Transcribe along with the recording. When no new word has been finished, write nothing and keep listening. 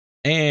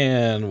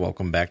And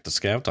welcome back to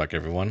ScavTalk,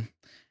 everyone.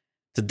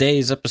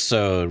 Today's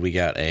episode, we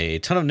got a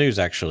ton of news,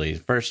 actually.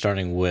 First,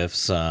 starting with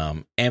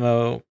some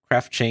ammo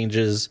craft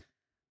changes,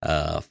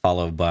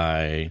 followed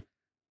by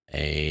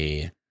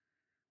a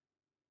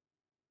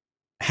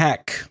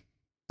hack.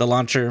 The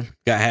launcher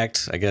got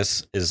hacked, I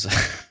guess, is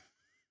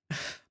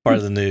part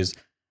of the news.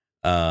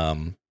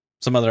 Some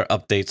other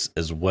updates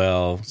as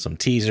well, some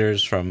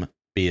teasers from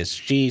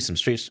BSG, some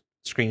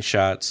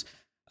screenshots,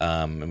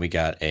 and we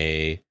got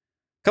a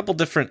couple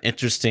different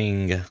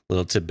interesting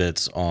little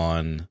tidbits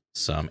on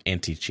some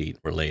anti-cheat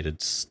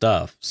related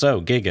stuff. So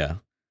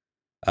Giga,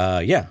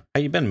 yeah,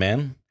 how you been,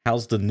 man?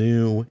 How's the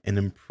new and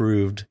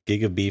improved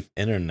Giga Beef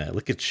internet?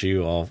 Look at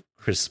you, all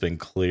crisp and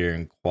clear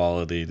and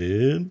quality,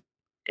 dude.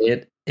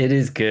 It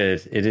is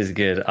good. It is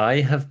good.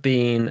 I have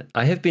been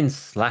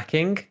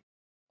slacking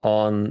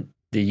on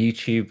the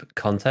YouTube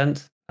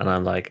content, and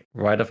I'm like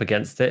right up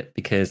against it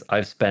because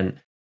I've spent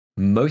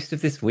most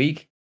of this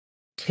week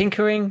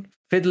tinkering,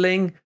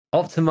 fiddling,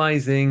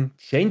 optimizing,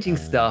 changing Uh,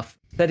 stuff,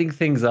 setting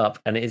things up,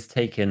 and it is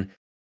taking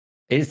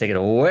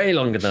way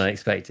longer than I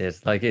expected.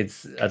 Like I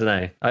don't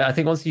know. I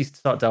think once you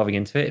start delving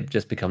into it, it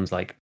just becomes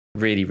like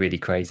really, really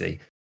crazy.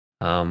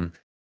 Um,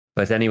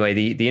 but anyway,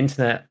 the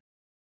internet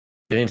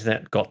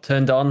got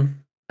turned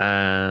on,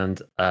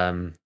 and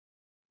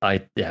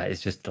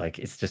it's just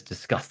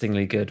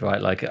disgustingly good,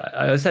 right? Like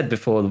I said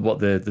before, what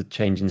the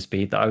change in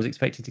speed that I was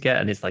expecting to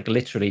get, and it's like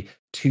literally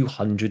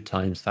 200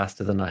 times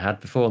faster than I had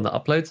before on the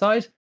upload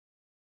side.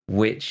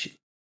 Which,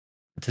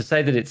 to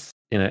say that it's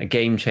a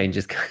game changer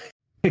is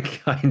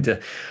kind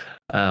of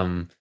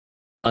um,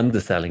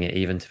 underselling it,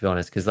 even, to be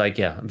honest. Because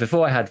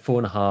before I had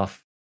 4.5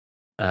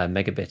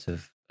 megabit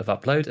of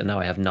upload, and now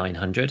I have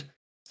 900.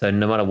 So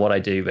no matter what I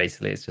do,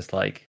 basically, it's just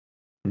like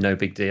no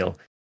big deal.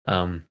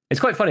 It's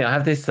quite funny. I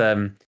have this.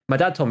 My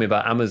dad told me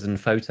about Amazon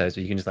Photos,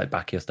 where you can just like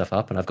back your stuff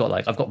up, and I've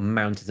got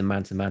mountains and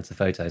mountains and mountains of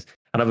photos.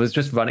 And I was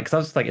just running because I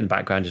was just like in the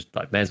background, just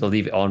like may as well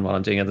leave it on while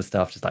I'm doing other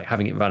stuff, just like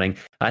having it running.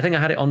 I think I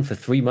had it on for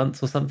 3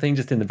 months or something,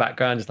 just in the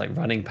background, just like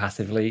running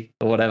passively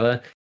or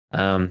whatever.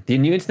 The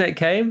new internet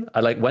came. I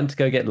like went to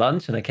go get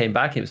lunch, and I came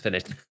back. It was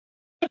finished.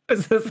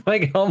 It's just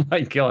like, oh my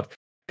god,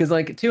 because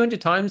like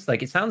 200 times,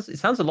 like it sounds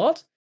a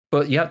lot,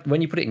 but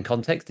when you put it in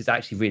context, it's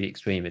actually really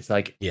extreme. It's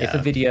like if a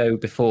yeah, video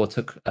before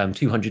took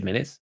 200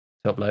 minutes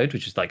to upload,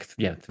 which is like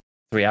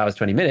 3 hours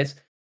 20 minutes,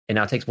 it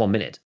now takes 1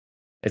 minute.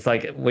 It's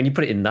like when you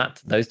put it in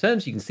those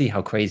terms, you can see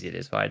how crazy it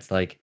is, right? It's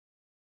like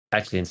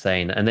actually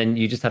insane, and then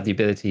you just have the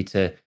ability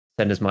to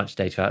send as much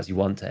data out as you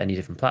want to any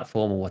different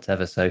platform or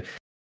whatever. So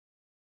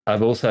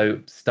I've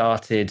also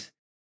started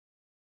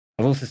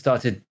I've also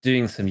started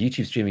doing some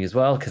YouTube streaming as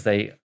well because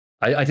I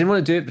didn't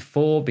want to do it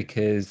before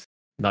because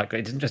like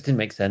it just didn't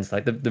make sense.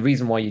 Like the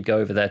reason why you'd go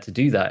over there to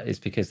do that is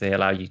because they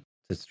allow you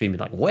to stream in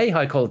like way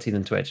higher quality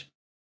than Twitch.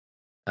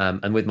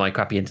 And with my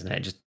crappy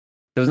internet, just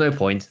there was no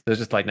point. There was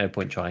just like no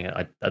point trying it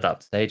at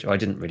that stage, or I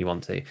didn't really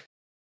want to.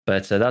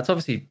 But that's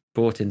obviously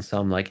brought in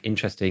some like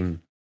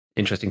interesting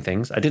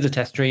things. I did a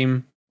test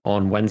stream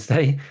on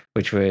Wednesday,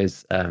 which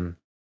was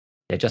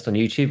just on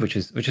YouTube, which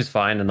was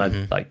fine, and I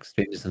hmm like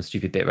streamed at some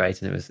stupid bit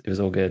rate, and it was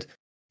all good.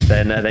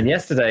 Then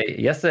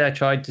yesterday I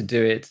tried to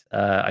do it.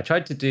 I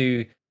tried to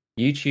do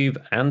YouTube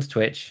and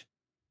Twitch,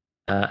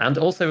 and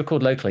also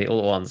record locally all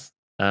at once.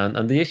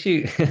 And the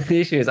issue the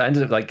issue is I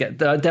ended up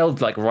I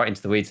delved like right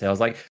into the weeds here. I was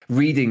like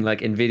reading like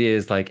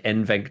Nvidia's like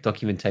NVENC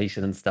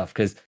documentation and stuff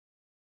because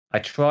I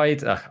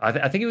tried.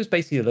 I think it was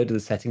basically a load of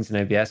the settings in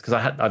OBS because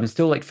I'm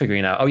still like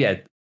figuring out. Oh yeah,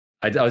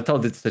 I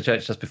told this to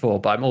church just before,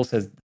 but I'm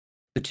also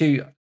the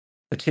two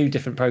the two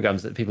different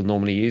programs that people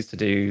normally use to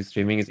do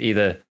streaming is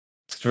either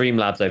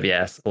Streamlabs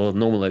OBS or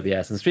normal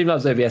OBS. And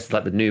Streamlabs OBS is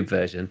like the noob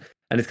version.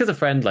 And it's because a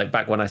friend, like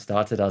back when I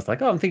started, I was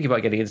like, oh, I'm thinking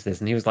about getting into this.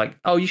 And he was like,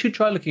 oh, you should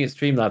try looking at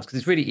Streamlabs because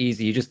it's really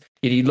easy.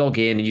 You log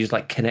in and you just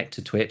like connect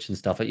to Twitch and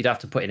stuff. Like, you don't have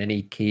to put in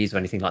any keys or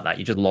anything like that.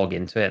 You just log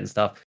into it and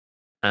stuff.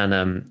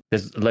 And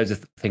there's loads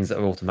of things that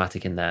are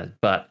automatic in there.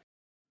 But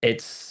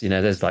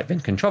there's like been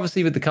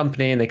controversy with the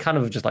company, and they kind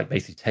of just like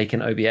basically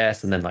taken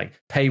OBS and then like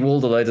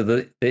paywalled a load of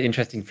the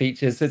interesting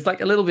features. So it's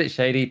like a little bit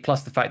shady,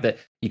 plus the fact that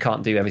you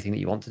can't do everything that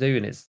you want to do,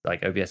 and it's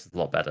like OBS is a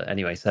lot better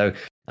anyway. So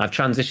I've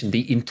transitioned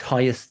the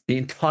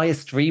entire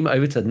stream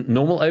over to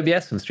normal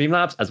OBS from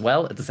Streamlabs as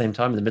well at the same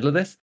time in the middle of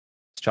this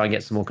to try and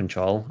get some more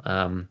control.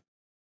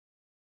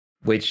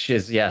 Which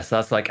is, so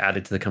that's like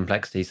added to the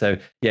complexity. So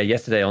yeah,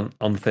 yesterday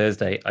on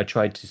Thursday I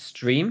tried to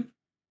stream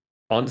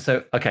on.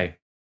 So okay,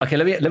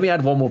 let me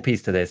add one more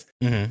piece to this.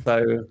 hmm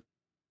So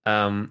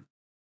um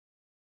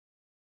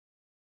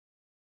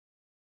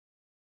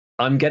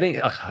I'm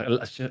getting I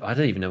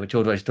don't even know which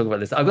order I should talk about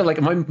this. I've got like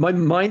my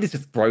mind is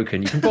just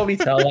broken. You can probably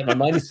tell like my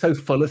mind is so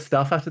full of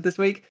stuff after this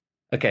week.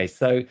 Okay,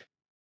 so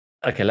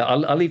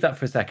I'll leave that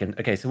for a second.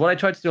 Okay, so what I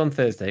tried to do on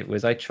Thursday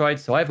was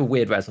so I have a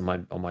weird res on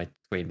my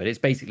screen, but it's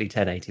basically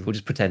 1080. We'll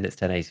just pretend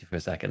it's 1080 for a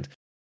second.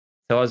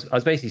 So I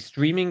was basically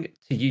streaming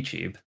to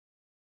YouTube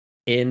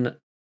in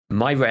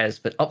my res,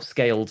 but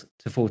upscaled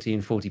to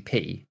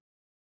 1440p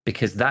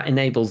because that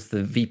enables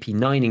the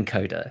VP9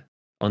 encoder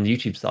on the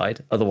YouTube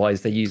side.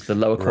 Otherwise, they use the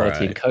lower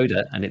quality Right.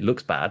 encoder and it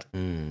looks bad.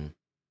 Mm.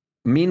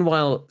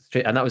 Meanwhile,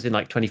 and that was in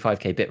like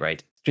 25k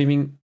bitrate,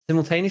 streaming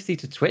simultaneously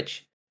to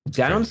Twitch,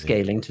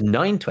 downscaling to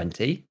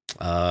 920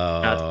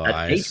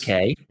 at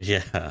 8k,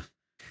 yeah.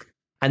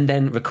 and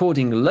then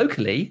recording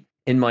locally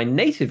in my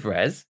native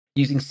res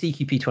using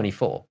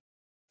CQP24.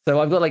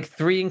 So I've got like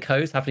 3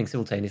 encodes happening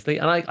simultaneously.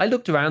 And I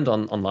looked around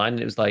online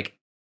and it was like,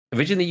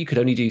 originally you could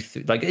only do,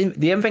 the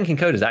NVENC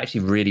encoder is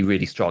actually really,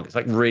 really strong. It's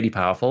like really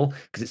powerful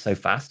because it's so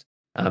fast.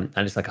 And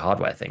it's like a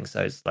hardware thing.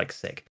 So it's like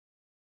sick.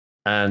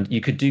 And you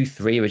could do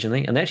 3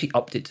 originally, and they actually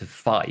upped it to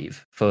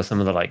 5 for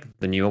some of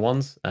the newer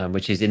ones,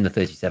 which is in the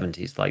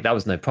 3070s. Like that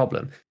was no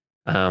problem.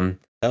 That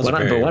was a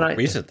very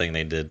recent thing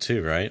they did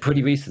too, right?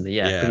 Pretty recently,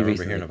 yeah. Yeah, I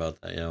remember hearing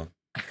about that. Yeah.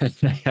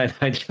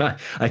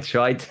 I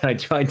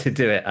tried to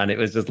do it, and it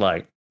was just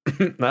like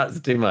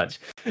that's too much.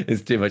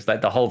 It's too much.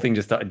 Like the whole thing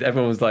just started.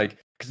 Everyone was like,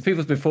 because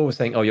people before were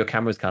saying, "Oh, your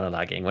camera's kind of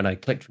lagging." When I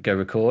clicked go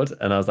record,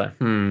 and I was like,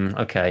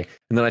 okay.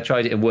 And then I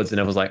tried it in Woods, and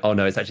I was like, "Oh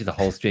no, it's actually the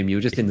whole stream. You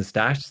were just in the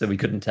stash, so we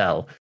couldn't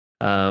tell."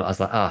 I was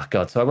like, oh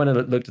god. So I went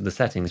and looked at the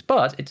settings,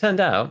 but it turned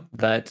out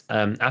that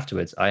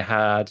afterwards I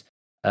had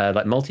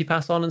like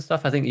multipass on and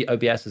stuff. I think the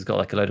OBS has got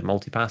like a load of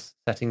multipass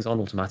settings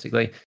on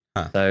automatically.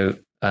 So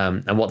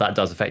and what that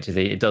does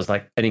effectively, it does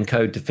like an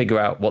encode to figure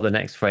out what the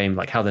next frame,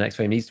 like how the next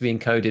frame needs to be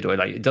encoded, or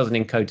like it does an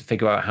encode to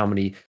figure out how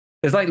many.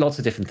 There's like lots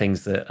of different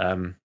things that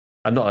I'm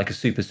not like a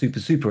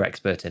super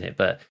expert in it,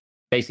 but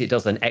basically it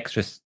does an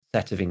extra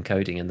set of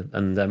encoding.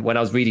 And when I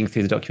was reading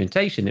through the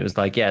documentation, it was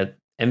like, yeah,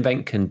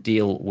 NVENC can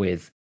deal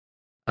with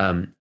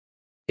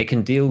it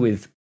can deal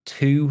with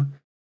 2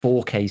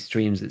 4K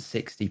streams at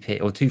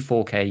 60p or 2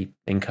 4K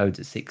encodes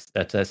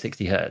at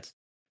 60 hertz. So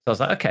I was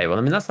like, okay, well,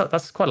 I mean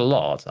that's quite a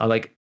lot. I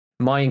like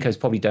my encodes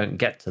probably don't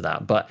get to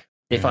that, but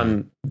if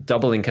I'm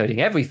double encoding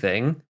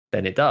everything,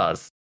 then it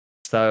does.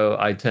 So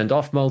I turned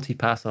off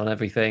multipass on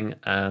everything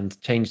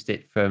and changed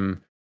it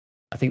from.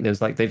 I think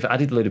there's like they've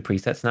added a load of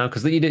presets now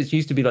because it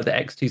used to be like the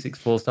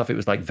X264 stuff. It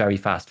was like very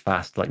fast,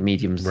 like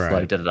medium,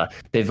 slow,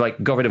 They've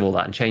like got rid of all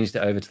that and changed it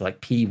over to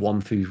like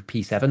P1 through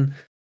P7,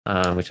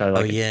 which I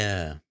like. Oh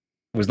yeah,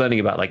 was learning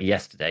about like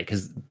yesterday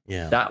because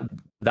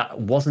that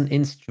wasn't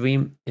in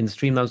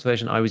Streamlabs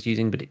version I was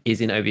using, but it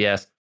is in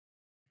OBS.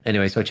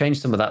 Anyway, so I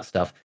changed some of that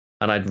stuff,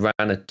 and I'd ran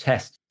a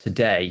test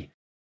today,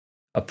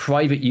 a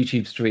private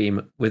YouTube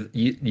stream with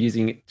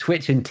using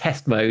Twitch in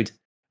test mode.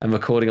 And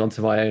recording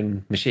onto my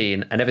own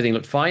machine, and everything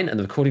looked fine, and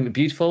the recording looked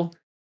beautiful,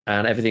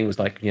 and everything was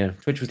like,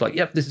 Twitch was like,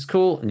 yep, this is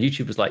cool, and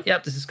YouTube was like,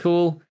 yep, this is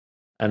cool,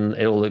 and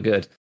it all looked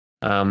good.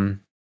 I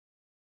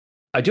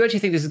do actually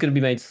think this is going to be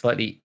made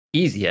slightly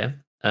easier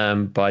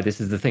by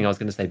this is the thing I was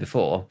going to say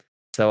before.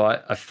 So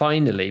I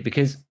finally,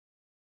 because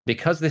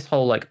this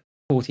whole like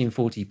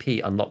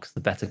 1440p unlocks the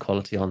better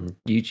quality on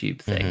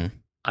YouTube thing,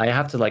 I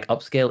have to like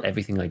upscale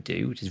everything I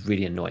do, which is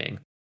really annoying.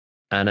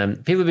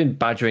 And people have been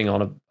badgering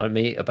on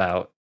me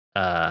about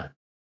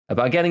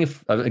getting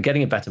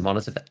a better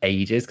monitor for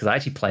ages because I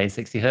actually play in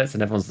 60 hertz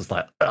and everyone's just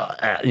like,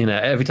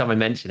 every time I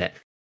mention it.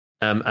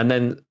 And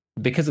then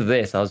because of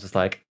this, I was just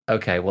like,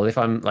 okay, well, if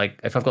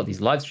I've got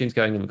these live streams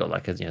going and we've got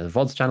like the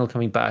VODs channel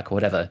coming back or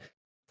whatever,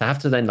 I have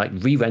to then like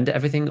re-render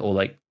everything or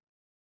like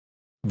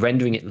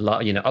rendering it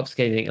live,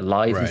 upscaling it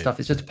live and stuff.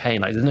 It's just a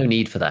pain. Like there's no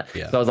need for that.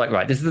 Yeah. So I was like,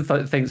 right, this is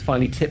the thing that's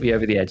finally tipped me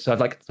over the edge. So I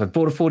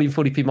bought a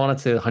 1440p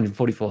monitor,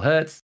 144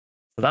 hertz.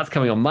 So that's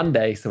coming on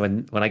Monday. So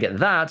when I get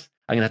that,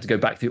 I'm going to have to go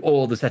back through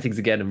all the settings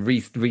again and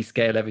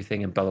rescale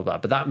everything and blah, blah, blah.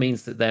 But that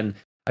means that then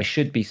I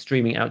should be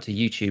streaming out to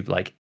YouTube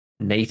like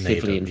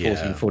natively in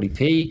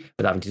 1440p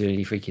without having to do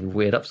any freaking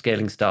weird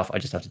upscaling stuff. I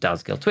just have to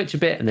downscale Twitch a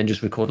bit and then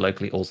just record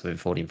locally also in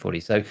 1440.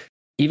 So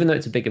even though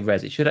it's a bigger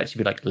res, it should actually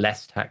be like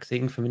less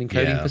taxing from an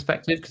encoding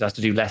perspective because I have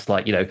to do less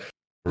like,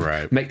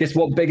 make this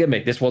one bigger,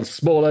 make this one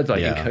smaller,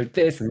 like encode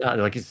this and that.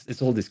 Like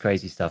it's all this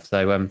crazy stuff.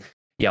 So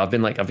I've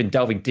been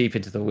delving deep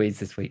into the weeds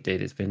this week,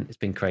 dude. It's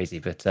been crazy,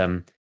 but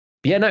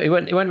yeah, no, it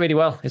went really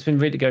well. It's been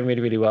really going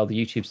really, really well.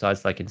 The YouTube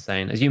side's like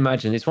insane. As you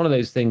imagine, it's one of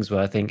those things where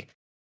I think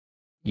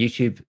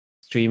YouTube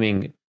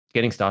streaming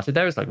getting started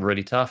there is like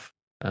really tough.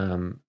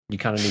 You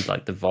kind of need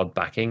like the VOD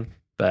backing,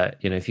 but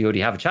if you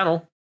already have a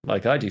channel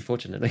like I do,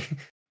 fortunately,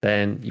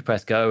 then you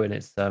press go and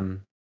it's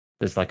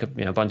there's like a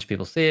bunch of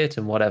people see it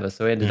and whatever.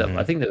 So it ended up,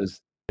 I think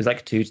there's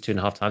like 2 to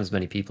 2.5 times as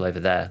many people over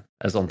there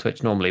as on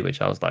Twitch normally,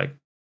 which I was like.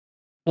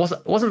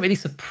 Wasn't really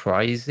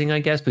surprising, I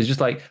guess, but it's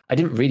just like I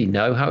didn't really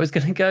know how it was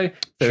going to go.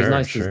 So it was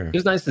nice. It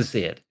was nice to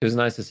see it. It was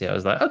nice to see it. I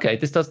was like, okay,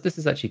 this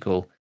is actually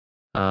cool.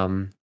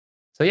 So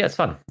yeah, it's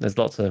fun. There's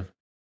lots of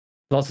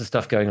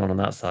stuff going on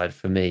that side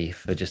for me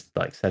for just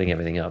like setting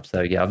everything up.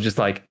 So yeah, I'm just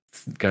like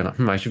going,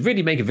 I should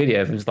really make a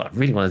video. And just like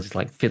really want to just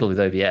like fiddle with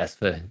OBS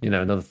for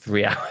another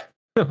 3 hours,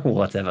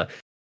 whatever.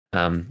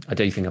 I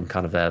do think I'm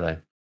kind of there though,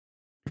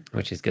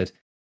 which is good.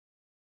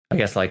 I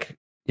guess like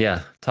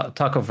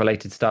Tarkov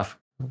related stuff.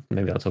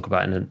 Maybe I'll talk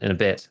about it in a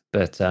bit,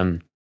 but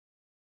kind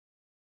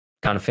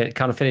of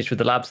finished with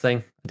the labs thing.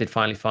 I did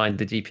finally find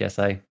the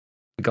GPSA.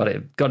 We got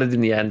it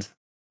in the end.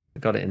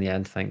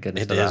 Thank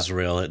goodness. It is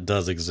real. It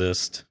does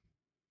exist.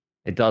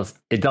 It does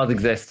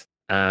exist.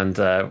 and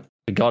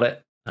we got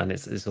it, and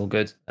it's all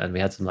good. And we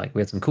had some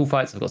cool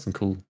fights. I've got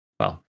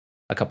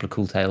a couple of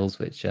cool tales,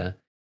 which I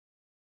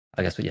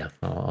guess, but yeah,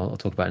 I'll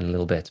talk about in a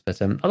little bit.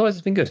 But otherwise,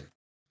 it's been good.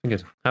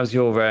 How's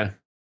your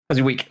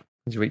week?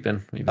 How's your week been?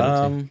 What have you been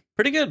up to?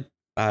 Pretty good.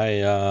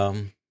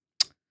 I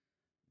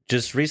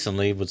just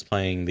recently was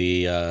playing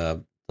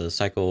the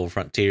Cycle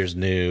Frontiers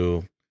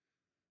new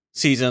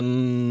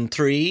season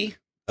 3.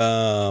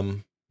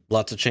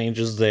 Lots of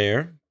changes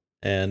there,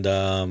 and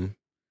yeah,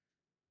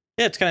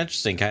 it's kind of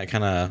interesting.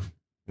 Kind of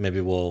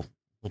maybe we'll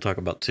talk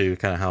about too,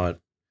 kind of how it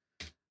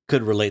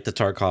could relate to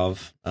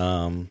Tarkov.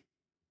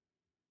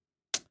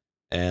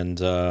 And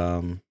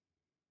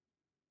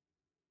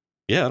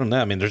yeah, I don't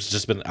know. I mean, there's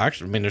just been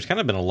there's kind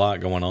of been a lot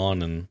going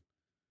on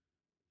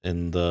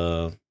in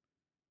the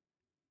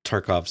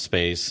Tarkov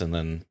space, and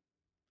then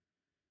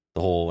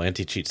the whole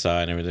anti-cheat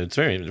side and everything. It's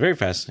very, very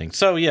fascinating.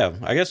 So yeah,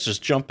 I guess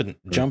just jumping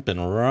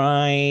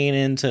right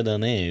into the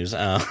news.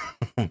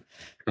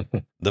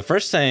 The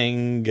first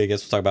thing I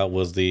guess we'll talk about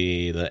was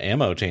the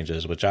ammo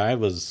changes, which I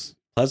was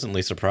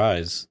pleasantly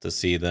surprised to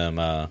see them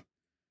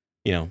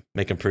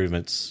make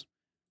improvements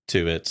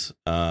to it,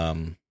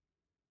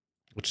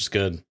 which is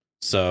good.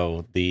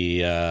 So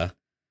the a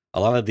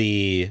lot of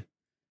the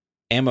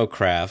ammo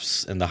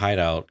crafts in the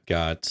hideout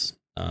got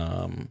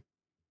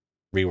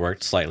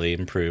reworked, slightly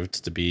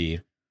improved to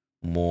be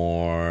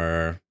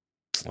more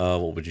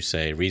what would you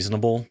say,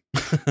 reasonable?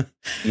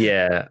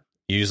 Yeah,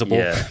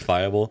 usable,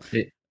 viable.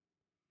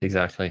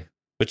 Exactly.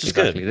 Which is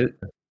good.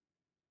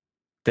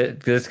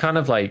 There's kind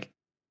of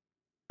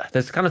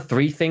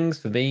 3 things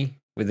for me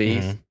with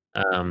these,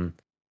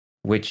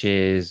 which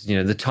is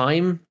the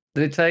time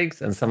that it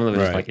takes, and some of them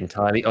are just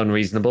entirely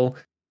unreasonable.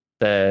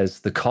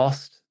 There's the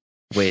cost,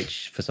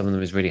 which for some of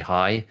them is really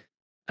high,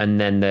 and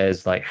then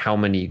there's how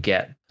many you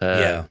get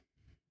per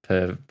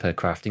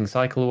crafting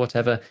cycle or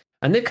whatever.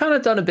 And they've kind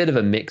of done a bit of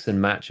a mix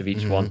and match of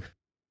each one.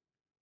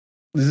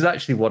 This is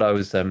actually what I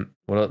was it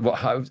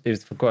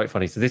was quite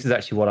funny. So this is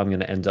actually what I'm going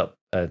to end up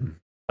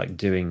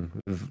doing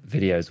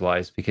videos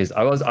wise, because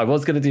I was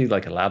going to do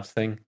a labs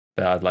thing,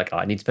 but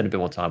I need to spend a bit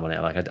more time on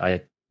it.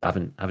 I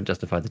haven't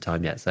justified the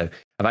time yet, so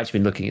I've actually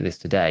been looking at this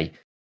today,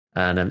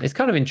 and it's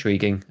kind of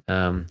intriguing.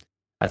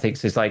 I think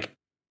so. It's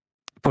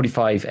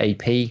 45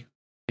 AP.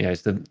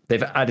 So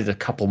they've added a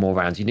couple more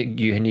rounds. You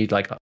need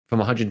from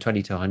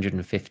 120 to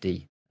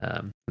 150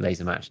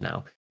 laser match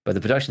now. But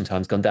the production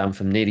time's gone down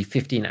from nearly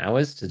 15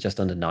 hours to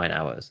just under 9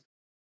 hours,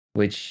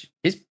 which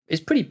is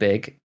pretty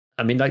big.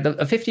 I mean, a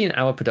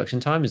 15-hour production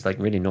time is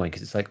really annoying,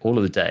 because it's all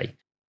of the day.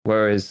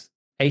 Whereas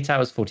 8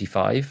 hours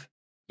 45,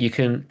 you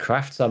can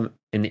craft some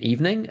in the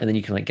evening, and then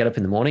you can get up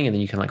in the morning, and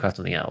then you can craft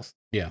something else.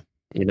 Yeah.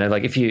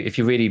 If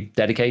you're really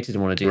dedicated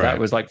and want to do that,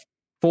 whereas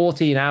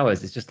 14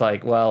 hours, it's just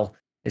well,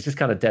 it's just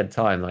kind of dead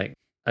time.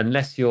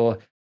 Unless you're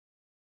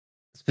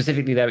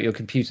specifically there at your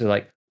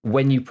computer,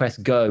 when you press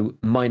go,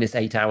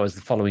 -8 hours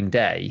the following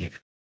day.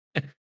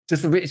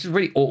 It's just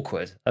really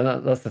awkward,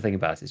 and that's the thing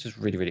about it. It's just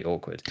really, really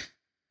awkward.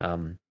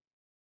 But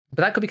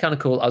that could be kind of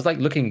cool. I was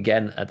looking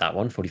again at that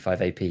one,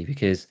 45 AP,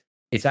 because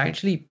it's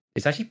actually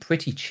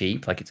pretty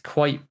cheap. It's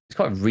quite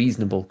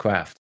reasonable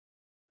craft.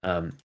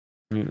 Let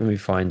me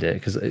find it,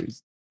 because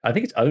I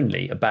think it's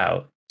only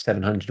about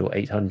 700 or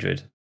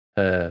 800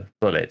 per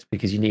bullet,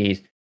 because you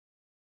need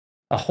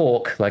a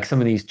hawk, some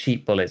of these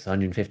cheap bullets,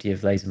 150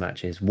 of laser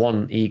matches,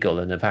 1 eagle,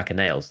 and a pack of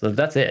nails. So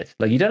that's it.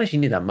 You don't actually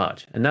need that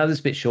much. And now this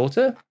a bit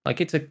shorter.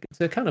 It's a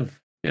kind of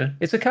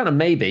it's a kind of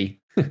maybe.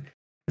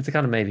 It's a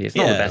kind of maybe. It's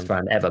not the best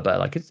round ever,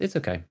 but it's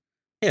okay.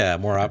 Yeah,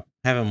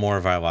 having more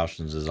viable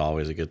options is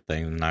always a good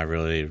thing, and I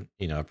really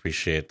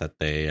appreciate that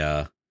they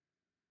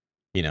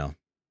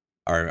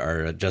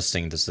are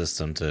adjusting the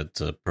system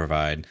to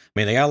provide. I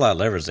mean, they got a lot of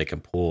levers they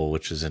can pull,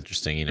 which is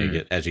interesting. You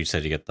get, as you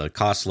said, you get the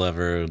cost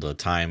lever, the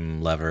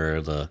time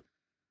lever, the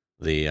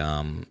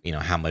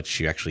how much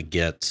you actually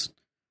get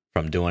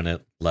from doing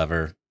it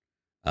lever.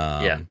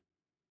 And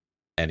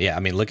yeah, I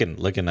mean,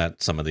 looking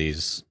at some of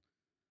these,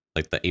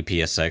 the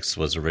APSX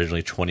was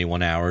originally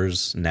 21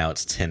 hours, now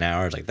it's 10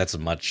 hours. That's a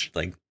much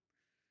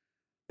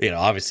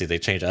obviously they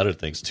changed other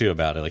things too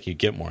about it. You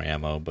get more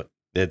ammo, but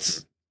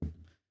it's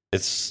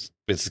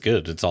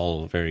good. It's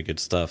all very good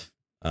stuff.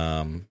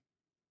 One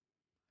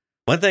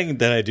thing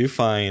that I do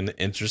find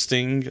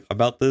interesting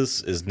about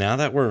this is, now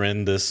that we're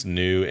in this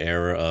new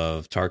era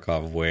of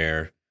Tarkov,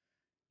 where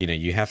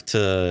you have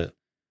to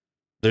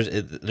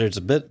there's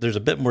a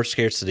bit more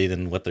scarcity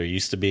than what there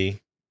used to be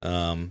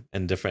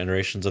in different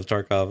iterations of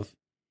Tarkov,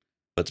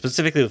 but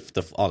specifically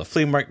with all the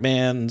flea mark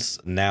bans.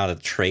 Now the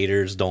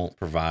traders don't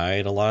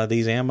provide a lot of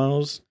these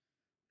ammos.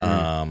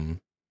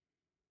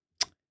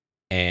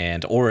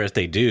 And or if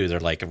they do, they're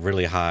a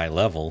really high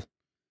level.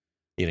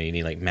 You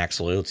need max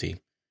loyalty.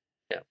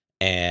 Yeah.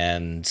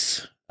 And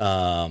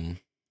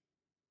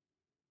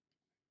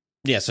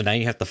yeah, so now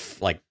you have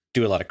to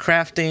do a lot of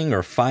crafting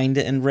or find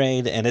it in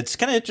raid, and it's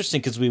kind of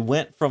interesting because we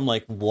went from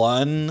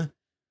one,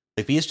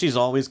 BSG's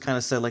always kind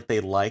of said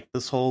they like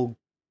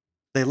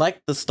they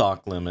like the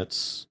stock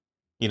limits,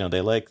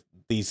 they like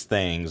these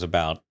things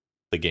about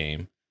the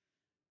game,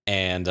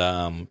 And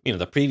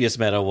the previous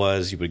meta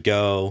was you would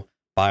go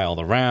buy all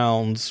the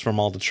rounds from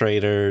all the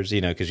traders,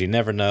 because you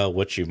never know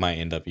what you might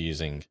end up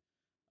using.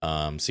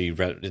 So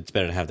it's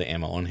better to have the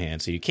ammo on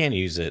hand so you can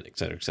use it, et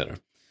cetera, et cetera.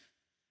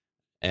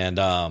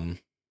 And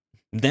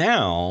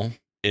now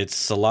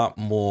it's a lot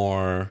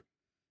more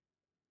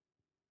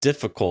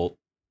difficult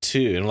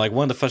too. And like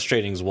one of the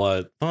frustrations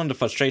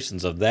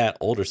of that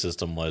older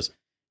system was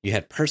you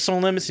had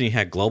personal limits and you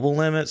had global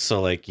limits.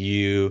 So like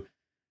you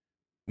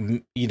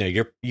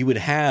would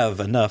have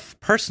enough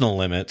personal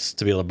limits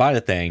to be able to buy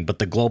the thing, but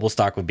the global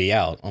stock would be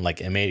out on like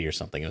M80 or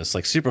something. And it's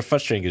like super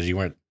frustrating because you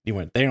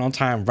weren't there on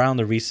time around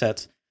the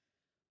resets.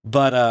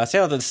 But I say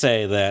all that to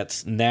say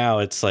that now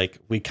it's like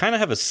we kind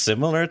of have a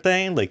similar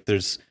thing. Like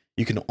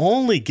you can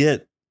only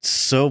get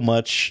so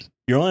much.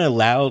 You're only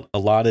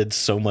allotted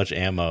so much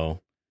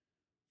ammo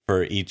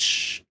for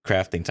each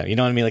crafting time. You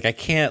know what I mean? Like I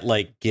can't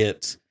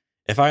get,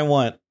 if I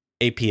want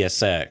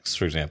APSX,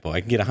 for example,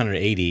 I can get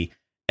 180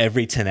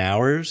 every 10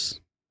 hours,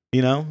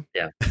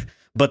 Yeah.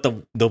 But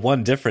the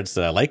one difference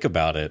that I like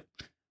about it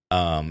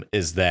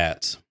is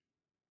that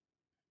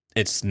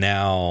it's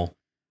now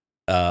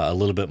a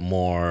little bit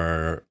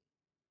more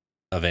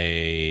of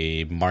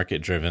a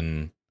market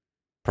driven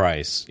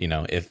price,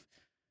 if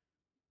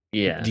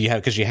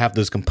because you have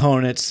those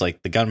components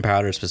like the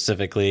gunpowder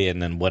specifically,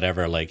 and then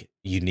whatever like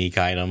unique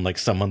item, like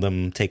some of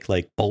them take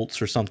like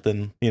bolts or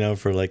something,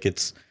 for like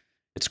its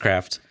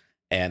craft.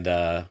 And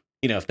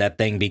if that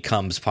thing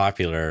becomes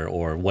popular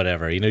or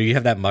whatever, you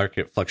have that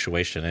market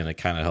fluctuation, and it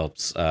kind of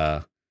helps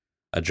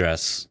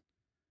address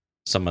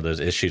some of those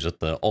issues with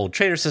the old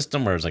trader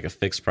system where it's like a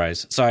fixed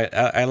price. So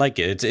I like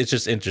it. It's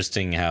just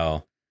interesting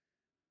how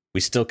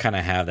we still kind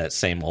of have that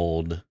same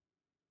old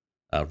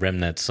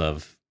remnants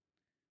of,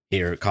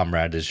 here,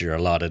 comrade, is your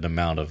allotted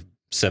amount of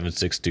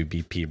 7.62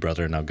 BP,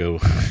 brother. Now go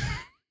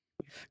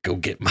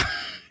get my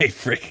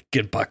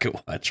freaking pocket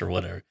watch or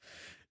whatever.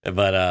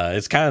 But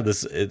it's kind of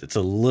this. It's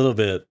a little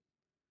bit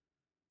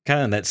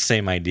kind of that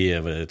same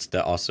idea, but it's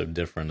also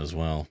different as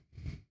well.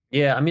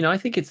 Yeah, I mean, I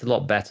think it's a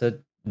lot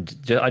better.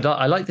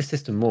 I like the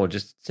system more,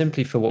 just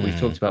simply for what we've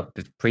talked about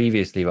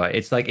previously, right?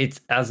 It's like it's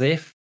as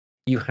if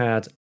you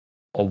had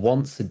a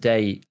once a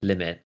day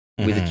limit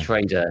with a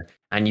trader,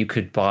 and you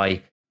could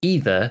buy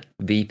either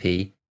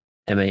BP,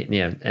 M8,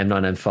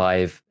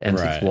 M9M5,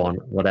 M61,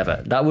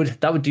 whatever. That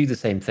would do the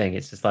same thing.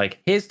 It's just like,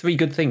 here's 3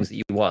 good things that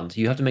you want.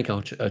 You have to make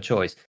a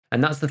choice,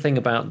 and that's the thing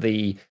about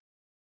the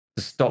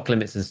stock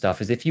limits and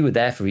stuff, is if you were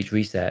there for each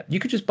reset, you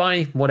could just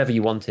buy whatever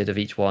you wanted of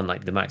each one,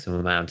 like the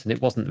maximum amount, and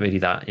it wasn't really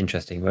that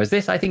interesting. Whereas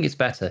this, I think it's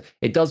better.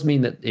 It does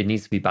mean that it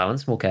needs to be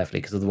balanced more carefully,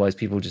 because otherwise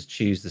people just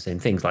choose the same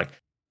things. Like,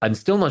 I'm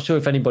still not sure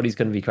if anybody's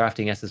going to be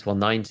crafting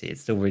SS190.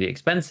 It's still really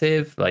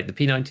expensive. Like the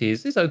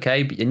P90 is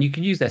okay, and you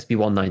can use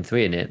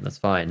SB193 in it, and that's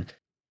fine.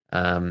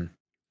 And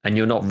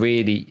you don't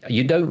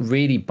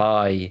really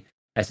buy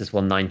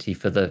SS190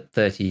 for the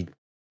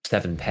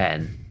 37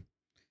 pen.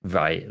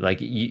 Right, like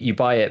you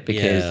buy it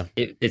because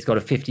it's got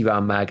a 50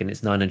 round mag and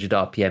it's 900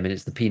 RPM and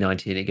it's the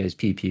P90 and it goes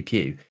pew pew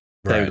pew.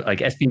 So like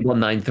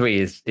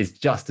SB193 is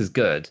just as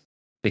good,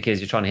 because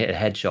you're trying to hit a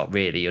headshot.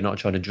 Really, you're not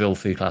trying to drill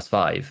through class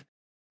 5.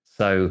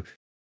 So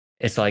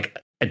it's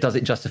like, does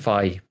it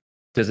justify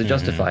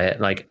it?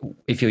 Like,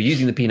 if you're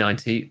using the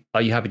P90,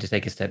 are you happy to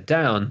take a step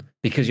down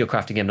because you're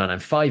crafting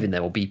M9M5 in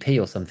there, or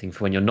BP or something,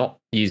 for when you're not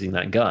using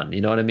that gun?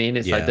 You know what I mean?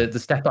 It's like the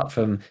step up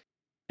from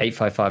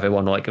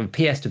 85501, like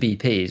PS to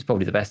BP is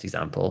probably the best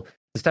example.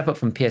 The step up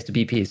from PS to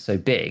BP is so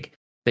big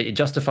that it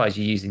justifies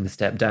you using the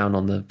step down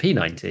on the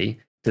P90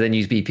 to then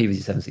use BP with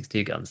your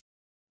 7.62 guns.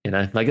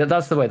 Like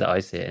that's the way that I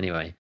see it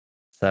anyway.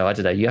 So I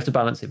don't know, you have to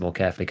balance it more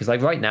carefully, because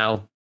like right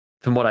now,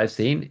 from what I've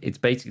seen, it's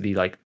basically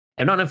like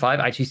M9M5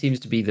 actually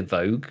seems to be the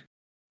vogue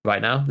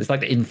right now. It's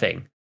like the in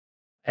thing.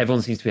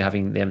 Everyone seems to be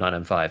having the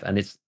M9M5, and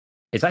it's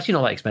actually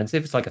not that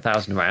expensive. It's like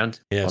 1,000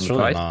 round. Yeah, it's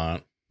really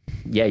not.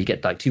 Yeah, you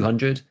get like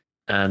 200.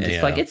 And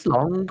it's like, it's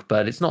long,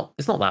 but it's not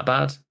that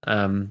bad,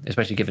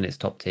 especially given it's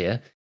top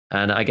tier.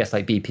 And I guess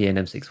like BP and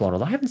M61,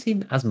 although I haven't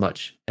seen as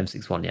much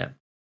M61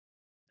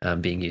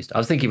 yet being used. I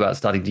was thinking about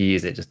starting to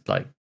use it, just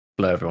like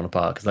blow everyone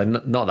apart, because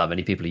like not that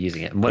many people are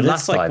using it. And but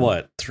last time,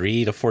 what,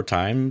 3 to 4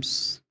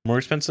 times more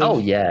expensive? Oh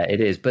yeah,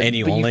 it is. But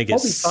you only get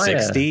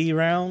 60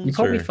 rounds. You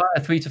probably fire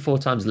 3 to 4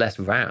 times less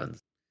rounds.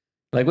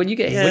 Like when you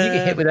get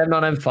hit with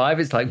M9M5,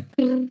 it's like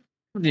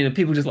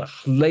people just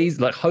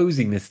like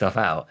hosing this stuff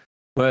out.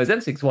 Whereas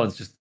M61's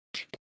just,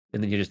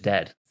 and then you're just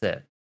dead. That's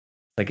it.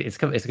 Like it's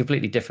a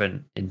completely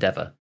different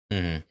endeavor,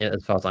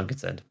 as far as I'm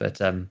concerned. But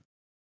I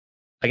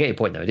get your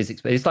point though.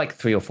 It's like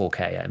 3 or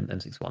 4K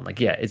M61. Like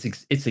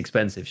it's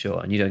expensive, sure,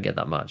 and you don't get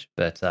that much.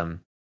 But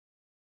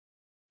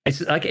it's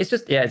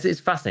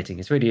fascinating.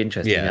 It's really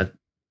interesting. Yeah.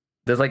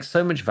 There's like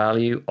so much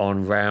value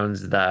on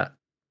rounds that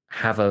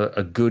have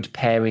a good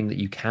pairing that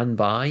you can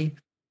buy.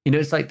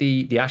 It's like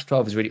the Ash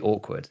 12 is really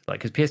awkward.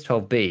 Like, because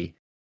PS12B,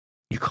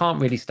 you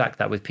can't really stack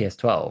that with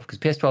PS12, because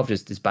PS12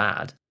 just is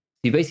bad.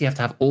 You basically have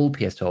to have all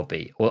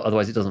PS12B, or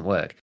otherwise it doesn't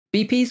work.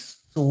 BP's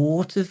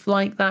sort of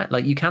like that.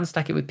 Like you can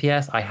stack it with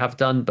PS. I have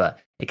done, but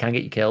it can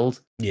get you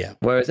killed. Yeah.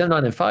 Whereas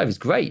M905 is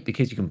great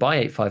because you can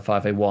buy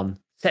 855A1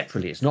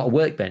 separately. It's not a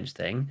workbench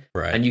thing.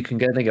 Right. And you can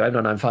go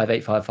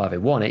M995,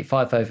 855A1.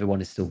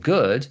 855A1 is still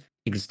good.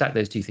 You can stack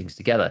those two things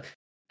together.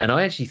 And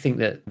I actually think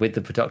that with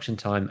the production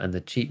time and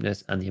the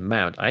cheapness and the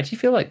amount, I actually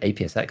feel like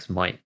APSX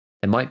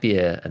there might be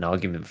an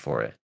argument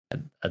for it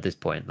at this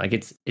point. Like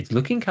it's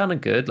looking kind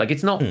of good. Like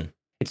it's not,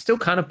 it's still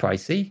kind of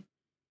pricey,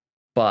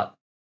 but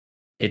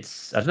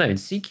it's, I don't know, in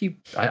CQ,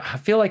 I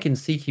feel like in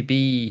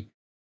CQB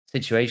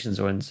situations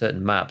or in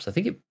certain maps, I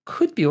think it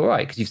could be all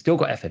right because you've still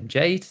got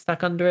FMJ to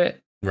stack under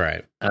it.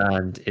 Right.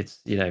 And it's,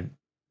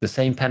 the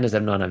same pen as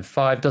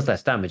M995, does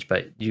less damage,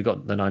 but you've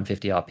got the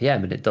 950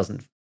 RPM and it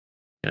doesn't,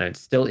 it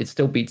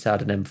still beats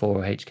out an M4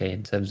 or HK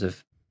in terms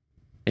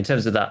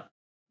of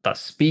that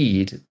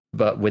speed,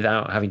 but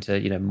without having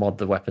to, mod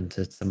the weapon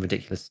to some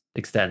ridiculous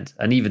extent.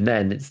 And even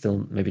then, it's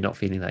still maybe not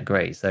feeling that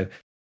great. So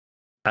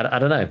I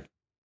don't know.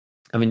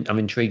 I'm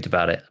intrigued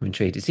about it. I'm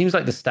intrigued. It seems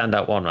like the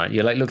standout one, right?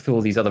 You look through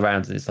all these other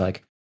rounds, and it's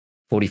like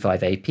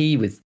 45 AP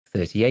with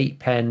 38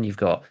 pen. You've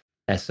got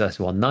SS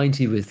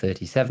 190 with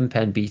 37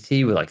 pen,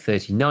 BT with like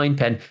 39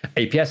 pen,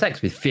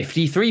 APSX with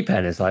 53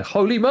 pen. It's like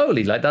holy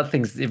moly! Like that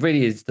it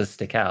really does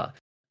stick out.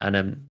 And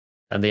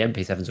the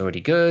MP7 is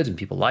already good, and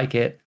people like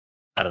it.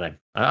 I don't know.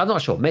 I'm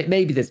not sure.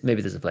 Maybe there's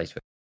a place for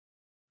it.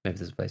 Maybe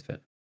there's a place for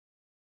it.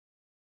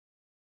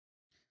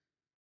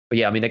 But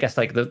yeah, I mean, I guess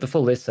like the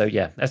full list. So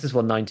yeah, SS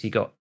 190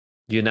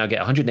 you now get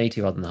 180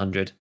 rather than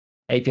 100.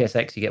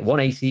 APSX, you get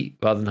 180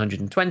 rather than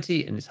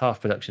 120, and it's half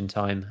production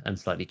time and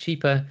slightly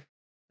cheaper.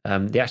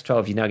 The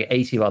Ash12, you now get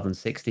 80 rather than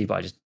 60,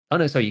 but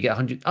you get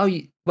 100. Oh,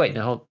 wait,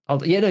 no,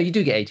 hold. Yeah, no, you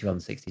do get 80 rather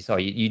than 60.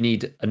 Sorry, you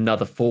need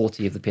another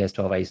 40 of the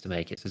PS12As to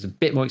make it. So it's a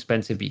bit more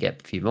expensive, but you get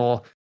a few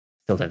more.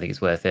 Still don't think it's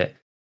worth it.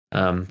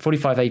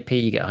 45 AP,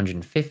 you get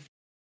 150.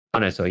 Oh,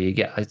 no,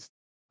 sorry,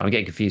 I'm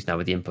getting confused now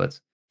with the inputs.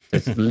 So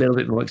it's a little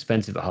bit more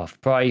expensive at half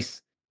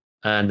price.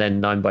 And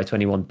then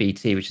 9x21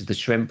 BT, which is the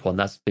shrimp one,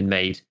 that's been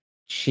made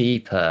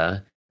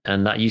cheaper.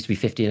 And that used to be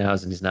 15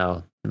 hours and is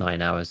now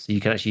 9 hours. So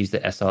you can actually use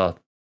the SR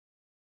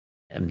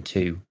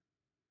M2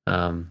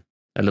 a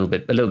little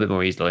bit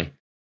more easily.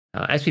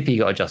 SPP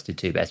got adjusted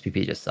too, but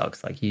SPP just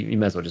sucks. Like you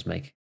may as well just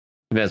make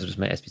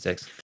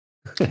SP6.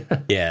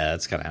 Yeah,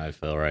 that's kind of how I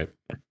feel, right?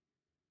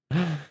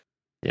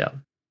 Yeah.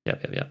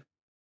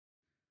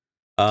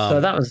 So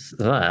that was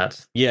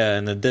that. Yeah,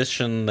 in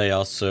addition, they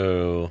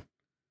also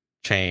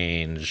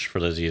changed, for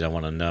those of you that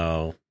want to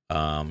know,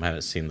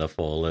 haven't seen the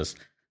full list,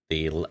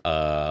 the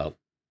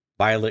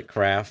Violet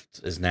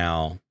Craft is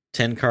now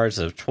 10 cards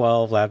of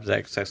 12 Labs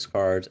XX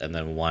cards, and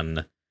then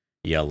 1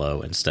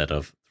 yellow instead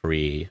of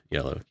 3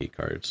 yellow key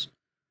cards.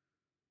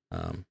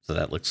 So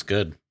that looks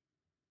good.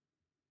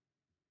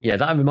 Yeah,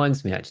 that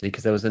reminds me actually,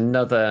 because there was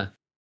another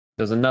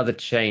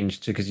change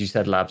to, because you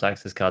said Labs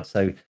access cards.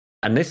 So,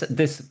 and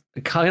this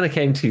kind of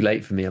came too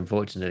late for me,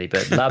 unfortunately.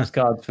 But Labs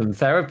cards from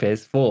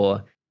Therapist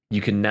 4,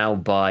 you can now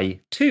buy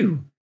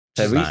 2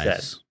 per reset.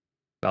 Nice.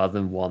 Rather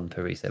than 1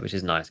 per reset, which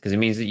is nice because it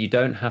means that you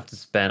don't have to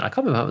spend. I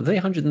can't remember, were they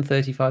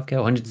 135k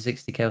or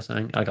 160k or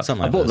something? I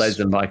bought loads of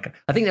them. Like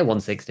I think they're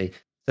 160.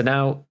 So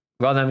now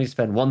rather than having to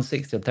spend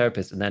 160 on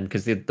Therapist, and then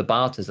because the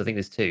barters, I think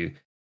there's 2,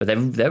 but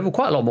they're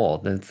quite a lot more.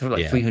 They're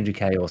like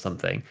 300k or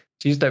something.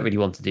 So you just don't really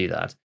want to do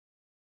that.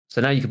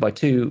 So now you can buy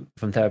 2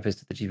 from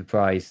Therapist at the cheaper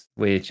price,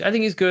 which I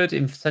think is good.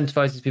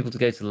 Incentivizes people to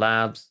go to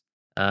labs.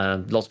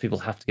 Lots of people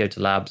have to go to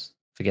labs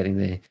for getting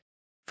the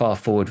far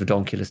forward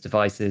redonkulous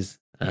devices,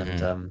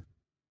 and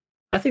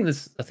I think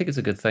it's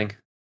a good thing.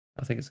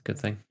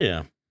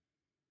 Yeah.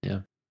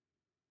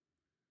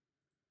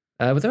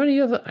 Were there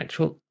any other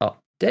actual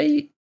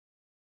update?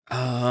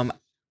 I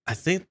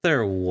think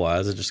there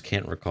was. I just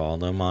can't recall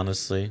them,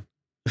 honestly.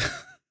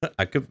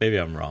 Maybe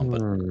I'm wrong,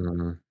 but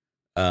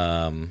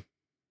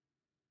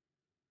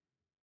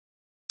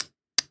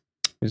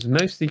it was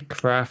mostly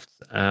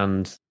crafts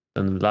and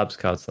labs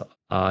cards that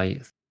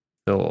I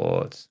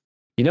thought.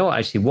 You know what?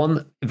 Actually,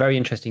 one very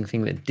interesting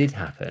thing that did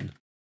happen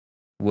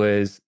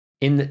was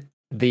in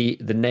the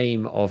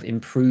name of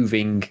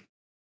improving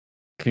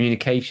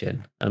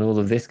communication and all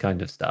of this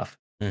kind of stuff.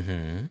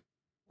 Mm-hmm.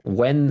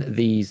 When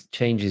these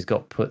changes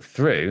got put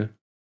through,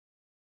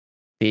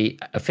 the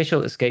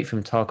official Escape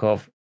from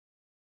Tarkov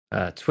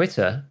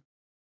Twitter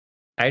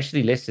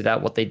actually listed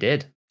out what they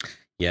did.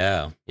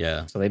 Yeah.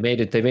 So they made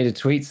a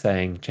tweet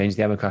saying change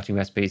the ammo crafting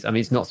recipes. I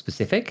mean, it's not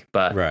specific,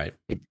 but right.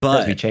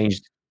 But we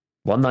changed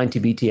 190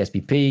 BT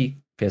SPP,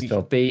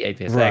 PS12B,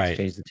 APSX, right.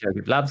 changed the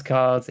Terragroup Labs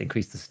cards,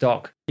 increased the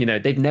stock.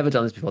 They've never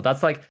done this before. That's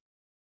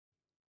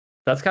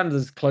kind of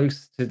as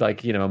close to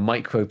a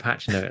micro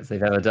patch note as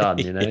they've ever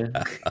done.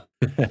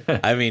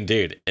 I mean,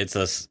 dude, it's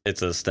a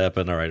step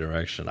in the right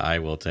direction. I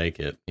will take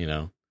it.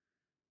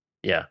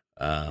 Yeah.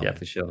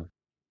 For sure.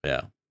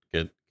 Yeah.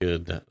 Good.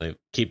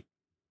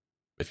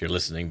 If you're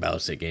listening,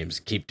 Ballast Games,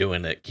 keep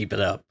doing it. Keep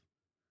it up.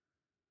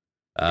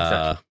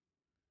 Exactly.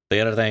 The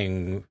other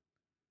thing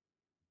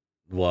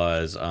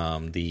was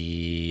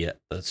the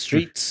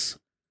streets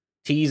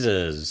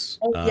teasers.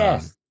 Oh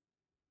yes,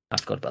 I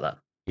forgot about that.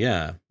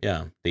 Yeah,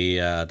 yeah.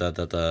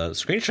 The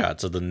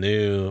screenshots of the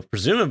new,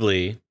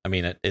 presumably, I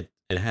mean, it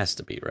has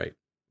to be, right.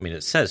 I mean,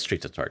 it says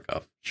Streets of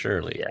Tarkov.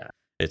 Surely, Yeah.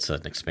 it's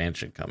an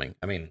expansion coming.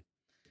 I mean,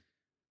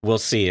 we'll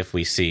see if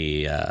we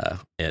see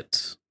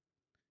it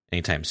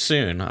anytime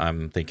soon.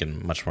 I'm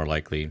thinking much more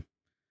likely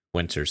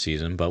winter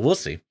season, but we'll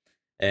see.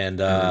 And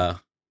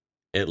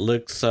it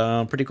looks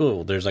pretty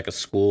cool. There's like a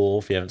school.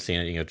 If you haven't seen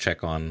it, you can go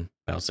check on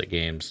Battlestate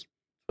Games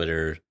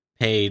Twitter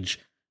page.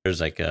 There's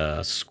like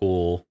a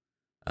school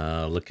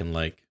looking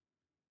like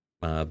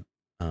uh,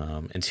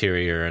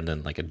 interior, and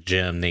then like a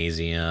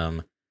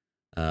gymnasium,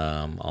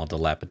 all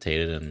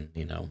dilapidated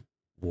and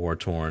war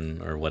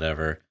torn or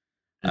whatever.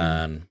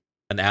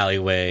 An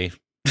alleyway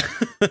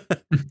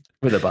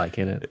with a bike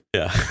in it.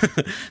 Yeah,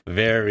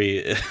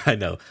 very. I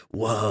know.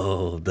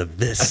 Whoa, the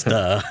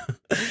vista.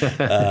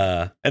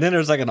 And then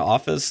there's like an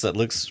office that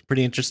looks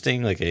pretty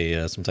interesting, like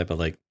a some type of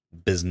like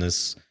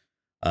business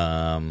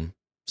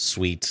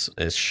suite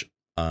ish,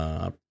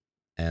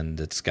 and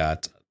it's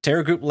got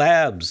Terra Group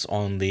Labs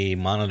on the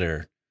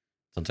monitor,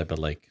 some type of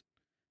like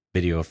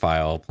video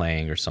file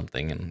playing or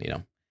something,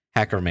 and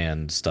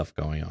Hackerman stuff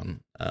going on.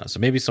 So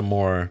maybe some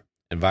more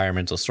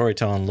environmental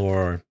storytelling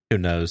lore. Who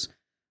knows?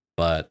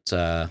 But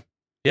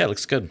yeah, it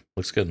looks good.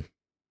 Looks good.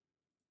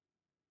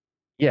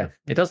 Yeah,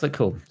 it does look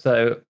cool.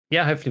 So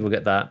yeah, hopefully we'll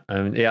get that.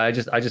 Yeah, I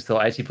just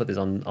thought I actually put this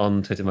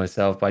on Twitter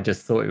myself, but I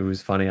just thought it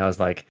was funny. I was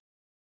like,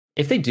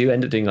 if they do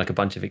end up doing like a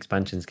bunch of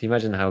expansions, can you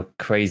imagine how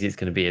crazy it's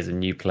going to be as a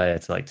new player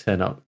to like turn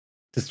up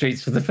to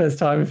Streets for the first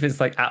time if it's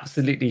like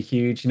absolutely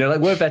huge? Like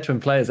we're veteran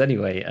players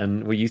anyway,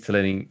 and we're used to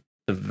learning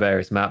the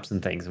various maps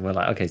and things, and we're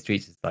like, okay,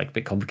 Streets is like a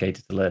bit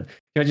complicated to learn. Can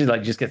you imagine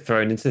like you just get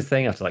thrown into this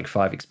thing after like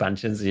 5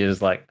 expansions, and you're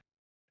just like,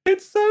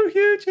 it's so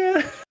huge,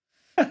 yeah.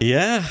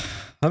 Yeah,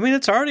 I mean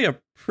it's already a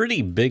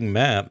pretty big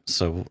map,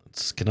 so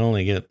it can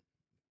only get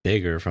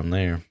bigger from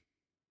there.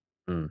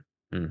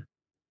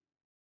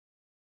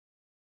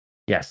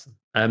 Yes.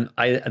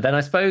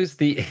 I suppose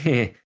the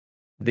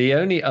the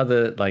only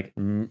other like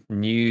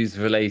news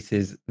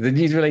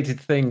related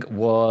thing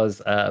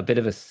was a bit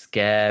of a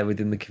scare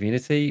within the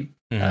community.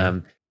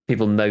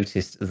 People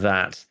noticed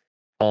that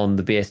on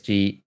the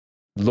BSG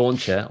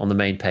launcher on the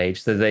main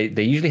page, so they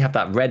usually have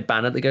that red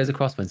banner that goes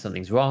across when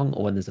something's wrong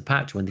or when there's a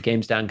patch or when the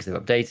game's down because they're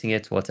updating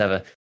it or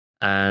whatever.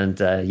 And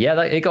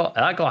that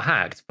got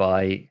hacked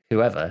by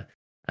whoever.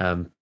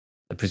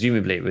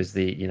 Presumably it was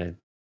the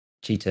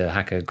cheater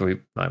hacker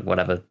group, like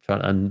whatever,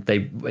 and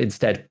they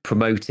instead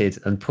promoted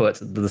and put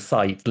the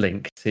site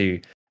link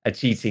to a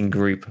cheating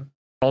group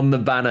on the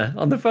banner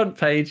on the front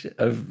page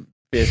of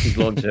BSG's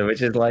launcher,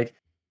 which is like,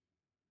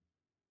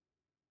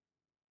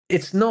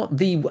 it's not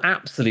the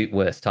absolute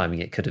worst timing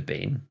it could have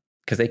been,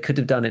 because they could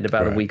have done it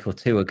about a week or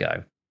two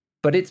ago.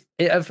 But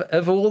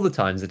of all the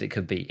times that it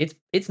could be,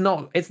 it's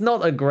not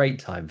a great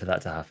time for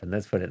that to happen.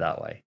 Let's put it that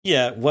way.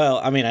 Yeah, well,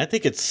 I mean, I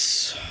think it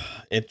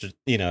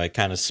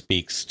kind of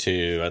speaks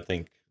to, I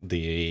think,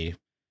 the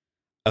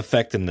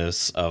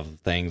effectiveness of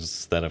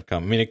things that have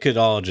come. I mean, it could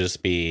all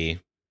just be,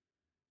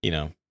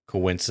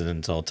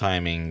 coincidental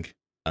timing,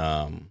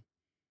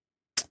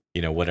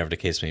 whatever the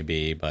case may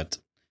be, but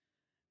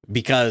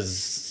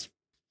because,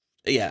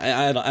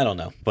 yeah, I don't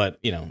know, but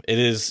it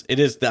is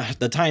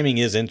the timing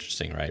is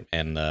interesting, right?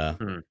 And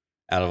out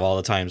of all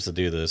the times to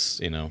do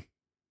this,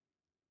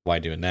 why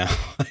do it now?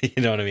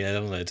 You know what I mean? I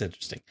don't know. It's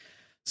interesting.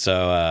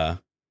 So I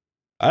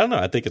don't know.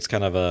 I think it's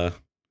kind of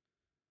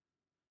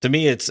to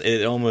me,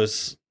 it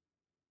almost,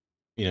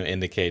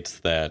 indicates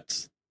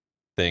that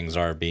things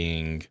are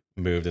being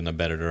moved in a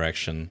better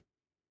direction.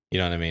 You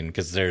know what I mean?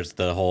 Because there's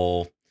the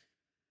whole,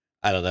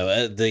 I don't know,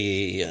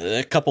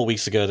 a couple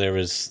weeks ago, there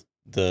was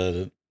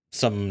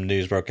some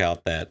news broke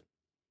out that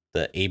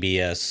the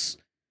ABS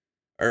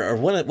or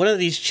one of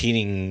these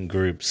cheating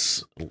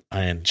groups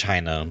in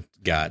China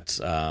got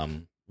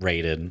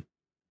raided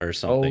or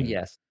something. Oh,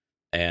 yes.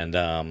 And,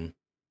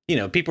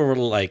 people were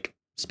like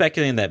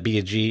speculating that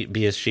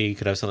BSG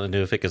could have something to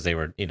do with it because they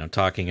were,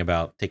 talking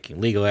about taking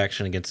legal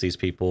action against these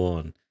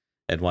people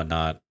and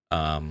whatnot.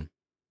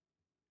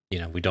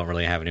 We don't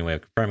really have any way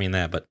of confirming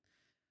that, but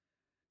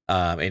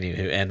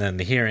and then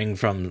the hearing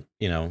from,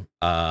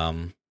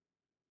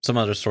 some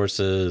other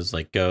sources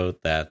like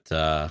Goat that,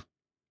 their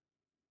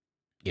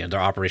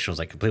operation was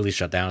like completely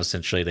shut down.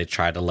 Essentially, they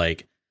tried to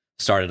like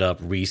start it up,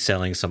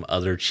 reselling some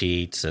other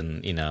cheats,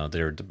 and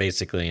they're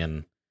basically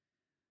in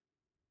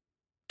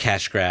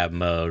cash grab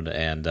mode,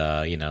 and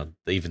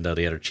even though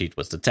the other cheat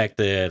was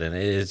detected, and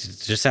it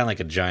just sounded like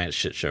a giant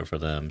shit show for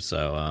them.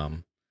 So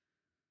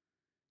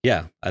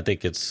yeah, I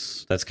think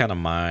that's kind of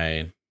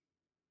my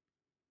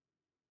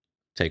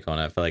take on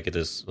it. I feel like it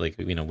is like,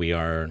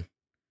 we're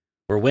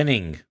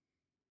winning.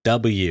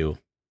 W.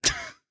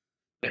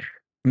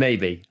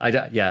 Maybe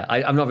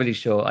I'm not really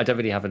sure. I don't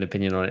really have an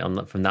opinion on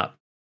it from that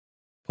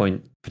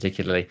point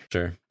particularly.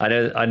 Sure.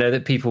 I know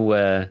that people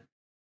were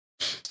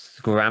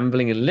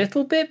scrambling a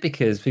little bit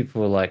because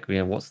people were like,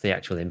 what's the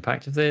actual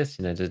impact of this?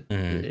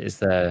 Is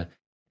there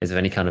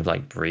any kind of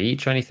like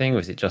breach or anything, or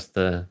is it just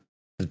the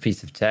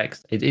piece of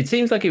text? It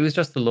seems like it was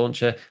just the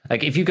launcher.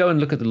 Like if you go and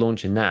look at the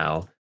launcher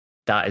now,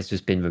 that has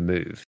just been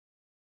removed.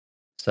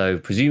 So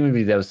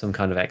presumably there was some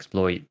kind of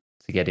exploit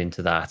to get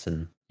into that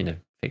and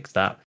fix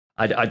that.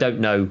 I don't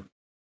know.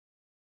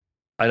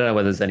 I don't know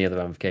whether there's any other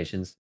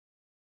ramifications.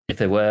 If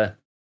there were,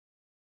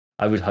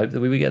 I would hope that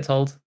we would get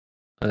told.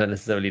 I don't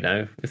necessarily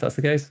know if that's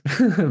the case,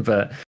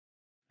 but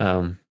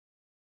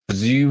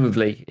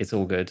presumably it's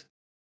all good.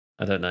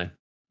 I don't know.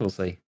 We'll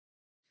see.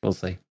 We'll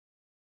see.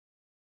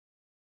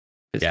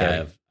 It's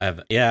I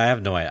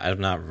have no idea.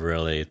 I'm not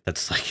really.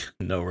 That's like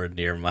nowhere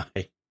near my.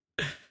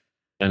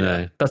 I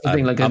know. That's the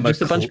thing. Like,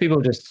 just a bunch of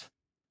people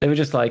they were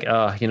just like,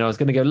 I was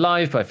going to go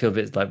live, but I feel a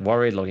bit like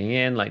worried logging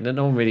in. Like,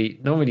 no one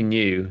really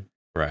knew.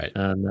 Right.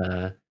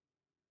 And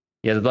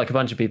there's like a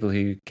bunch of people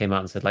who came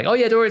out and said like, oh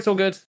yeah, don't worry, it's all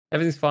good,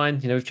 everything's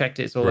fine. We've checked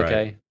it, it's all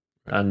okay.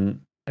 Right.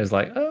 And I was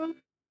like, oh,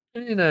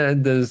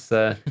 there's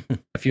a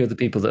few other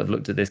people that have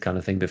looked at this kind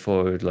of thing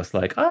before who just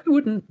like, I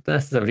wouldn't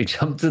necessarily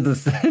jump to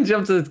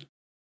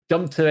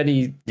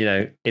any,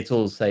 it's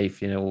all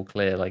safe, all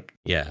clear, like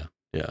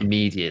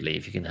immediately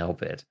if you can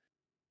help it.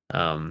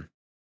 So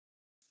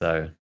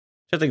I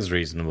think it's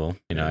reasonable.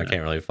 I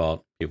can't really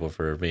fault people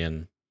for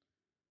being,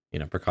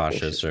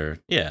 precautious or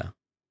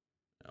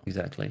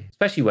exactly.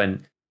 Especially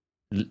when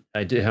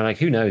I do like,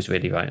 who knows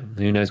really, right?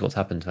 Who knows what's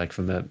happened? Like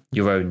from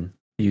your own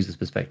user's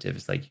perspective,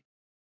 it's like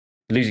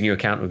losing your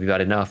account would be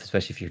bad enough,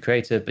 especially if you're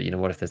creative. But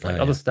what if there's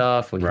like other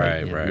stuff? Or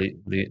right.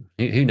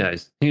 Who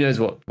knows? Who knows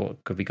what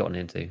could be gotten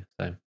into?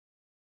 So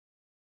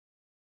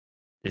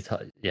it's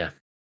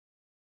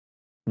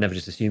never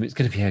just assume it's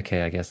going to be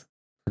okay, I guess.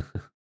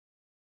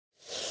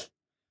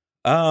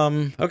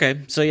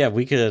 Okay, so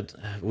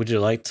would you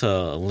like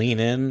to lean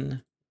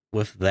in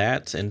with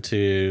that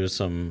into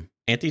some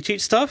anti-cheat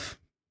stuff?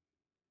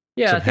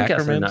 Yeah, I think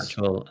that's a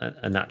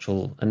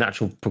natural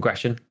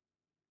progression.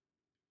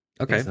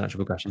 Okay, it's a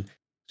natural progression.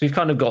 So we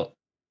kind of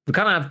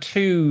have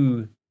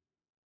two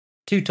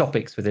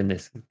topics within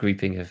this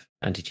grouping of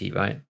anti-cheat,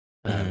 right?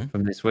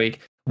 From this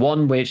week.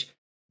 One which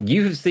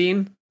you have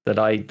seen that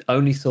I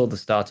only saw the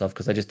start of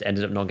because I just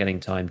ended up not getting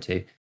time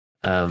to,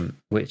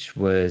 which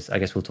was, I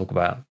guess we'll talk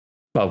about.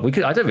 Well,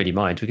 I don't really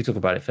mind. We could talk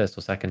about it first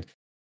or second.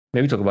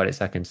 Maybe talk about it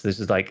second. So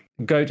this is like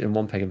Goat and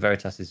One Peg and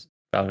Veritas is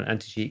about an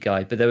anti-cheat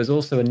guide, but there was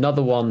also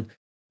another one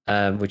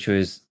which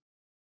was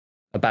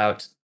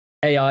about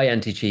AI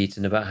anti-cheat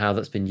and about how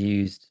that's been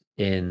used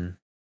in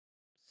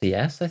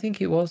CS. I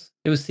think it was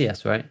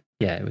CS, right?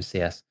 Yeah, it was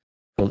CS,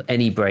 called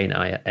Any Brain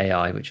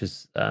AI, which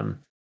is trying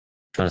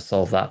to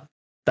solve that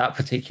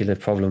particular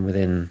problem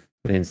within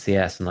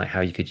CS and like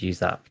how you could use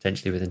that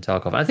potentially within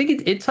Tarkov. And I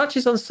think it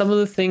touches on some of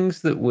the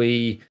things that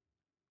we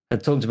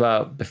had talked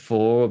about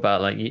before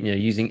about like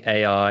using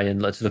AI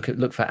and let's look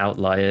for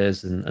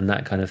outliers and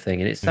that kind of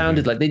thing. And it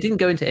sounded like they didn't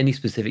go into any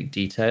specific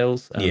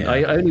details.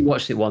 I only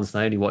watched it once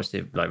and I only watched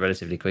it like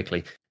relatively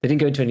quickly. They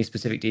didn't go into any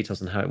specific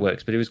details on how it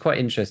works, but it was quite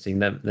interesting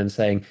them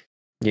saying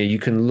you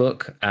can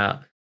look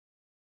at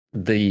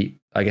the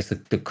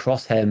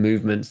crosshair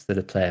movements that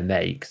a player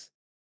makes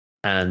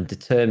and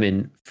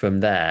determine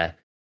from there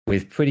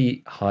with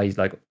pretty high,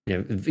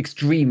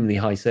 extremely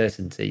high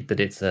certainty that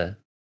it's a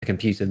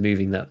computer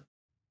moving that.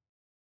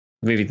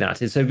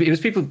 So it was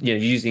people,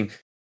 using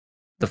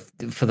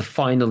for the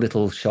final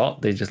little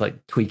shot, they just like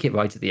tweak it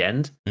right at the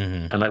end,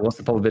 and like, what's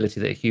the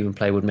probability that a human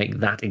player would make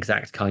that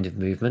exact kind of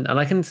movement? And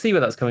I can see where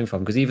that's coming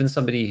from because even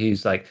somebody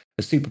who's like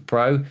a super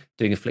pro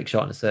doing a flick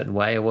shot in a certain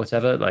way or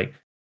whatever, like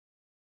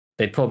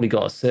they've probably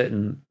got a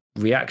certain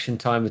reaction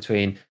time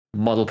between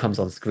model comes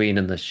on screen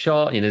and the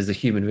shot. There's a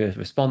human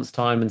response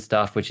time and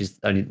stuff, which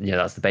is only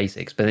that's the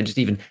basics. But then just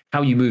even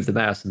how you move the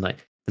mouse and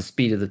like the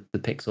speed of the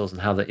pixels and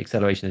how the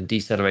acceleration and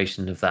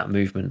deceleration of that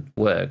movement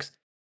works.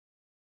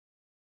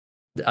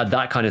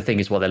 That kind of thing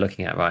is what they're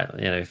looking at, right?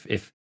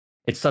 If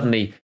it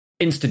suddenly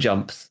insta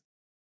jumps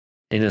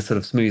in a sort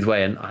of smooth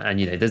way, and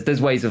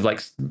there's ways of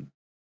like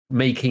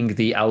making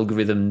the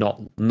algorithm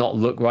not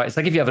look right. It's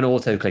like if you have an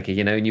auto clicker,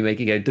 and you make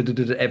it go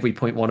every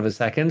 0.1 of a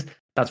second.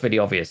 That's really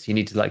obvious. You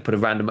need to like put a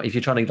random. If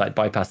you're trying to like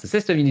bypass the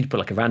system, you need to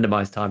put like a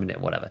randomized time in it,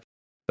 whatever.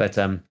 But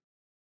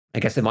I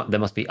guess there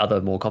must be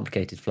other more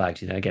complicated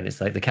flags. Again, it's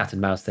like the cat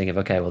and mouse thing of,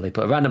 okay, well, they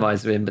put a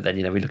randomizer in, but then,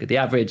 we look at the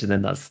average and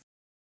then that's,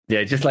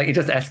 just like, it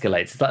just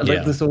escalates. It's like,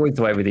 that's always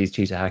the way with these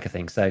cheater hacker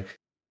things. So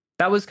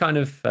that was kind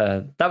of,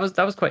 that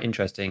was quite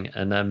interesting.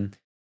 And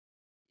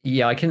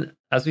I can,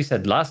 as we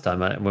said last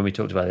time when we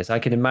talked about this, I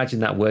can imagine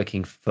that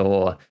working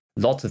for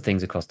lots of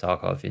things across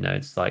Tarkov.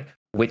 It's like,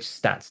 which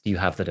stats do you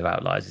have that are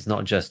outliers? It's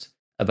not just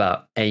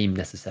about aim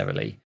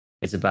necessarily.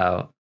 It's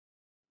about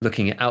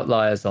looking at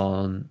outliers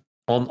on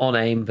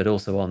aim, but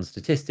also on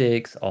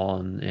statistics,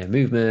 on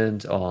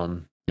movement,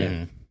 on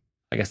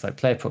I guess like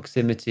player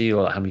proximity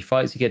or how many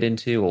fights you get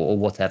into or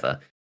whatever.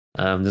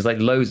 There's like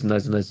loads and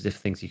loads and loads of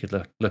different things you could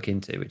look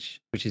into, which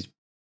is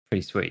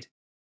pretty sweet.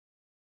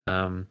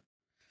 What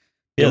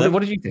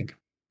did you think?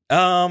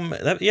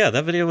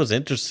 That video was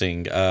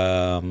interesting.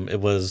 It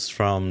was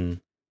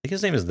from, I think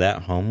his name is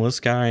That Homeless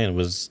Guy,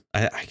 and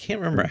I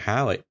can't remember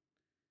how it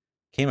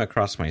came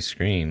across my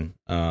screen.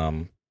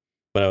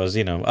 But I was,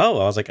 I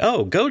was like,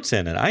 oh, Goat's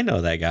in it. I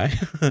know that guy.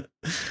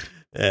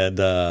 And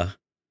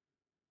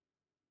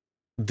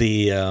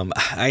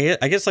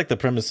I guess like the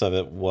premise of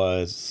it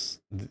was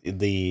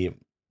the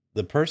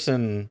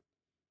person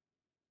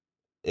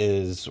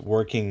is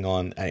working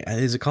on,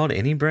 is it called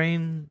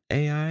AnyBrain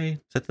AI? Is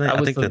that That I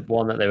was think the that,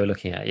 one that they were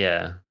looking at.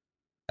 Yeah,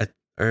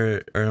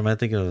 or am I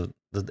thinking of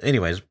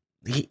anyways,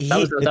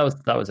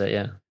 that was it.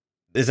 Yeah.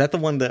 is that the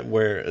one that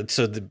where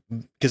so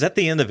because at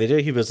the end of the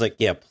video he was like,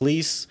 yeah,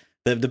 please,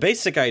 the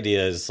basic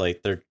idea is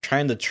like they're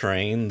trying to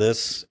train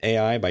this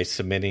AI by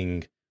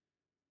submitting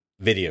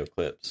video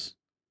clips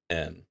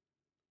and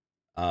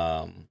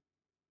um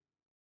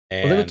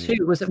Well, there were and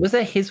two. Was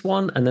there his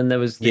one, and then there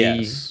was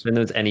yes.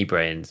 Any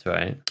Brains,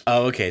 right?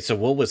 Oh, okay. So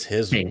what was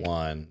his Pink.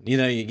 one?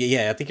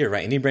 Yeah, I think you're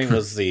right. AnyBrain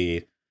was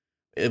it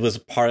was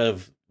part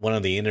of one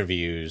of the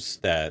interviews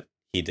that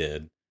he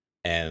did,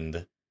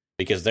 and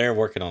because they're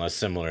working on a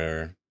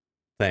similar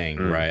thing,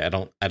 Mm. right?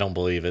 I don't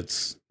believe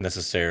it's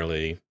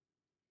necessarily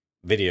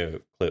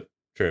video clip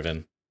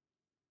driven.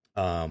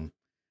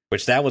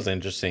 Which that was an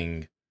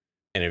interesting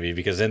interview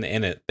because in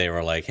it they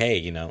were like,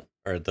 hey,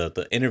 or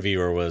the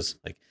interviewer was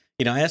like,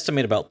 I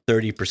estimate about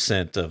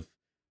 30% of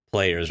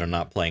players are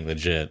not playing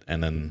legit,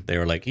 and then they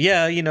were like,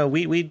 yeah,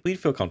 we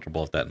feel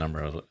comfortable with that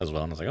number as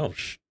well. And I was like, oh,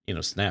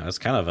 snap, that's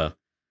kind of a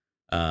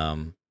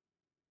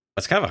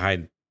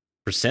high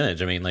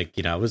percentage. I mean, like,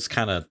 I was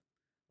kind of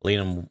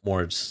leaning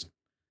more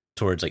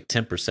towards like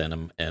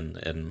 10%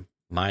 in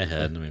my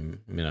head. I mean,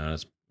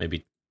 it's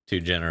maybe too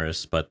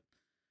generous, but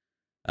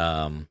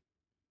Yeah.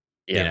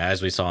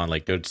 as we saw in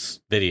like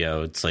Goat's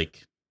video, it's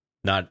like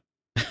not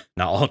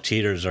not all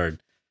cheaters are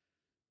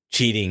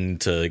cheating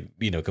to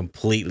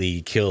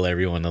completely kill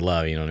everyone in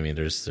love. You know what I mean?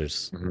 There's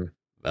Mm-hmm.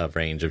 a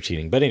range of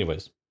cheating, but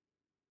anyways,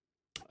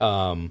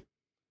 um,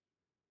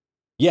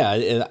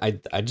 yeah, I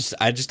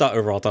just thought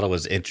it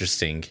was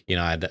interesting.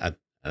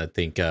 I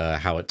think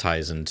how it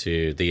ties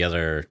into the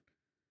other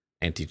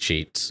anti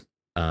cheat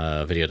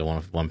video,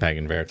 the one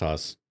Pagan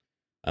Veritas.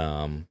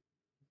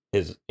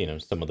 His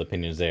some of the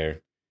opinions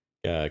there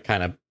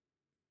kind of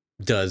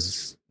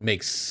does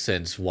make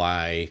sense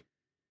why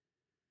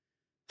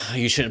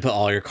you shouldn't put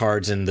all your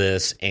cards in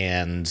this,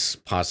 and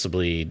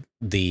possibly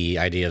the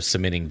idea of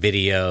submitting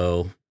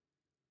video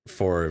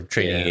for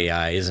training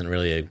AI isn't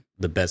really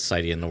the best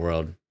idea in the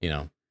world,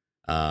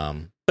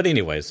 but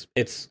anyways,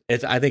 it's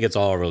I think it's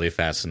all really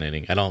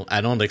fascinating.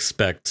 I don't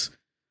expect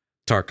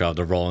Tarkov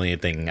to roll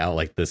anything out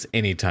like this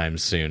anytime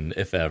soon,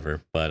 if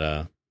ever.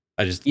 But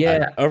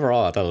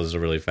overall, I thought it was a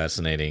really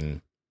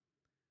fascinating.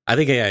 I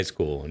think AI is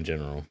cool in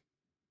general.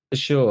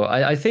 Sure.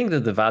 I think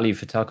that the value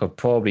for Tarkov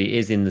probably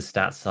is in the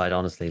stats side,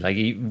 honestly. Like,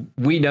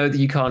 we know that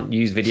you can't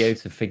use video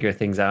to figure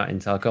things out in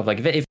Tarkov. Like,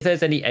 if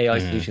there's any AI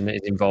solution that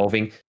is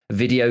involving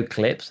video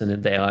clips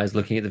and the AI is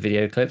looking at the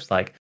video clips,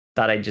 like,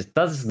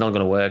 that's not going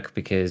to work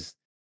because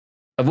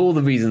of all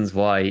the reasons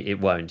why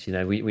it won't.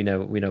 We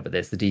know about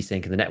this, the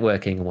desync and the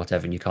networking and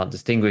whatever, and you can't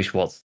distinguish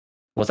what's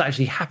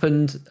actually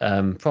happened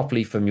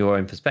properly from your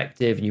own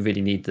perspective, and you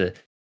really need the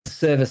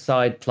server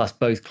side plus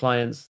both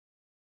clients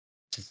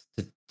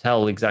to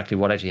tell exactly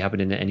what actually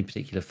happened in any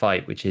particular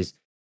fight, which is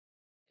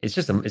it's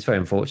very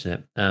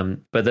unfortunate.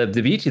 But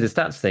the beauty of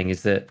the stats thing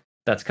is that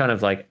that's kind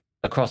of like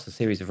across a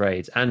series of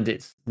raids, and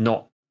it's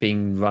not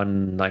being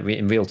run like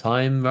in real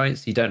time, right?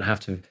 So you don't have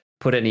to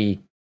put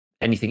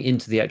anything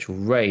into the actual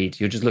raid.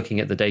 You're just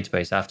looking at the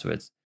database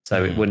afterwards,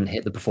 so it wouldn't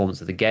hit the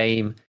performance of the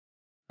game,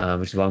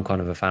 which is why I'm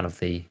kind of a fan of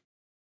the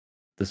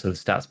sort of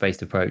stats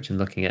based approach and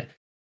looking at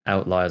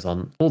outliers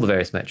on all the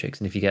various metrics.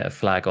 And if you get a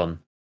flag on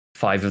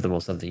 5 of them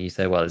or something, you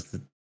say, well,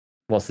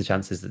 what's the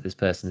chances that this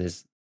person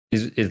is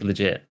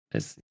legit?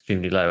 It's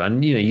extremely low.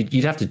 And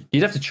you'd have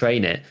to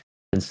train it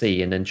and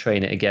see, and then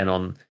train it again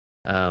on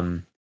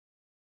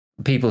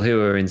people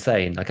who are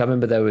insane. Like, I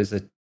remember there was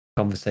a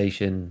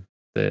conversation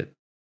that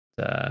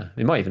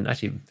it might even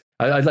actually,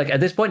 I like, at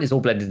this point it's all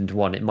blended into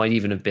one. It might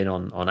even have been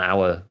on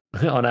our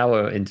on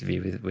our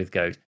interview with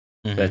Goat,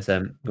 but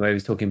where he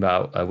was talking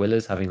about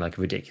Willers having like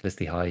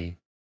ridiculously high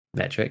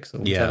metrics or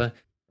whatever,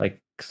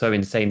 like so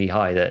insanely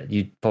high that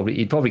you'd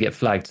probably get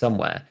flagged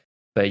somewhere.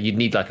 But you'd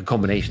need like a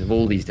combination of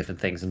all these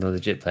different things, and the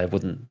legit player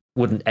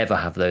wouldn't ever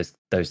have those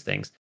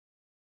things.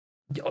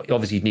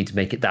 Obviously, you'd need to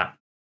make it that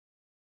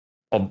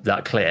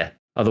clear.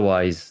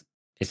 Otherwise,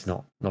 it's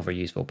not very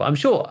useful. But I'm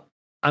sure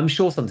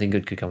something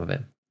good could come of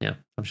it. Yeah,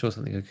 I'm sure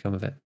something good could come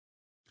of it.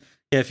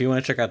 Yeah, if you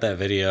want to check out that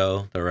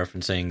video, they're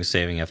referencing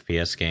saving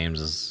FPS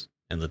games is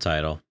in the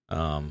title.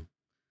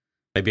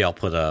 Maybe I'll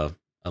put a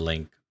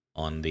link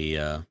on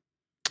the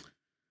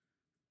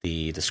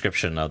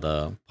description of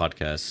the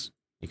podcast.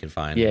 You can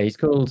find. Yeah, he's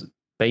called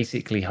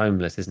Basically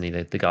Homeless, isn't he?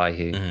 The guy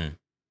who the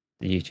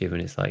YouTuber,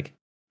 and it's like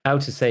how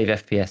to save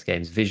FPS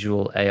games,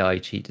 visual AI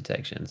cheat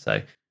detection.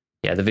 So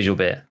yeah, the visual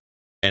bit,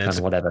 and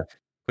it's whatever.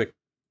 Quick,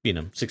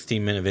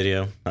 16-minute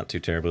video, not too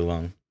terribly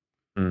long.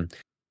 The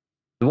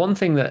one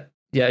thing that,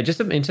 just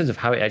in terms of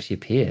how it actually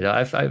appeared,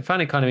 I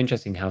found it kind of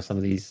interesting how some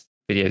of these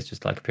videos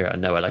just like appear out of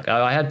nowhere. Like,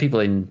 I had people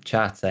in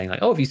chat saying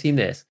like, "Oh, have you seen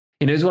this?"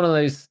 It's one of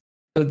those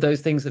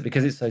things that,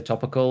 because it's so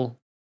topical,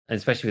 and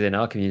especially within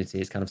our community,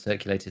 it's kind of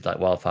circulated like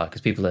wildfire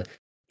because people are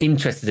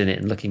interested in it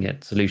and looking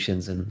at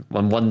solutions, and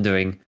I'm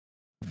wondering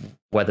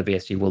whether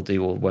BSG will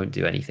do or won't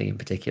do anything in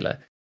particular.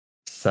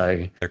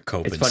 So they're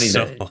coping it's funny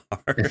so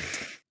hard.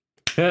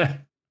 Yeah,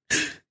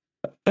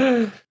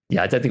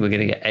 I don't think we're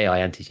going to get AI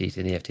anti-cheat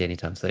in EFT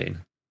anytime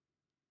soon.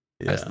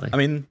 Yeah, personally. I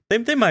mean,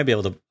 they might be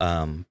able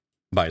to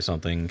buy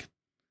something.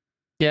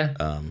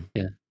 Yeah,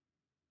 yeah.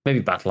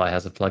 Maybe BattleEye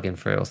has a plugin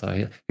for it or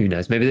something. Who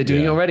knows? Maybe they're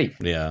doing it already.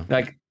 Yeah,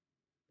 like,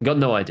 got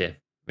no idea.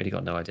 Really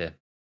got no idea.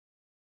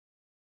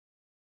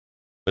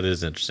 But it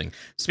is interesting.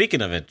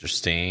 Speaking of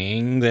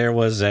interesting, there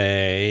was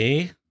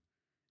a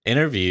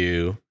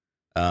interview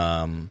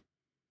done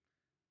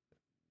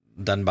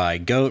by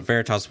Goat,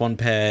 Veritas One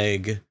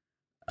Peg,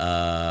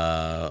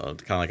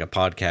 kind of like a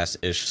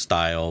podcast-ish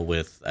style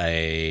with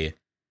a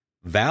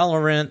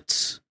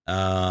Valorant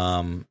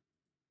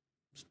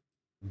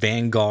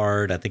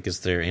Vanguard, I think is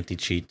their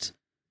anti-cheat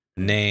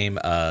name,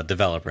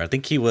 developer. I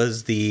think he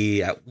was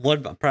the at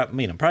one. I'm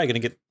probably going to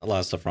get a lot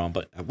of stuff wrong,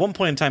 but at one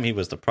point in time, he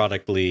was the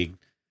product lead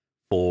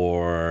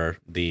for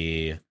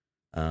the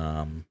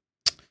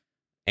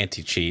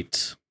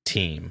anti-cheat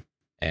team,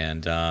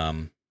 and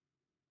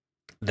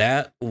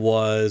that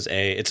was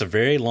it's a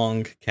very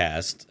long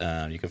cast.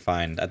 You can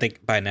find, I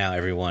think by now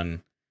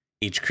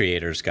each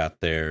creator's got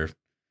their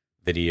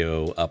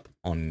video up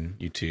on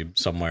YouTube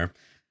somewhere,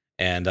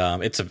 and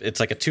it's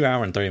like a 2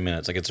 hour and 30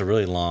 minutes. Like, it's a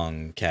really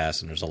long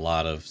cast, and there's a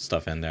lot of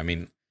stuff in there. I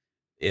mean,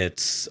 a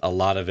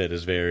lot of it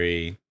is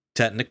very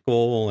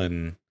technical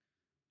and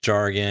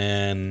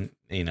jargon,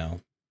 a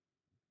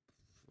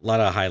lot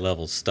of high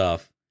level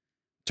stuff,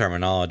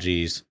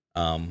 terminologies.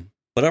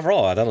 But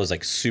overall, I thought it was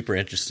like super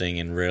interesting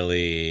and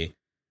really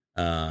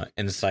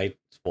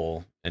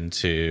insightful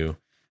into.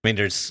 I mean,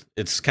 it's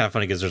kind of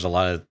funny because there's a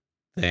lot of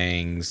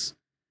things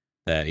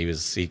that he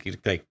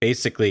like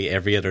basically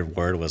every other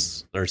word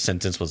or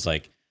sentence was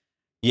like,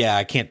 yeah,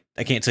 I can't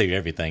tell you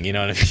everything, you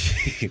know what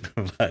I mean?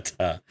 But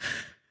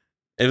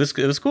it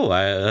was cool.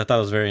 I thought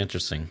it was very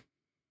interesting.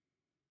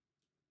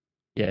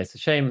 Yeah, it's a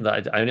shame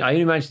that I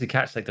only managed to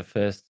catch like the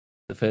first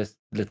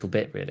little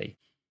bit, really.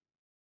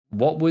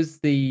 What was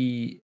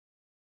like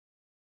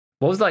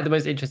the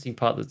most interesting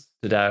part that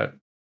stood out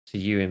to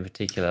you in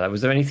particular? Like,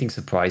 was there anything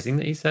surprising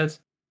that he said?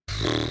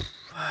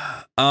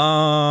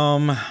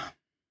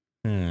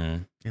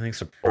 Anything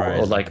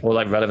surprising? Or like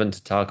relevant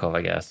to Tarkov,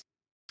 I guess.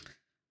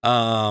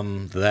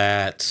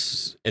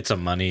 That it's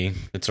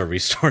a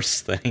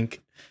resource thing.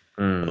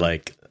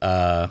 Like,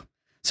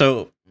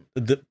 so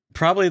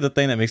probably the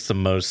thing that makes the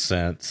most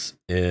sense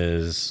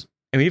is,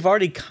 and we've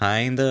already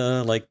kind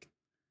of like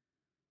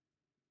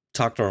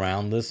talked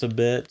around this a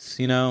bit,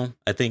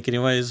 I think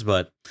anyways,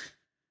 but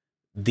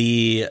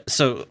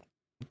so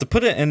to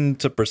put it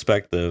into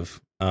perspective,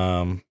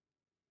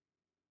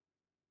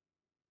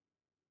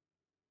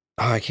 I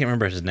can't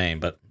remember his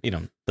name, but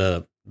the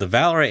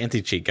Valorant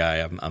anti-cheat guy,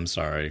 I'm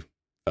sorry,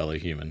 fellow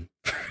human,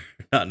 for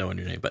not knowing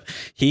your name, but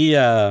he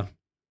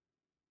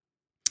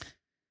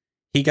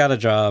got a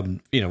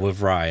job,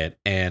 with Riot,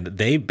 and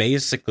they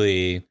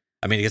basically,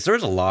 I mean, because there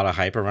was a lot of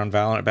hype around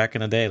Valorant back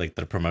in the day, like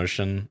the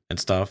promotion and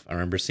stuff. I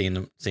remember seeing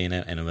it,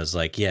 and it was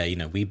like, yeah,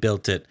 we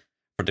built it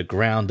for the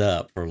ground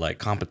up for like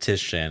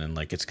competition, and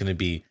like it's going to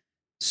be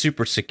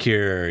super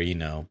secure,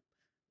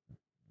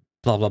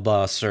 blah blah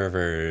blah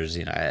servers.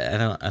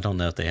 I don't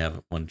know if they have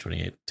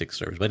 128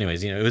 servers, but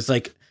anyways, it was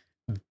like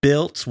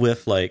built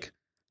with like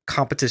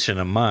competition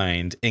in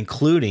mind,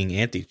 including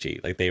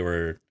anti-cheat. Like, they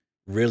were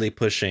really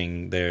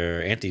pushing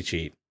their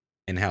anti-cheat,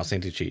 in-house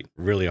anti-cheat,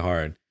 really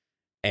hard.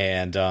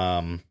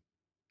 And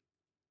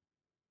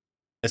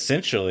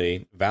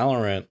essentially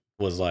Valorant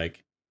was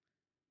like,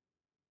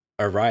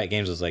 or Riot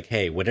Games was like,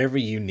 hey, whatever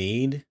you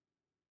need,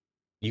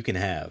 you can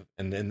have.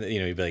 And then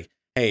you'd be like,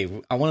 hey,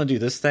 I want to do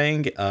this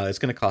thing, it's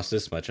gonna cost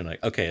this much. And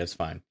like, okay, that's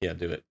fine, yeah,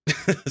 do it.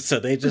 So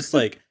they just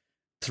like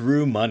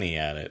threw money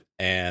at it,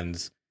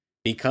 and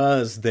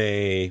because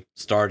they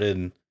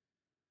started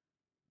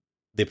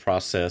the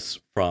process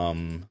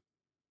from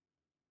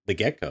the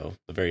get-go,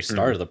 the very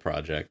start of the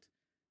project,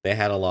 they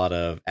had a lot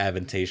of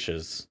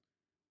advantageous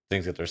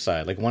things at their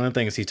side. Like, one of the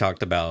things he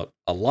talked about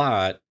a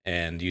lot,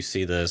 and you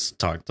see this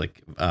talked,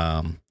 like,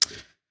 the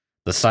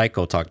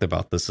Cycle talked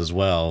about this as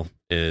well,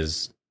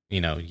 is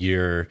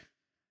your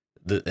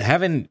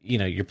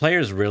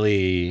players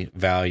really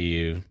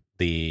value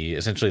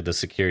essentially the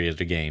security of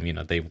the game.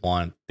 They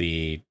want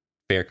the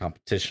fair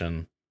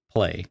competition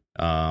play,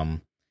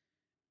 and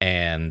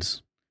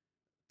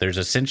there's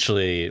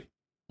essentially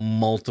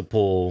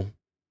multiple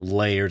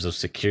layers of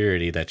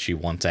security that you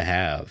want to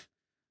have.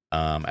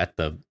 At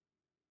the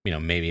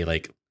maybe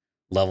like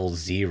level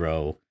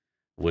 0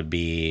 would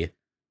be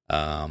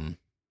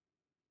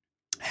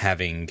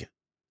having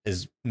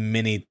as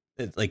many,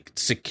 like,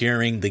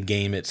 securing the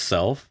game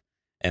itself.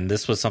 And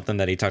this was something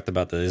that he talked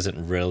about that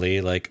isn't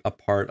really like a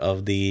part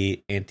of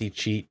the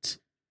anti-cheat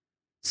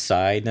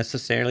side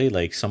necessarily.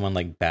 Like, someone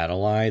like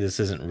BattleEye, this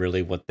isn't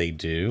really what they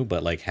do,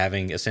 but like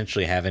having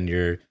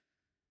your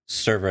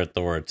server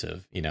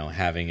authoritative,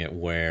 having it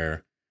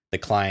where the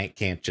client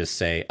can't just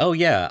say, oh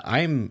yeah,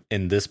 I'm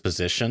in this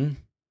position,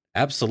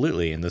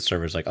 absolutely. And the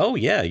server's like, oh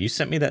yeah, you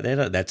sent me that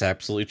data. That's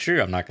absolutely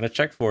true. I'm not going to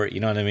check for it. You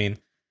know what I mean?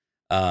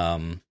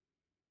 Um,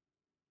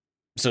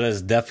 so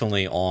that's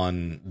definitely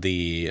on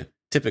the,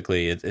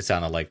 typically it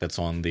sounded like that's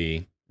on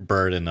the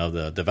burden of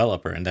the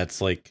developer. And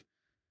that's like,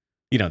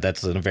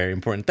 that's a very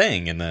important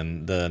thing. And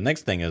then the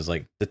next thing is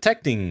like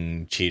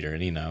detecting cheater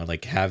and,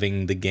 like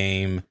having the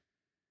game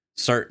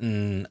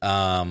certain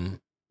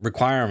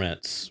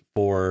requirements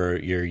for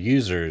your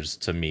users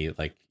to meet.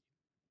 Like,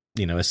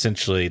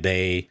 essentially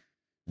they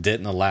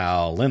didn't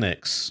allow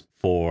Linux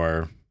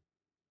for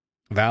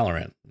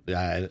Valorant.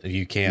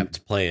 You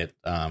can't play it.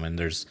 And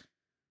there's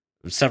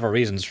several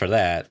reasons for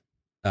that.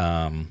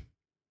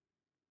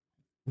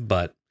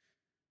 But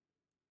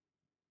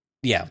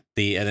yeah,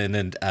 and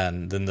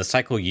then the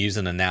cycle used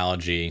an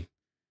analogy,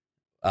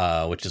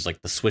 which is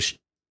like the Swiss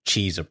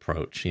cheese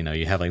approach.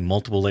 You have like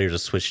multiple layers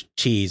of Swiss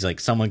cheese. Like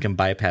someone can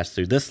bypass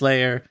through this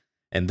layer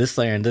and this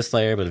layer and this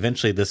layer, but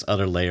eventually this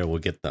other layer will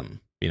get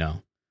them.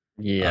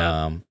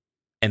 Yeah.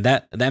 And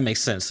that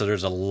makes sense. So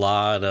there's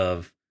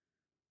uh,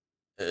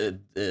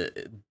 uh,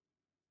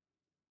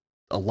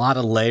 a lot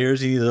of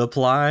layers you need to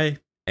apply.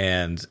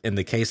 And in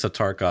the case of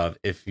Tarkov,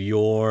 if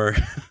you're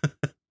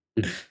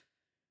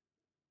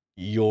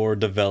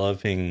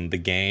developing the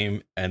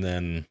game and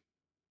then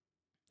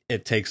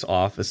it takes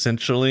off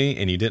essentially,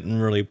 and you didn't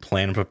really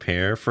plan and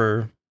prepare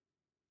for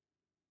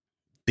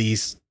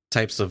these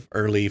types of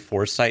early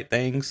foresight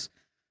things,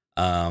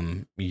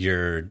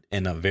 you're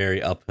in a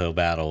very uphill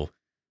battle.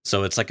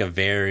 So it's like a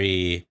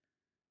very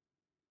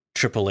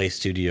AAA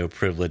studio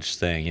privilege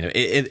thing.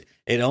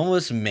 It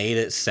almost made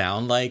it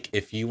sound like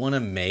if you want to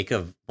make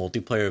a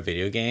multiplayer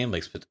video game,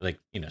 like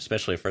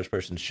especially a first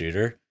person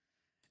shooter,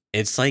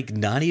 it's like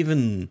not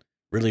even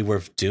really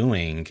worth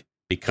doing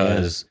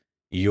because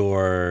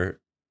you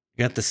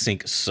have to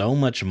sink so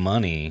much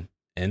money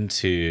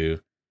into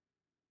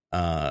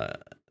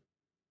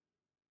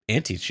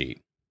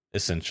anti-cheat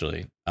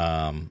essentially,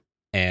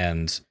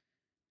 and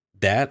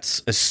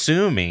that's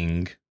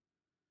assuming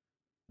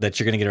that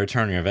you're going to get a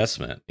return on your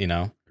investment.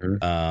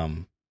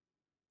 Mm-hmm.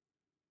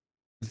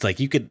 It's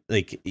like you could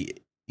like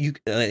you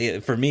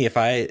for me, if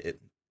it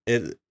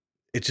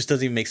just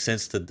doesn't even make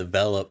sense to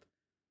develop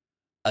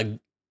a,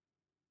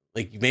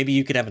 like, maybe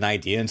you could have an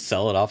idea and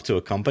sell it off to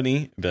a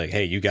company and be like,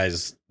 hey, you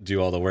guys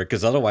do all the work,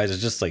 because otherwise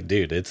it's just like,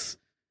 dude, it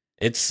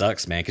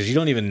sucks, man, because you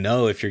don't even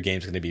know if your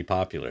game's going to be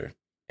popular,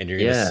 and you're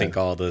going to Yeah. sink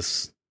all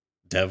this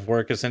dev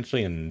work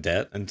essentially in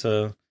debt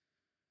into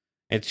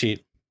and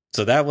cheat.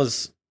 So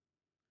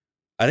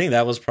I think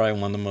that was probably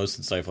one of the most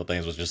insightful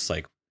things, was just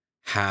like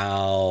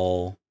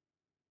how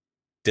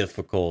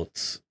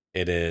difficult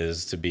it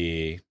is to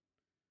be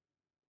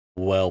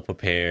well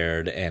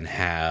prepared and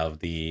have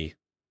the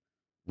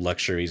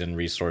luxuries and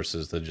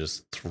resources to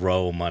just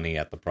throw money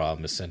at the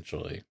problem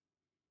essentially.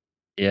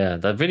 Yeah,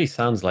 that really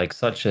sounds like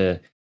such a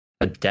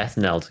death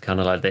knell to kind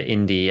of like the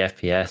indie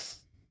FPS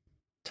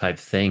type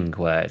thing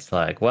where it's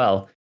like,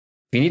 well,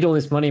 if you need all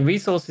this money and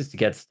resources to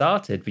get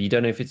started, but you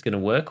don't know if it's going to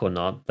work or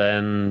not,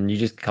 then you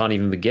just can't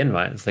even begin,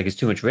 right? It's like it's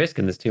too much risk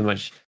and there's too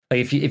much, like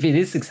if it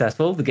is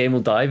successful, the game will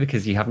die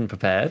because you haven't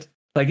prepared.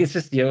 Like it's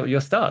just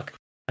you're stuck.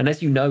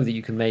 Unless you know that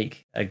you can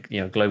make a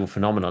global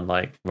phenomenon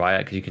like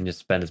Riot, because you can just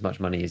spend as much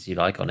money as you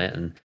like on it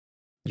and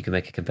you can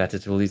make a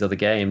competitor to all these other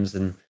games,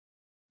 and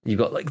you've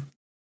got like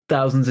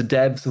thousands of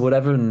devs or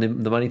whatever and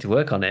the money to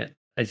work on it.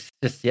 It's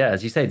just, yeah,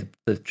 as you say,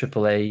 the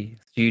AAA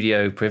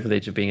studio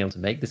privilege of being able to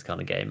make this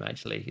kind of game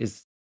actually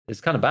is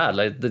kind of bad.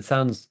 Like that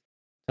sounds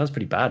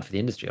pretty bad for the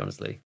industry,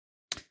 honestly.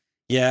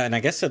 Yeah, and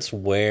I guess that's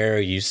where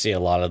you see a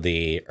lot of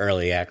the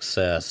early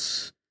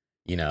access,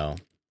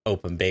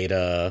 open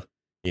beta,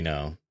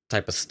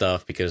 type of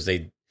stuff, because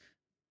they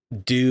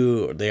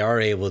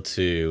are able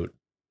to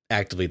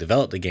actively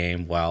develop the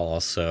game while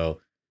also,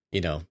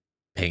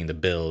 paying the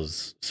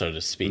bills, so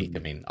to speak. I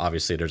mean,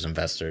 obviously there's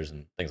investors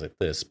and things like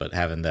this, but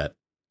having that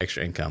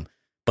extra income.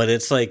 But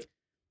it's like,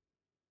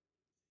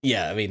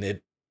 yeah, I mean,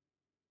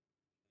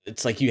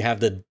 it's like you have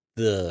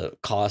the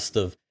cost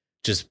of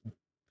just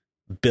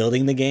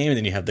building the game, and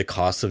then you have the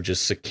cost of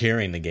just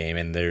securing the game,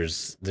 and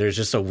there's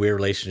just a weird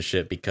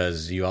relationship,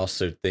 because you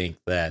also think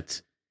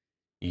that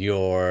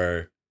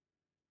your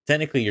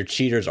technically your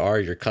cheaters are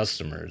your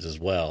customers as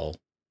well.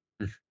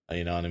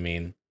 You know what I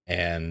mean?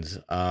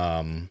 And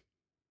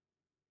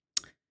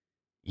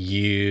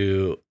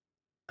you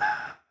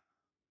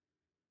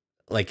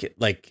like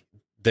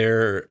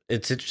there,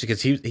 it's interesting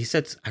because he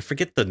said, I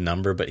forget the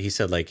number, but he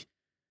said like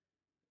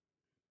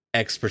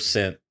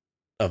X%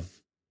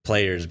 of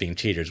players being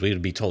cheaters, we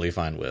would be totally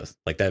fine with.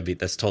 Like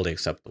that's totally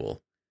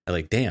acceptable. I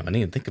like, damn, I didn't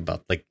even think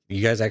about, like,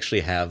 you guys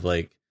actually have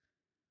like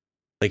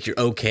you're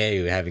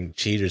okay with having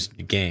cheaters in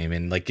your game,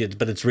 and like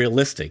but it's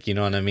realistic, you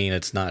know what I mean?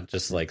 It's not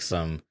just like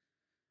some,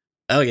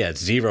 oh yeah,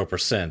 it's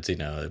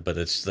 0%, but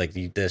it's like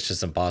that's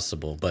just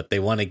impossible. But they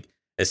want to,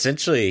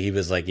 essentially, he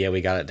was like, yeah,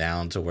 we got it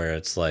down to where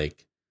it's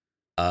like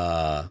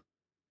uh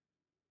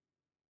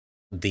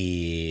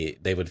they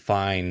would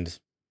find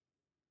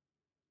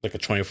like a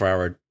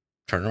 24-hour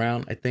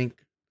turnaround, I think,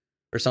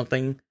 or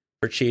something,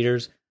 for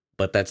cheaters.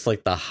 but that's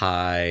like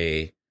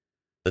the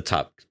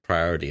top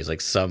priorities.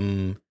 Like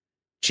some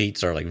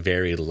cheats are like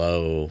very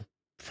low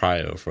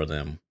prio for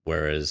them,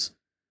 whereas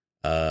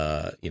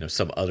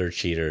some other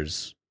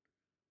cheaters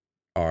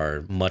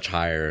are much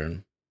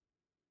higher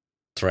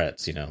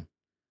threats,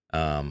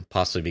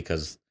 possibly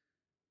because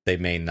they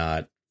may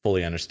not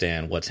fully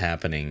understand what's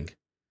happening.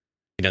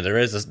 There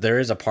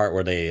is a part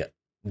where they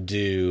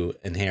do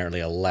inherently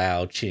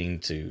allow cheating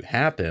to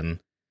happen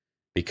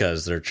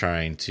because they're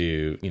trying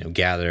to,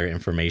 gather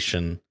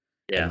information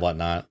and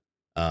whatnot.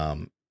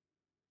 And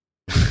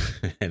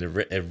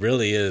it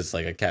really is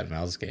like a cat and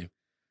mouse game.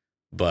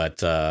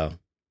 But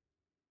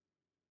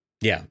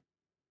yeah,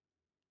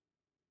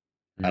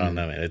 I don't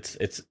know, man.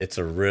 It's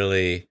a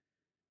really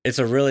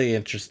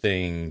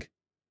interesting,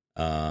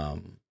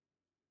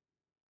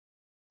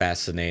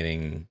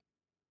 fascinating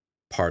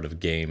part of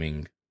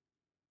gaming.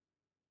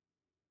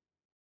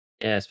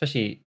 Yeah,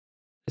 especially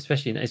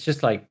it's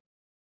just like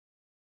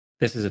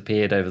this has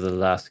appeared over the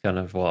last kind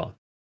of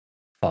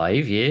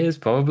 5 years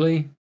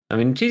probably. I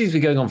mean, cheating's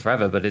been going on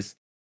forever, but I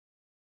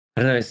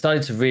don't know, it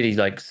started to really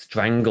like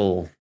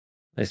strangle,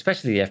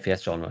 especially the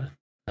FPS genre,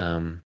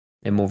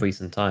 in more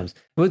recent times.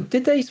 Well,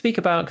 did they speak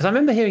about? Because I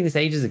remember hearing this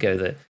ages ago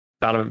that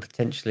Valorant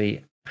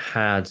potentially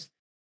had.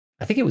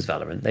 I think it was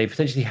Valorant. They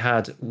potentially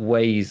had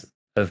ways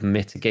of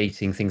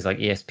mitigating things like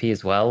ESP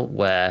as well,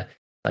 where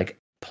like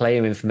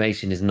player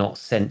information is not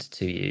sent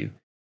to you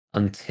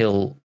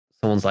until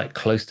someone's like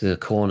close to the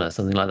corner,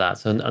 something like that.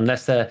 So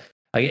unless they're,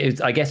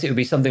 I guess it would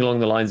be something along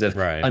the lines of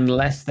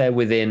unless they're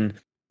within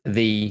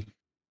the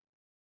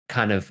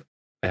kind of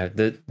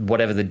the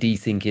whatever the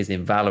desync is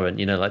in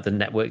Valorant, like the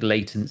network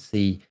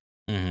latency.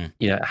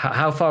 Mm-hmm.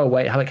 How far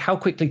away? How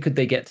quickly could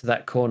they get to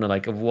that corner?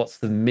 Like, what's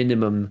the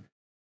minimum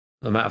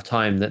amount of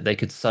time that they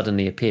could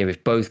suddenly appear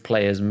if both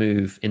players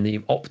move in the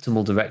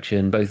optimal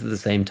direction, both at the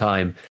same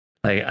time,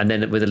 and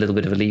then with a little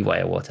bit of a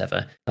leeway or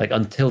whatever,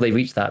 until they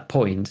reach that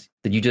point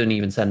that you don't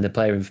even send the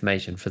player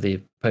information for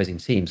the opposing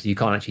team, so you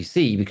can't actually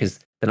see because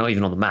they're not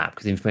even on the map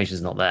because the information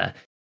is not there.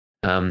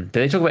 Did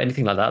they talk about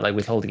anything like that, like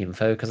withholding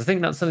info? Because I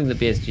think that's something that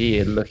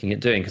BSG are looking at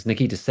doing. Because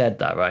Nikita said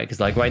that, right? Because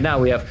right now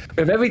we have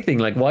everything.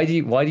 Like, why do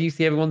you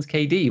see everyone's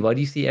KD? Why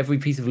do you see every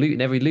piece of loot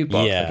in every loot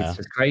box? Yeah. It's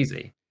just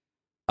crazy.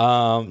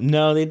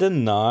 No, they did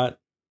not.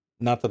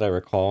 Not that I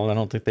recall. I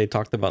don't think they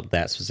talked about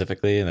that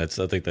specifically, and I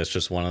think that's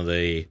just one of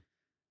the,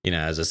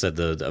 as I said,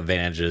 the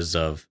advantages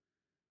of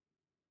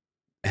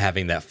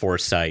having that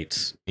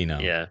foresight.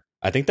 Yeah.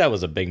 I think that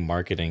was a big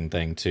marketing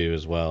thing too,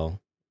 as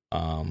well,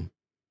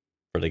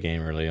 for the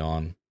game early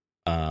on.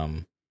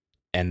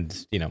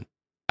 And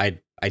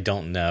I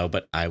don't know,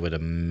 but I would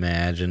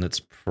imagine it's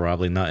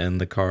probably not in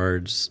the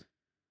cards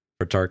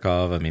for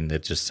Tarkov. I mean,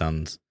 it just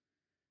sounds.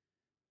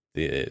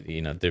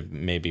 There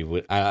maybe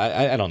would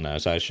I don't know,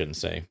 so I shouldn't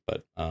say,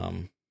 but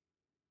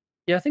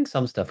yeah, I think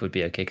some stuff would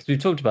be okay because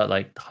we've talked about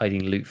like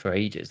hiding loot for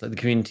ages. Like the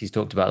community's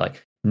talked about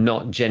like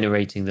not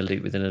generating the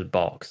loot within a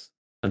box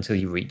until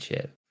you reach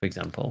it, for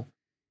example.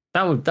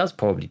 That's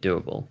probably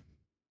doable.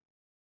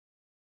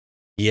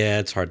 Yeah,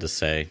 it's hard to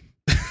say.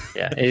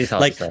 Yeah, it is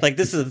hard to say. Like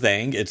this is the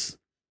thing. It's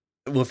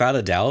without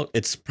a doubt,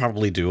 it's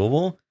probably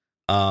doable.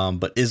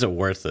 But is it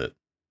worth it?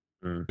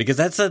 Because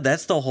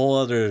that's the whole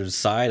other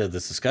side of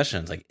this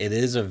discussion. It's like it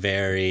is a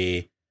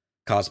very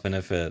cost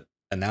benefit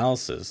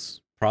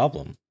analysis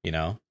problem. They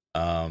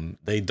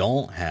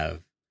don't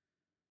have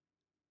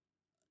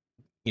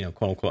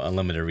quote unquote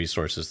unlimited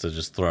resources to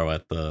just throw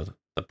at the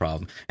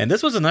problem. And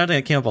this was another thing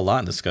that came up a lot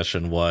in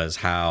discussion was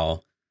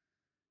how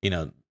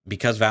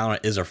because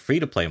Valorant is a free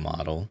to play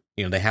model,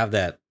 they have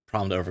that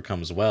problem to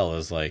overcome as well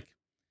as like,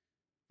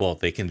 well,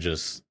 they can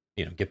just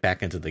get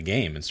back into the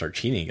game and start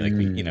cheating. Like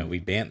we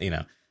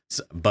ban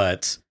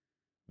but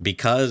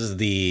because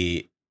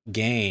the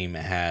game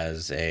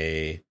has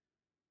a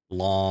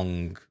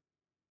long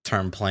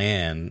term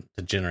plan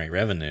to generate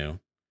revenue,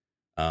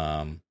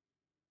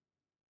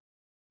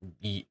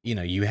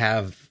 you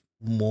have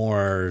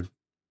more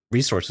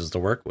resources to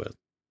work with,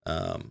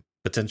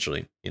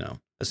 potentially,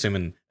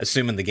 assuming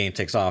the game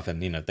takes off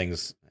and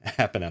things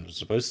happen as they're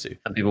supposed to,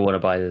 and people want to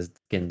buy the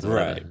skins,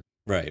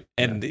 right.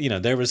 And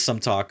there was some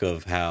talk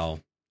of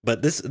how,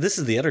 but this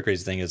is the other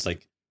crazy thing is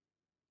like,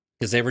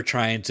 because they were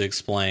trying to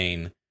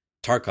explain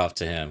Tarkov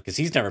to him because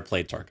he's never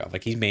played Tarkov.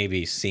 Like he's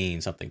maybe seen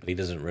something, but he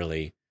doesn't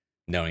really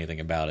know anything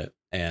about it.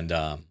 And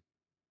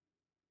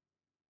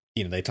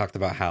they talked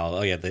about how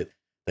the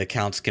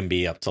accounts can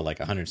be up to like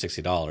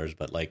 $160,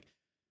 but like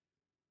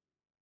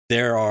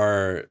there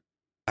are.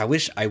 I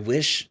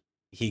wish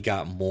he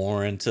got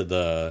more into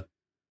the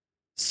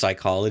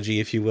psychology,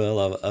 if you will,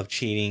 of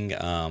cheating.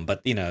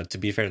 But to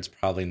be fair, it's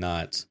probably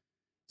not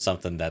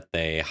something that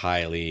they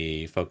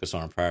highly focus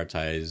on and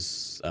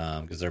prioritize,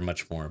 because they're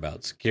much more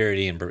about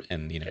security and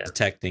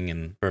detecting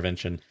and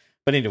prevention.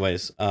 But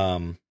anyways,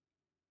 I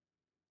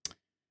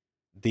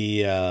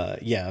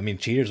mean,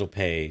 cheaters will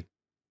pay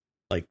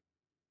like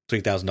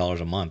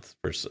 $3,000 a month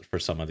for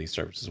some of these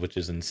services, which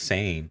is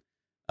insane.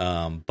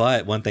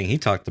 But one thing he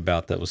talked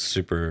about that was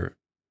super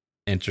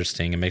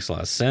interesting and makes a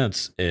lot of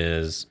sense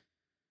is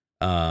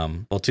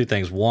Well, two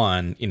things.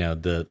 One, you know,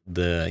 the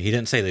he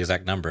didn't say the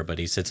exact number, but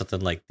he said something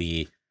like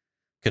the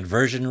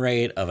conversion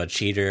rate of a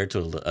cheater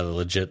to a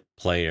legit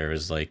player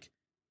is like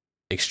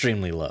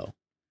extremely low.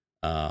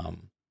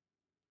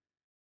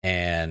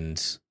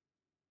 And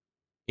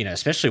you know,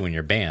 especially when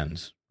you're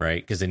banned,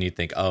 right? Because then you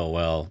think, oh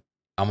well,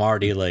 I'm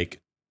already like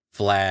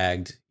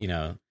flagged. You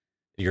know,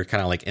 you're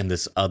kind of like in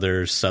this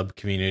other sub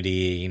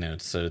community. You know,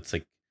 so it's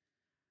like,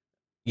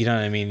 you know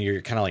what I mean.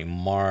 You're kind of like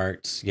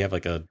marked. You have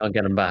like a I'll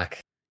get them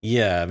back.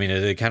 yeah. I mean,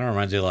 it kind of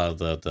reminds you a lot of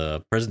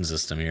the prison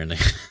system here in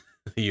the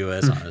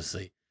U.S.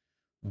 honestly.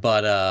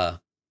 But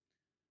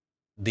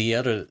the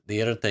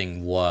other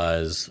thing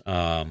was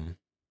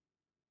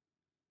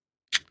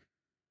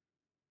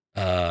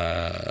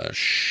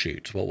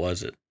shoot, what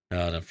was it?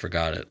 I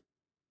forgot it.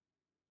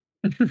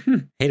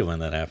 Hate it when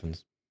that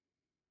happens.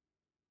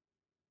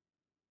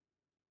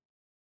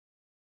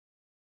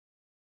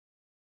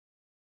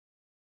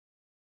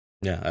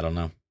 Yeah, I don't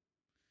know.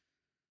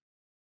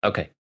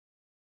 Okay.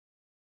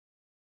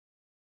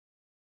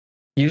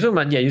 You were talking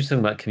about you were talking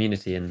about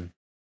community and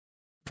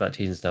about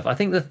cheese and stuff. I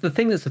think the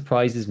thing that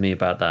surprises me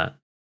about that,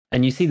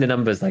 and you see the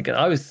numbers, like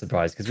I was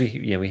surprised because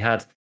we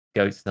had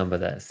Goat's number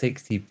there,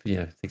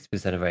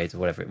 60% of raids or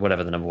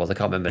whatever the number was. I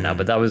can't remember now,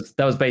 but that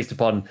was based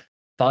upon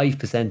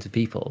 5% of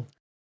people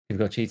who've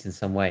got cheats in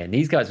some way. And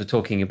these guys were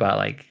talking about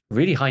like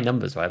really high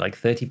numbers, right? Like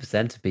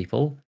 30% of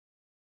people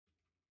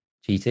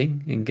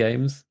cheating in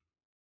games.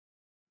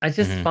 I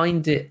just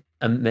find it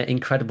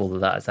incredible that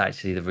that's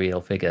actually the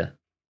real figure.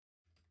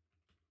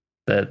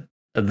 That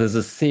there's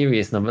a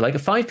serious number, like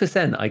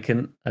 5%. I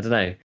don't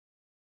know.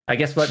 I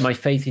guess like my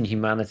faith in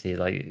humanity,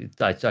 like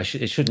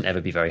it shouldn't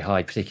ever be very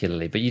high,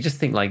 particularly. But you just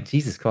think like,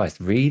 Jesus Christ,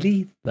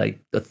 really? Like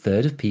a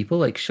third of people?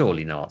 Like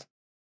surely not.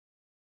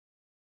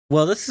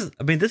 Well, this is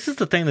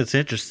the thing that's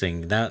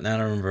interesting. Now I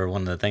remember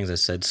one of the things I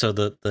said. So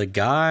the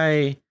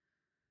guy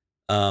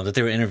that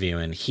they were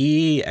interviewing,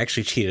 he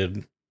actually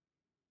cheated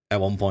at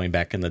one point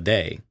back in the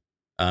day.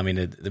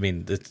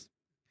 It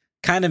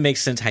kind of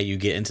makes sense how you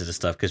get into the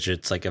stuff because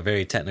it's like a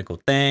very technical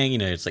thing. You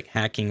know, it's like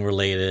hacking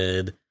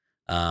related.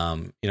 You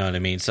know what I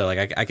mean? So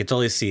like I could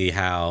totally see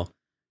how,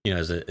 you know,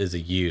 as a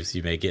youth,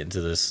 you may get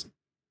into this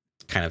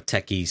kind of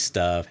techie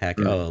stuff.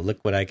 Oh, look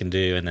what I can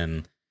do, and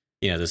then,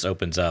 you know, this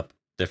opens up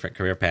different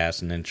career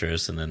paths and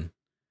interests, and then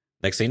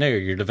next thing you know,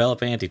 you're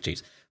developing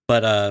anti-cheats.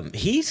 But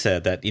he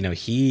said that, you know,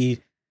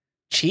 he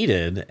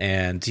cheated,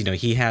 and, you know,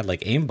 he had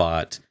like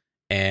aimbot,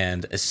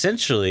 and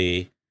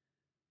essentially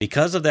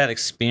because of that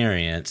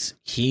experience,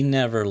 he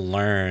never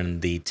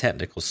learned the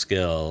technical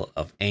skill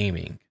of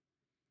aiming.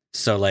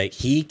 So like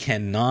he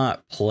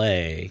cannot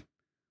play,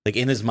 like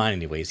in his mind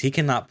anyways, he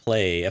cannot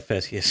play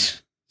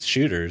FPS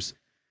shooters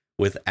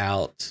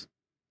without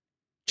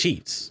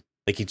cheats.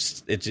 Like he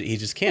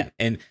just can't.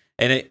 And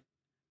it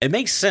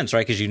makes sense,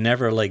 right? Because you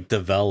never like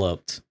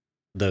developed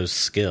those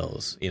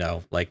skills. You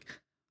know, like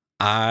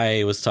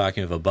I was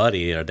talking with a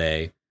buddy the other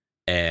day,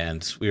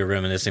 and we were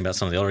reminiscing about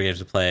some of the older games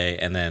to play,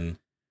 and then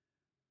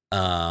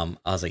I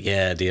was like,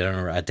 yeah, dude, I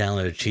remember I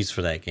downloaded cheats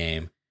for that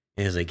game.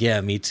 And he was like, yeah,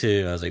 me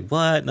too. I was like,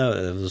 what? No,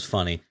 it was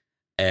funny.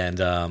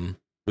 And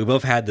we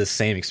both had this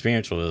same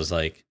experience where it was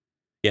like,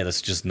 yeah, this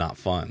is just not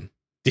fun.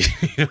 You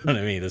know what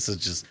I mean? This is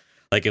just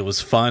like, it was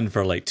fun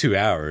for like 2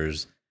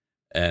 hours,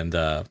 and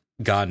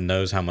God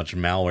knows how much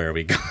malware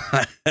we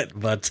got.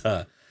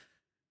 But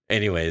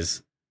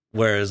anyways,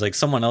 whereas like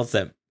someone else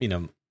that, you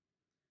know,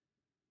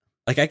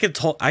 like I can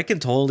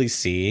totally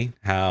see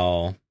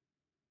how,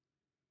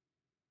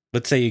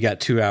 let's say you got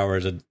 2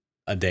 hours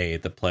a day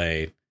to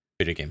play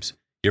video games.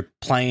 You're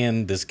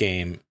playing this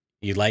game,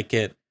 you like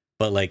it,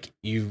 but like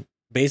you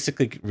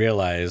basically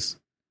realize,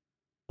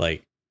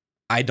 like,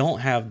 I don't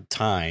have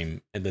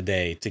time in the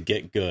day to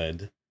get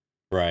good,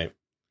 right?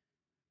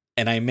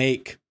 And I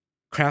make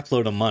crap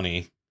load of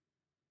money.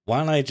 Why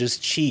don't I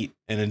just cheat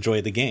and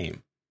enjoy the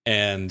game?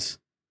 And,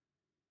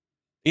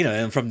 you know,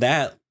 and from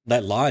that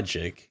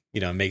logic, you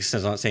know, it makes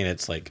sense. I'm not saying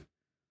it's like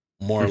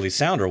morally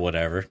sound or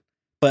whatever,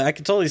 but I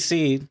can totally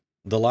see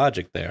the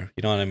logic there.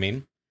 You know what I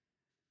mean?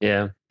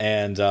 Yeah.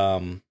 And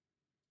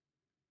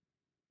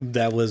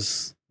that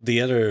was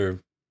the other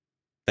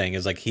thing,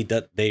 is like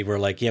they were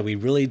like, yeah, we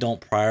really don't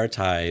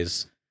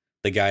prioritize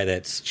the guy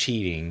that's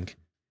cheating,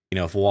 you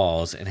know, with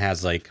walls and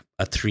has like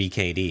a 3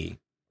 KD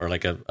or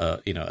like a 2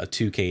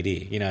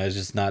 KD. You know, it's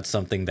just not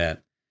something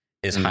that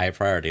is high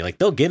priority. Like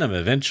they'll get him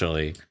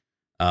eventually,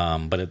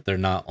 but they're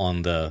not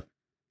on the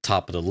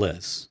top of the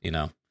list, you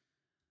know.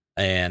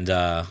 And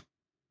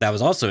that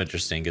was also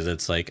interesting because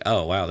it's like,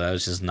 oh wow, that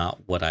was just not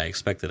what I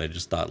expected. I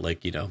just thought,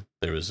 like, you know,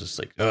 there was just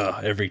like, oh,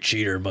 every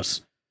cheater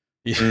must,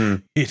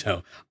 you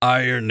know,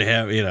 iron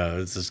him. You know,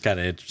 it's just kind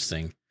of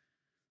interesting.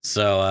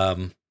 So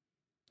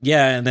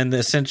yeah, and then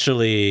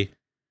essentially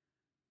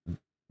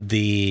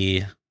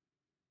the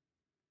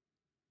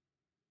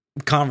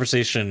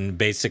conversation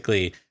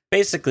basically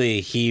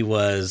he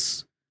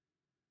was,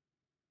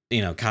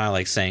 you know, kind of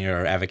like saying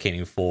or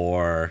advocating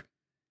for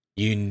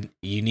you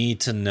need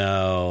to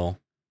know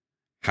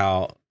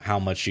how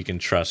much you can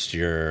trust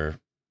your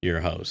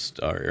your host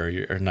or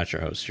not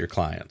your host, your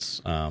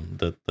clients,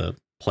 the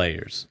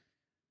players.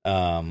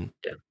 Um,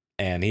 Yeah.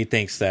 and he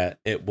thinks that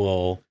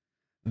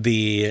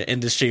the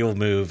industry will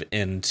move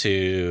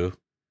into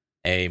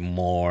a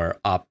more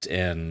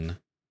opt-in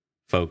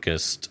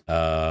focused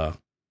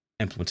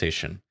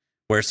implementation,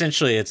 where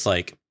essentially it's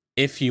like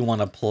if you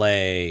want to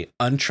play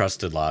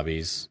untrusted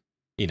lobbies,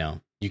 you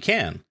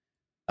can.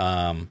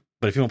 But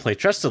if you want to play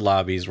trusted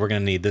lobbies, we're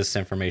going to need this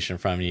information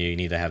from you. You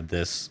need to have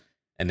this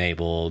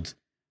enabled.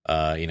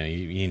 You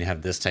need to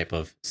have this type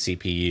of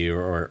CPU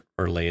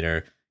or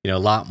later. A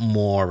lot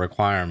more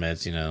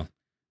requirements.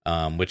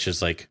 Which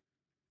is like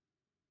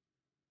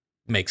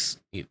makes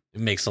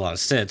a lot of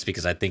sense,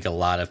 because I think a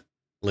lot of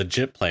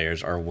legit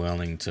players are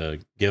willing to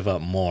give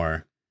up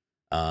more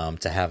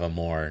to have a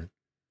more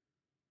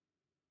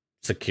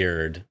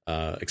secured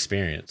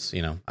experience.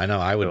 I know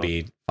I would Sure.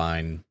 be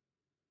fine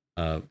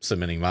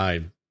submitting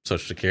my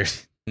social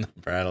security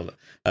number.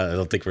 I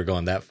don't think we're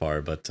going that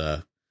far, but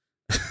there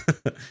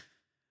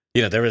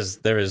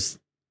was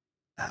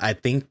I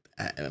think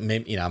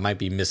maybe I might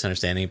be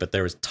misunderstanding, but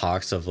there was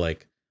talks of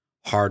like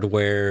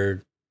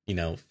hardware,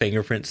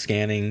 fingerprint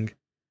scanning,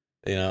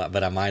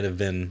 but I might have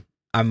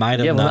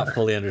not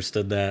fully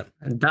understood that.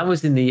 That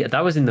was in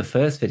the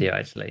first video,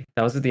 actually.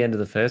 That was at the end of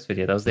the first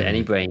video. That was the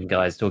AnyBrain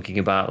guys talking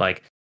about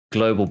like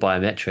global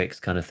biometrics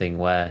kind of thing,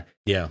 where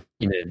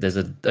there's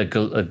a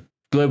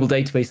global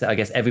database that I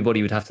guess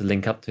everybody would have to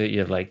link up to. You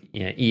have like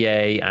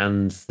EA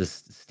and the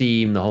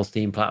Steam, the whole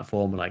Steam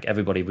platform, like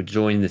everybody would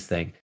join this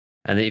thing.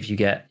 And if you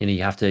get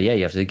you have to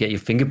get your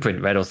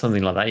fingerprint read or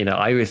something like that.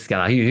 Iris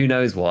scanner, who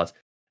knows what.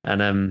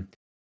 And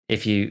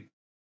if you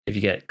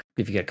get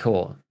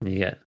caught,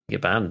 you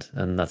get banned,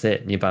 and that's it.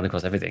 And you're banned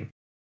across everything.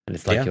 And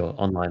it's like your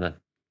online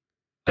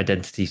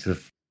identity sort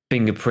of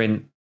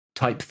fingerprint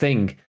type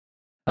thing.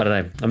 I don't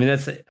know. I mean,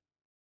 there's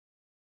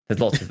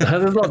lots of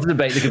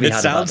debate that could be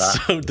had about that.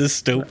 It sounds so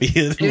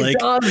dystopian, it like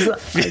does.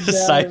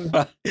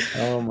 sci-fi.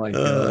 Oh my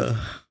god!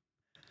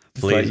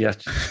 Please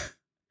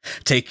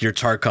take your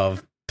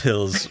Tarkov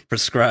pills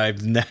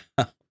prescribed now.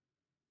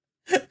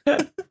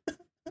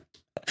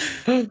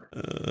 Oh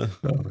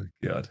my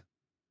god!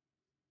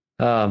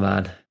 Oh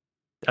man,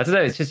 I don't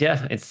know. It's just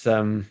it's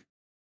kind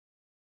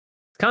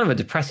of a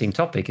depressing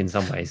topic in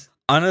some ways.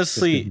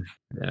 Honestly,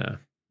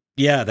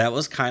 yeah, that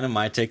was kind of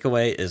my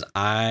takeaway. Is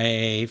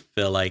I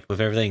feel like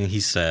with everything he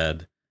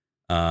said,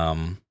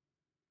 that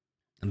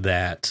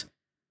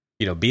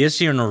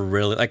BSG are in a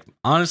really, like,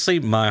 honestly,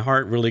 my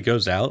heart really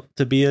goes out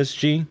to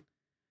BSG,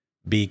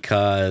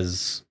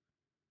 because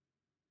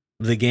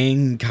the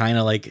game kind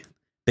of like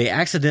they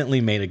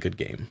accidentally made a good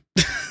game.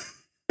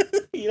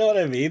 You know what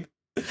I mean?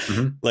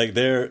 Mm-hmm. Like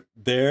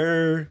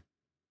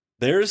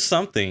there's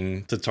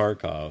something to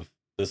Tarkov,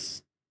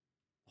 this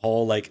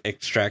whole like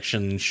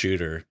extraction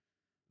shooter,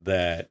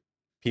 that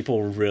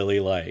people really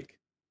like.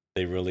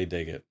 They really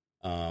dig it.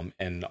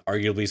 And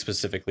arguably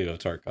specifically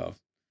with Tarkov.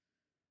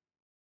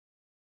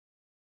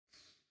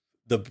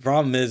 The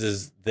problem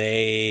is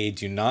they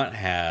do not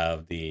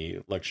have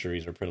the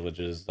luxuries or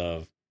privileges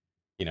of,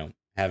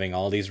 having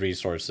all these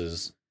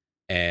resources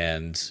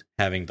and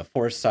having the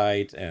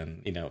foresight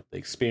and, the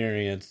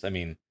experience. I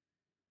mean,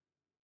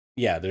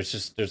 there's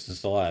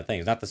just a lot of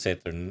things. Not to say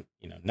that they're,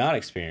 not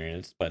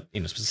experienced, but,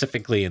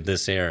 specifically in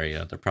this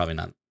area, they're probably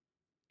not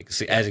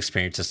as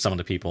experienced as some of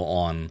the people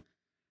on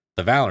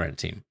the Valorant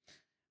team.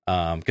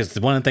 Because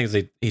one of the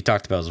things he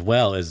talked about as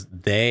well is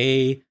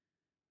they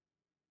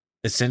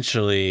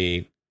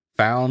essentially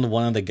found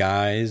one of the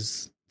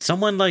guys,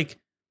 someone like,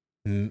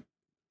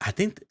 I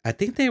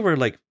think they were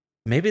like,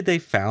 maybe they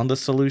found a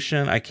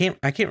solution. I can't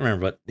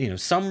remember, but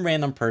some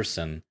random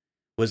person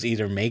was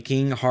either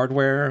making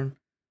hardware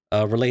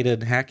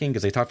related hacking,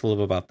 because they talked a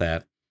little bit about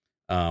that,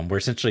 where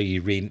essentially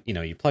you read,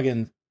 you plug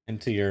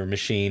into your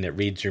machine, it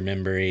reads your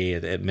memory,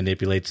 it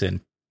manipulates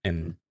it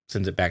and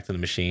sends it back to the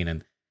machine,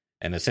 and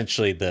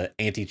essentially the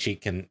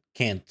anti-cheat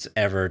can't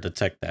ever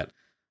detect that.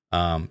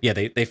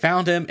 They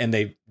found him, and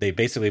they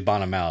basically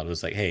bought him out. It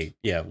was like, hey,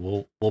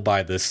 we'll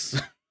buy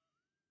this.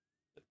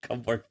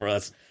 Come work for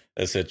us,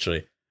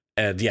 essentially.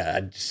 And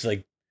I just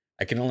like,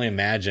 I can only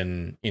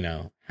imagine,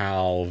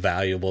 how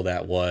valuable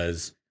that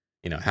was,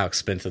 how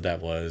expensive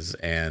that was,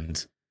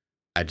 and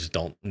I just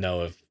don't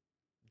know if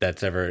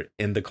that's ever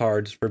in the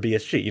cards for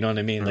BSG. You know what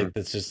I mean? Mm-hmm. Like,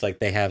 it's just like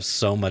they have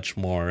so much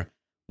more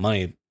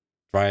money,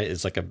 right?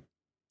 It's like a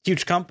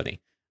huge company.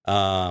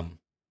 So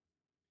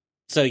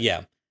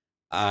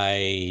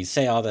I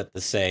say all that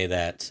to say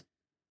that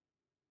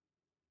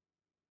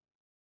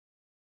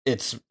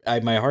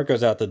my heart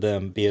goes out to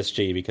them,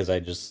 BSG, because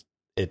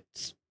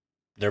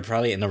they're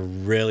probably in a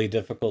really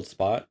difficult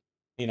spot,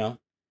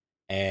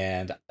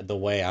 and the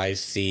way I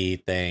see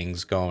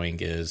things going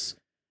is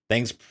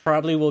things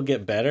probably will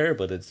get better,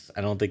 but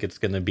I don't think it's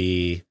going to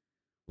be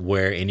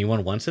where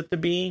anyone wants it to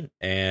be.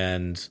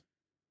 And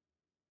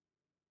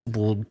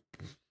we'll,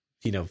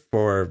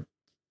 for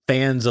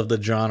fans of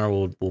the genre,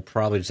 we'll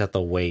probably just have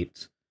to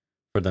wait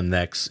for the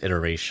next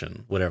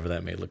iteration, whatever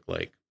that may look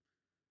like.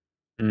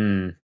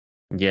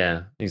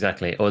 Yeah,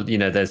 exactly. Or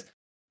there's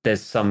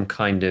there's some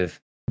kind of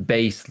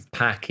base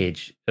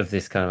package of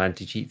this kind of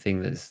anti-cheat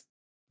thing that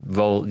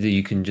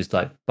you can just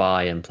like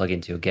buy and plug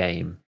into your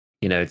game.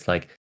 It's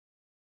like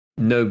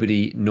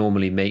nobody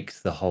normally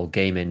makes the whole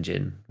game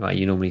engine, right?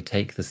 You normally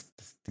take the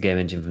game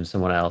engine from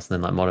someone else and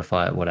then like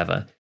modify it,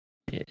 whatever.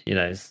 You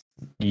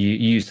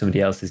use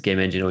somebody else's game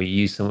engine, or you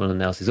use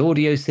someone else's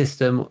audio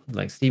system,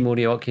 like Steam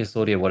Audio, Oculus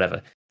Audio,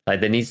 whatever. Like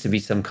there needs to be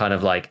some kind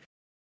of like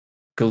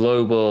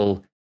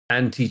global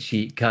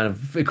anti-cheat kind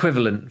of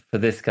equivalent for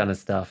this kind of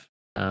stuff.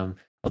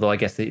 Although I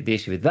guess the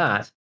issue with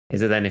that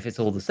is that then if it's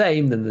all the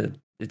same, then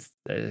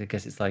I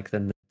guess it's like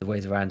then the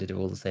ways around it are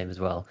all the same as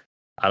well.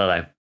 I don't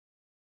know.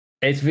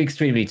 It's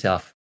extremely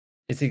tough.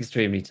 It's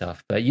extremely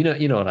tough, but you know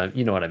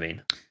what I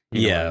mean.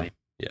 Yeah.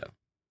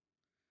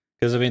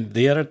 Because I mean,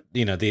 the other,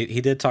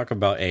 he did talk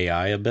about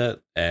AI a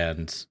bit,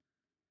 and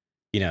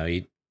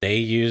they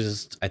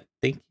used, I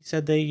think he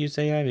said they used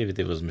AI, maybe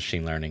it was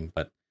machine learning,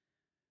 but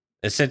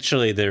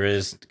essentially there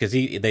is, because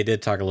they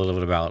did talk a little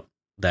bit about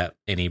that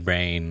Any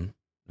Brain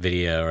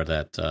video, or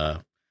that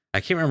I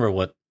can't remember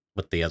what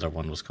the other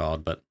one was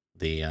called, but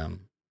the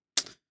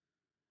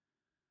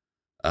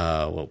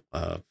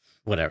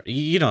whatever,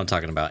 you know what I'm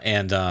talking about,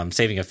 and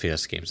saving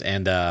FPS games,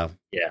 and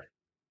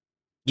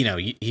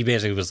he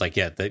basically was like,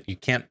 that you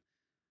can't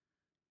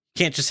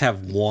just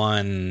have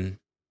one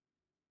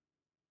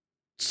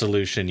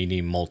solution, you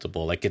need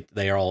multiple. Like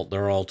they're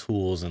all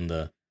tools in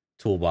the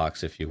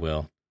toolbox, if you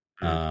will.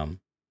 And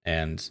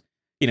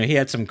he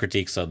had some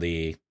critiques of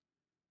the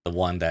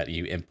one that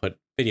you input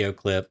video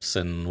clips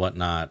and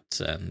whatnot,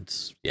 and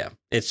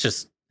it's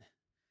just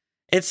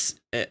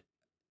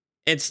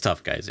it's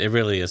tough, guys. It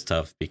really is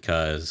tough,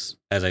 because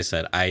as I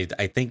said, I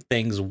think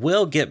things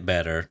will get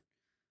better,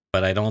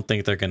 but I don't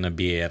think they're going to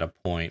be at a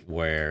point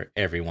where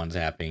everyone's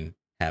happy.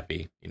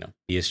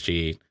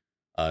 ESG,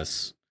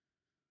 us,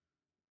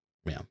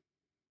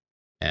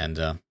 and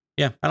I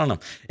don't know.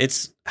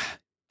 It's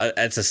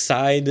a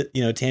side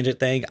tangent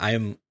thing.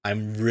 I'm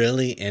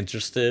really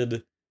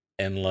interested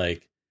in,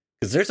 like,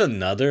 because there's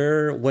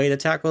another way to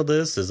tackle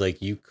this, is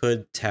like you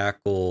could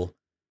tackle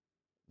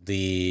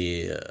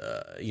the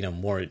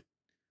more,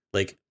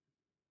 like,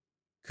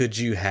 could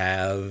you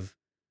have,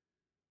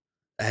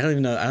 I don't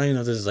even know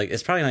if this is like,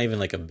 it's probably not even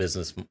like a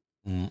business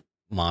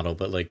model,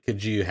 but like,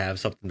 could you have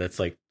something that's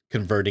like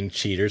converting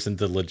cheaters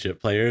into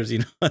legit players? You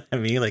know what I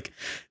mean? Like,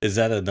 is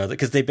that another,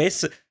 because they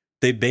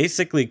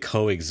basically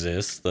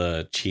coexist,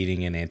 the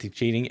cheating and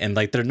anti-cheating, and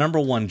like their number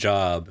one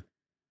job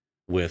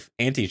with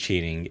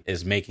anti-cheating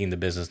is making the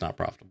business not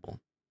profitable,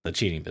 the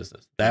cheating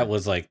business. That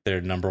was like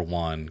their number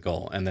one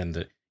goal. And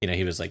then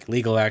he was like,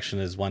 legal action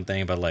is one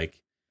thing, but like,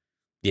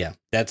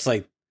 that's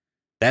like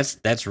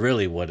that's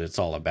really what it's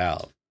all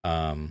about.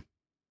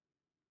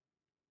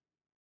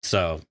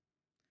 So,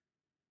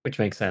 which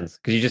makes sense,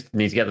 because you just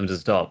need to get them to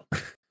stop.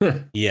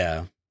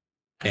 Yeah,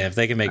 and if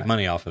they can make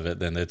money off of it,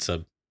 then it's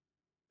a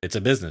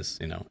business,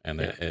 and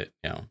it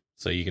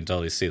so you can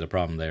totally see the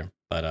problem there.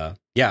 But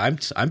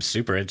I'm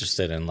super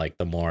interested in like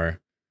the more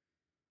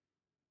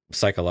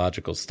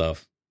psychological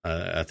stuff.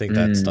 I think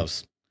that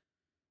stuff's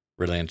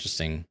really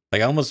interesting.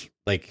 Like, almost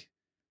like,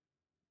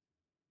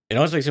 it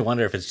almost makes you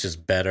wonder if it's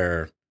just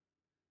better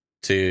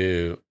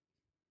to,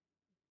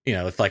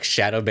 if like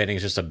shadow banning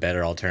is just a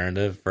better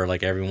alternative for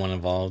like everyone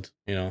involved,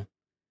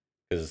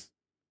 because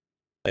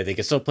like they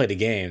can still play the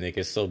game, they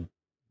can still,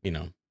 be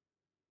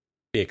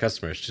a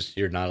customer. It's just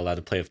you're not allowed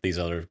to play with these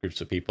other groups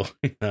of people,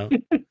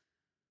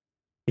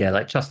 Yeah,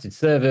 like trusted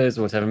servers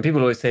or whatever. And people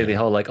always say the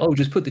whole like, oh,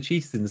 just put the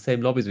cheaters in the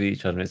same lobbies with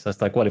each other. And it's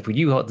just like, well, if we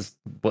knew who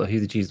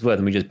the cheaters were,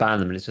 then we just ban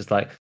them. And it's just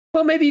like,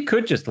 well, maybe you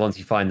could just, once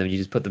you find them, you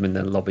just put them in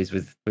the lobbies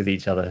with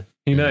each other.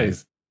 Who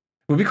knows?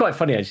 It would be quite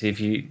funny, actually, if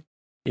you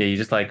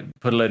just like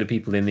put a load of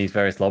people in these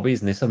various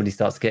lobbies, and if somebody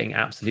starts getting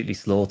absolutely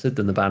slaughtered,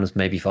 then the ban was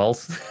maybe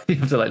false. You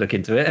have to like look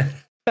into it.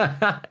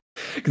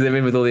 Because they're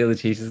in with all the other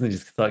cheaters and they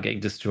just start getting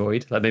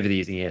destroyed. Like maybe they're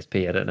using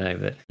ESP, I don't know,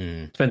 but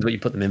depends what you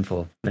put them in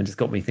for. And it just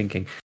got me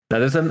thinking. Now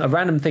there's a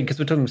random thing, because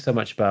we're talking so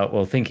much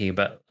about, thinking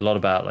about a lot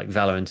about like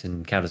Valorant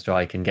and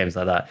Counter-Strike and games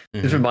like that.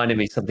 This reminded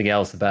me something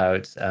else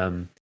about,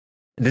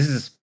 this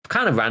is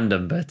kind of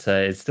random, but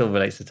it still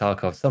relates to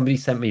Tarkov. Somebody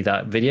sent me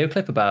that video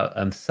clip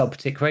about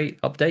sub-tick rate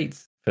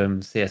updates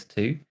from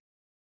CS2,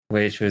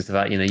 which was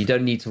about, you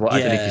don't need to, I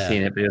don't know if you've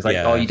seen it, but it was like,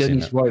 you don't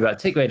need to worry about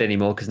tick rate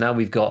anymore, because now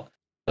we've got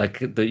like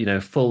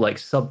the full like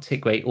sub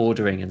tick rate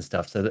ordering and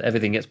stuff, so that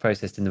everything gets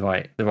processed in the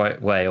right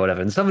way or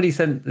whatever. And somebody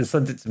sent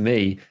it to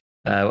me,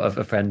 of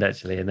a friend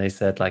actually, and they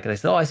said,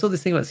 oh, I saw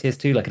this thing about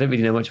CS2, like I don't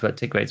really know much about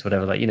tick rates,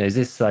 whatever. Like, is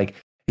this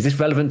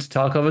relevant to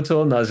Tarkov at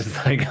all? And I was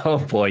just like, oh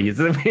boy, you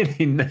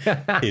really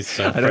he's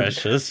so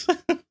precious.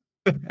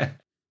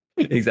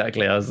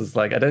 Exactly. I was just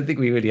like, I don't think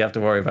we really have to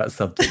worry about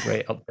sub tick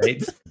rate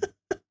updates.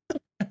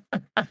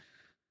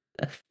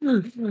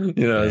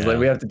 It's like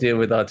we have to deal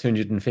with our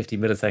 250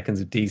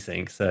 milliseconds of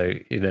desync. So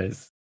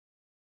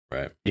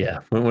right.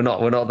 Yeah, we're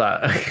not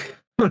that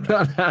we're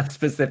not that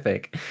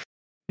specific.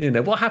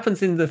 What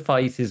happens in the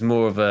fight is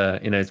more of a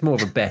it's more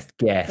of a best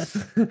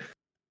guess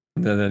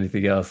than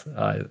anything else.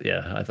 I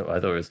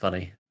thought it was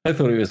funny. I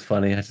thought it was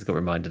funny. I just got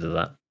reminded of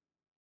that.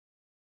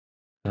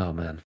 Oh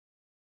man.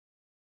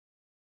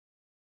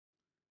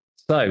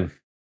 So,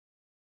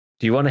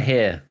 do you want to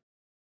hear?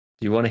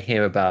 Do you want to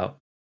hear about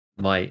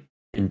my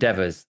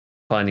endeavors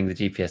finding the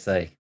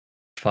GPSA?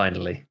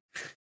 Finally,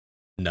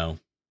 No.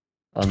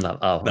 on that.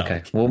 Oh, No.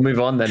 okay. We'll move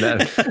on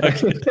then.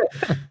 Okay.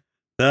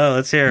 No,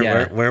 let's hear it.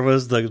 Yeah. Where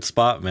was the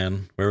spot,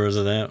 man? Where was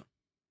it at?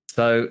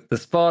 So the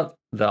spot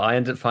that I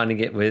ended up finding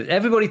it with,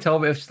 everybody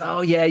told me, it was just,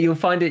 oh yeah, you'll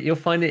find it in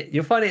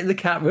the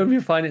cat room.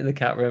 You'll find it in the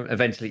cat room.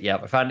 Eventually, yeah,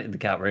 I found it in the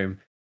cat room.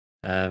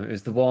 It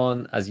was the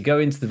one as you go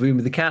into the room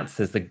with the cats.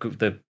 There's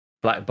the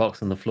black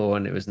box on the floor,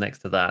 and it was next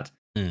to that.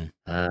 Mm.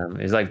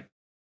 It was like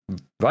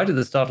right at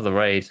the start of the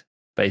raid,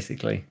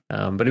 basically.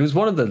 But it was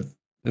one of the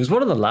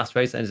last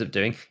raids I ended up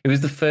doing. It was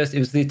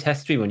the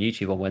test stream on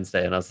YouTube on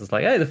Wednesday, and I was just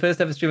like, hey, the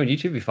first ever stream on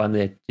YouTube. We find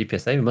the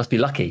GPSA. We must be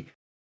lucky.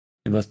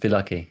 We must be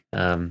lucky.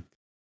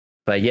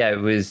 But yeah, it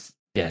was.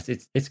 Yes,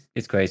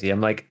 it's crazy.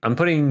 I'm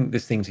putting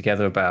this thing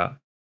together about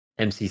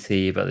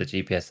MCC, about the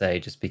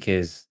GPSA, just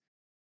because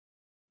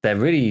they're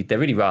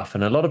really rough,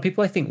 and a lot of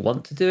people I think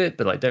want to do it,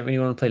 but like don't really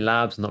want to play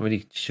labs. I'm not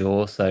really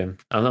sure, so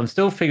I'm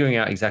still figuring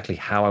out exactly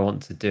how I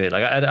want to do it.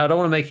 Like I don't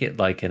want to make it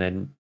like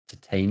an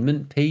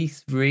entertainment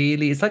piece.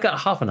 Really, it's like a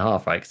half and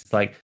half, right? 'Cause it's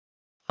like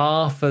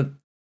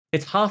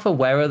it's half a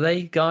where are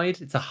they guide.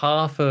 It's a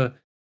half a.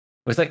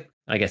 Well, it's like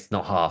I guess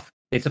not half.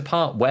 It's a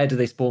part where do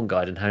they spawn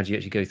guide and how do you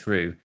actually go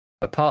through.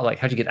 A part like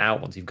how do you get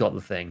out once you've got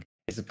the thing.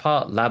 It's a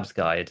part labs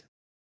guide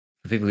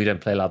for people who don't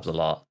play labs a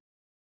lot.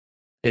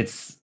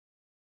 It's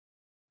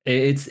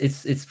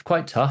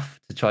quite tough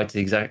to try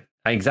to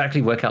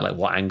exactly work out like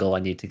what angle I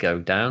need to go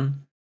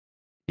down,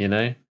 you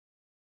know,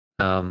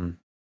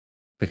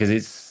 because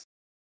it's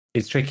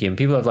tricky and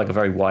people have like a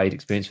very wide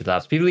experience with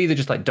labs. People either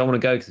just like don't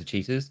want to go because they're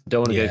cheaters,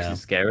 don't want to go because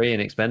it's scary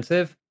and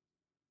expensive,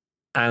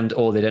 and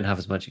or they don't have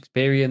as much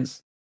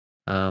experience.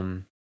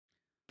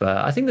 But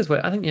I think there's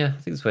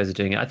ways of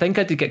doing it. I think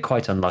I did get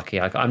quite unlucky.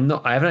 I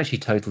haven't actually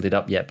totaled it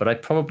up yet, but I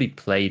probably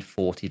played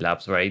 40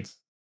 labs raids,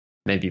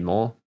 maybe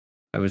more,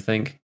 I would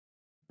think.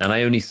 And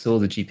I only saw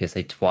the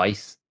GPSA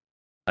twice.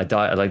 I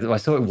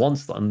saw it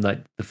once on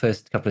like the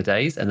first couple of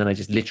days, and then I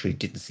just literally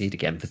didn't see it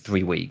again for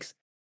 3 weeks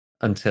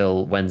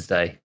until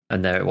Wednesday,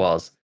 and there it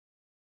was,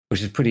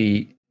 which is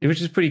pretty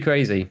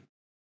crazy.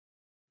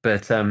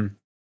 But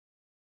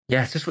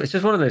yeah, it's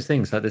just one of those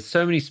things. Like there's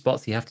so many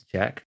spots you have to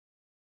check,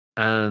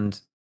 and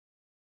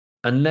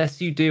unless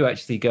you do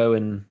actually go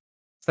and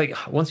it's like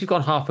once you've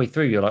gone halfway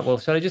through, you're like, well,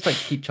 should I just like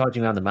keep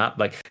charging around the map?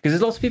 Like because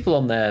there's lots of people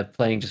on there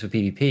playing just for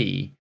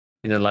PvP.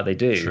 Like they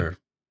do. Sure.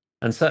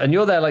 And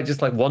you're there like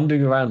just like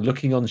wandering around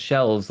looking on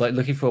shelves, like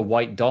looking for a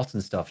white dot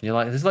and stuff. And you're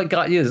like, there's like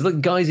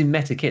guys in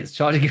meta kits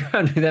charging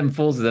around with M4s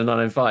with their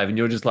 995, and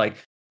you're just like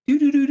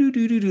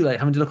like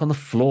having to look on the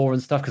floor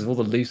and stuff because of all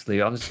the loose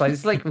loot. I'm just like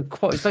it's like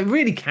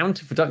really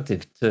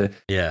counterproductive to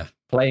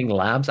playing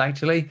labs,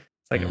 actually.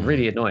 It's like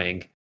really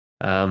annoying.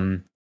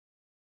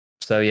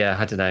 So yeah,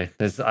 I don't know.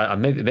 There's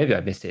maybe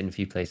I missed it in a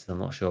few places, I'm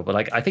not sure. But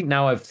like I think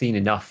now I've seen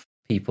enough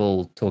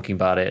people talking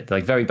about it.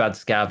 Like Very Bad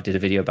Scav did a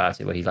video about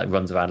it where he like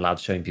runs around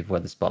labs showing people where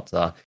the spots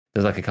are.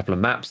 There's like a couple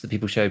of maps that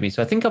people showed me,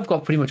 so I think I've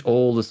got pretty much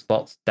all the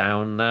spots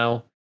down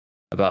now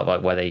about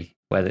like where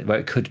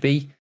it could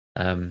be.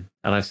 And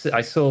I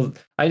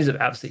ended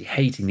up absolutely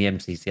hating the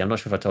MCC. I'm not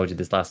sure if I told you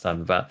this last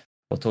time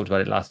talked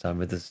about it last time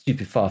with the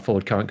stupid far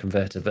forward current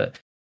converter, but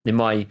in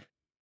my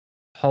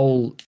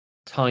whole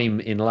time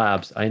in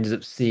labs I ended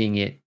up seeing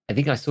it. I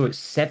think I saw it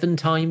 7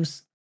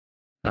 times.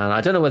 And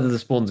I don't know whether the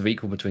spawns are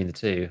equal between the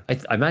two. I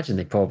imagine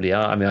they probably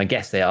are. I mean, I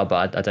guess they are,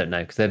 but I don't know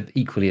because they're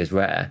equally as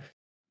rare.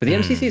 But the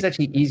MCC is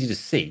actually easy to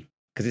see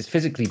because it's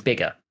physically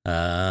bigger.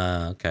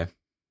 Okay.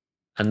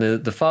 And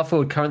the far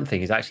forward current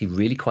thing is actually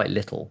really quite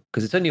little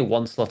because it's only a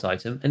 1 slot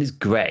item and it's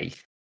grey.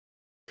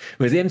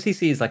 Whereas the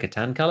MCC is like a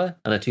tan color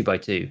and a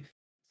 2x2.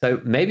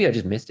 So maybe I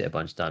just missed it a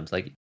bunch of times.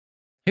 Like,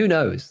 who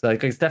knows?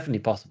 Like, it's definitely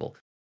possible.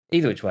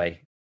 Either which way,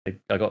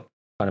 I got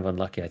kind of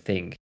unlucky, I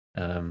think,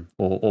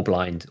 or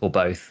blind, or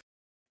both.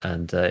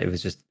 And it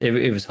was just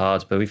it was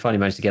hard, but we finally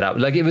managed to get out.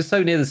 Like it was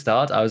so near the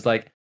start, I was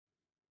like,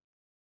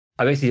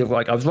 I basically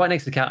like I was right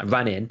next to the cat and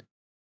ran in,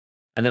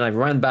 and then I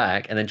ran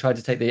back and then tried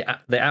to take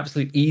the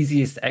absolute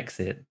easiest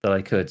exit that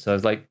I could. So I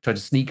was like trying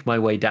to sneak my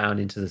way down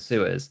into the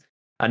sewers,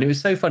 and it was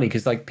so funny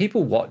because like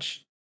people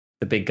watch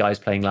the big guys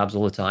playing labs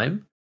all the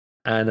time,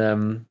 and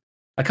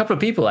a couple of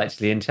people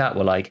actually in chat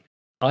were like,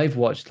 I've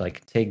watched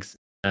like Tiggs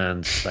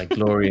and like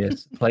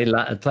Glorious play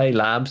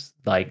labs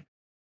like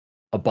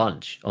a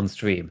bunch on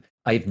stream.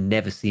 I've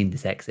never seen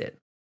this exit.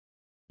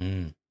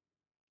 I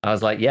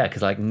was like, yeah,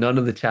 because like none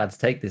of the chads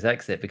take this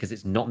exit because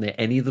it's not near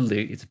any of the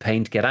loot. It's a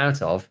pain to get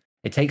out of.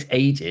 It takes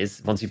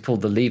ages once you've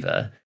pulled the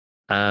lever,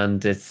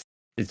 and it's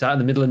out in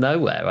the middle of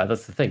nowhere. Right?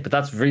 That's the thing. But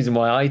that's the reason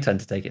why I tend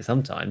to take it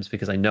sometimes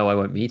because I know I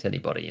won't meet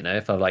anybody.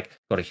 If I've like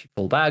got a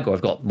full bag or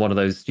I've got one of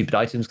those stupid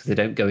items because they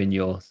don't go in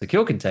your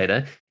secure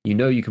container,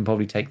 you can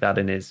probably take that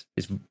and it's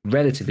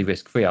relatively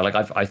risk free.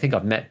 I think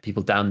I've met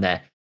people down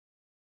there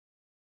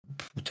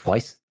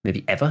twice,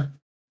 maybe ever.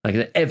 Like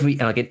at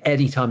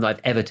any time that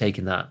I've ever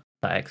taken that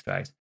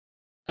extract,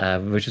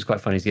 which is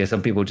quite funny. So, yeah,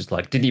 some people just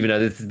like didn't even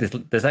know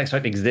this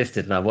extract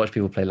existed, and I watched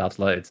people play labs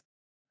loads.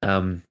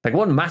 Like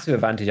one massive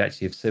advantage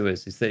actually of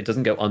sewers is that it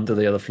doesn't go under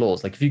the other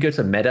floors. Like if you go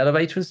to a med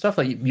elevator and stuff,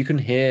 like you can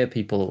hear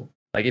people.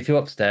 Like if you're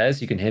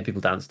upstairs, you can hear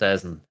people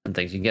downstairs and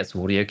things. You can get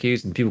some audio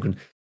cues, and people can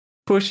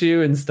push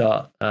you and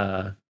start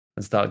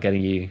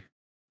getting you,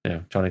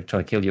 trying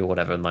to kill you or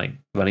whatever, and like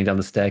running down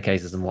the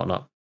staircases and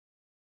whatnot.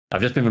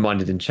 I've just been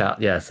reminded in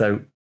chat. Yeah,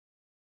 so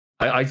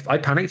I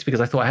panicked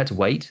because I thought I had to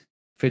wait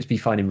for it to be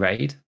fine in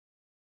raid.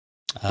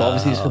 But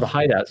obviously, it's for the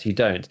hideouts. You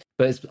don't.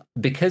 But it's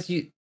because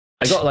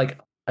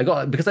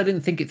because I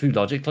didn't think it through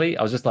logically.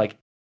 I was just like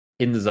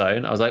in the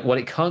zone. I was like, well,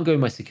 it can't go in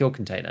my secure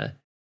container,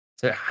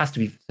 so it has to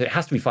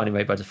be fine in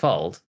raid by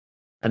default.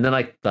 And then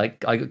I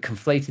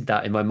conflated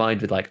that in my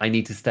mind with like I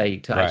need to stay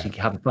to actually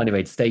have a funny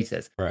raid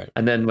status. Right.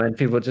 And then when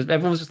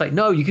everyone was just like,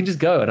 no, you can just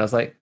go. And I was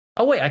like,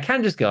 oh wait, I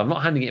can just go. I'm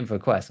not handing it in for a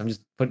quest. I'm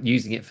just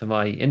using it for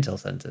my intel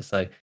center.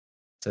 So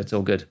it's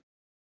all good.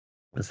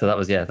 And so that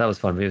was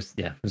fun. It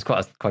was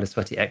quite a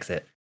sweaty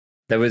exit.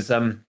 There was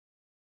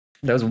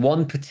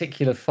one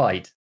particular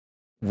fight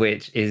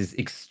which is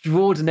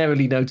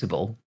extraordinarily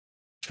notable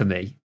for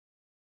me.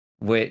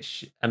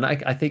 And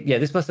I think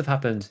this must have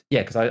happened.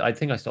 Yeah, because I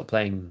think I stopped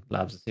playing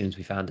labs as soon as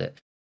we found it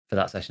for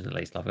that session at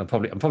least. Like I'm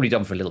probably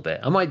done for a little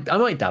bit. I might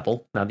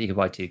dabble now that you can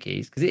buy 2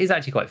 keys because it is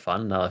actually quite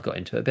fun. Now I've got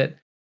into it a bit.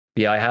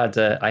 But yeah,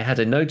 I had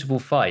a notable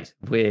fight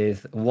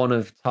with one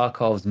of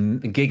Tarkov's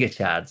Giga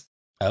Chads.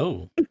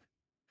 Oh,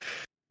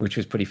 which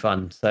was pretty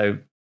fun. So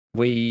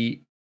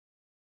we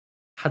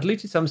had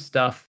looted some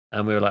stuff,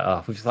 and we were like,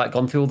 "Oh, we've just like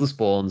gone through all the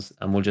spawns,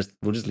 and we'll just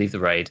leave the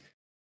raid."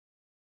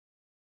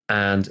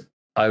 And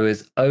I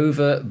was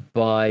over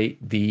by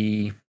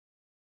the,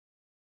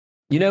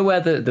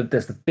 where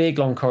there's the big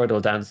long corridor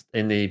down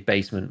in the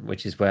basement,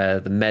 which is where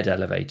the med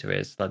elevator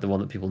is, like the one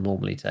that people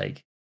normally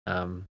take.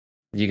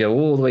 You go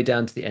all the way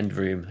down to the end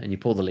room, and you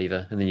pull the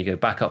lever, and then you go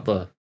back up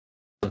the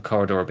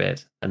corridor a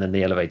bit, and then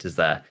the elevator's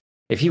there.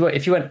 If you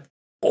went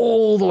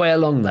all the way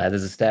along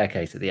there's a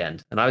staircase at the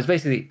end, and I was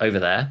basically over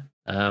there.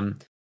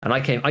 And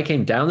I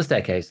came down the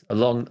staircase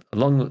along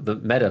the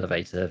med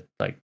elevator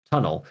like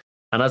tunnel,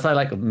 and as I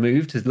like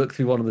moved to look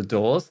through one of the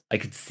doors, I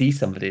could see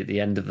somebody at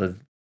the end of the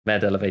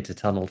med elevator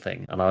tunnel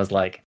thing, and I was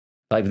like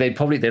they'd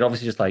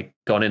obviously just like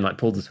gone in, like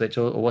pulled the switch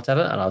or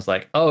whatever, and I was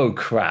like, oh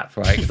crap,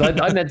 right? Because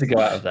I meant to go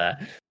out of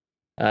there.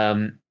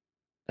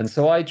 And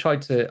so I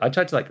tried to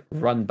like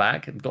run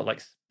back and got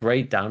like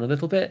sprayed down a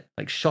little bit,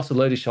 like shot a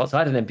load of shots. I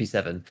had an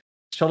MP7,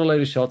 shot a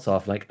load of shots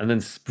off, like, and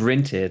then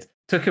sprinted,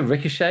 took a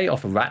ricochet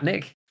off a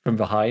Ratnik from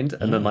behind,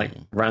 and then like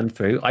ran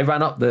through. I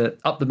ran up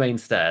the main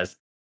stairs,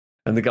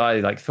 and the guy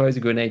like throws a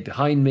grenade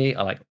behind me.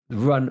 I like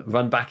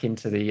run back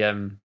into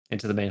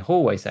the main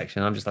hallway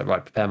section. I'm just like,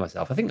 right, prepare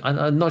myself. I think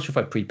I'm not sure if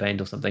I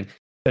pre-pained or something.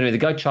 But anyway, the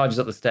guy charges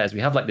up the stairs. We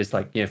have like this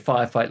like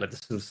firefight, like this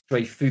sort of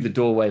strafe through the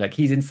doorway. Like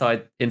he's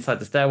inside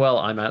the stairwell.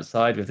 I'm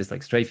outside with this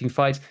like strafing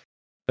fight.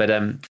 But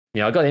I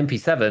got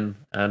MP7,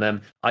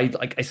 and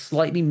I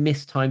slightly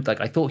mistimed.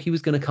 Like I thought he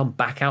was going to come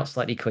back out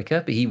slightly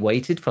quicker, but he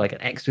waited for like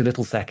an extra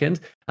little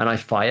second, and I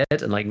fired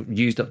and like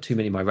used up too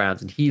many of my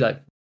rounds, and he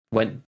like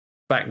went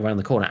back around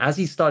the corner. As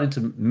he started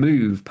to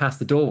move past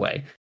the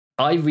doorway,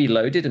 I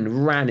reloaded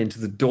and ran into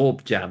the door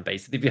jam,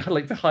 basically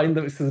behind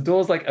them. So the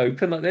door's like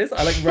open like this.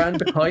 I like ran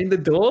behind the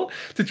door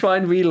to try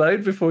and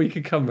reload before he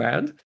could come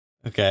round.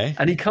 Okay.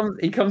 And he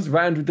comes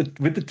round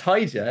with the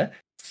tiger,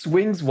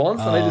 swings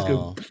once, and I just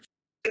go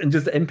and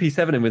just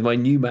MP7 him with my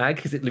new mag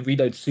because it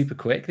reloads super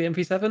quick. The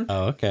MP7.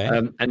 Oh, okay.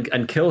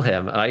 And kill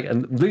him.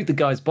 And loot the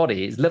guy's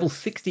body. It's level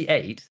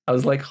 68. I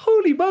was like,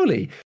 holy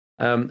moly!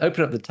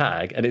 Open up the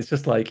tag, and it's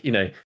just like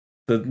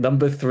the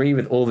number 3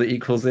 with all the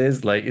equals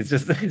is like it's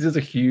just a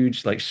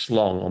huge like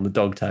schlong on the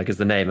dog tag as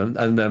the name,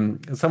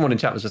 and someone in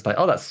chat was just like,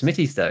 oh, that's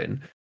Smitty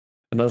Stone,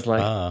 and I was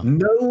like,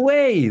 no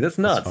way, that's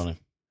nuts. That's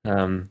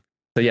funny.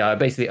 So yeah, I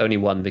basically only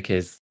won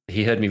because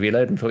he heard me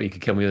reload and thought he could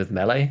kill me with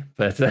melee,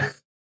 but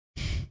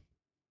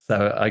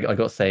so I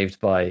got saved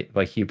by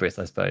hubris,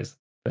 I suppose.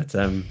 But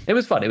it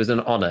was fun. It was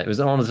an honor. It was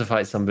an honor to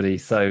fight somebody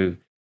so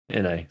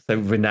so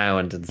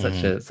renowned and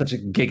such a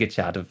giga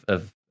chad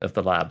of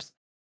the labs.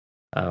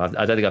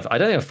 I don't think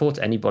I've fought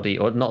anybody,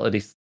 or not at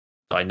least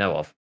that I know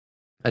of.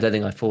 I don't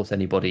think I fought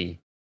anybody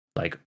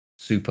like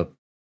super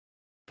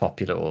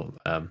popular or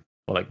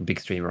like big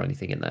streamer or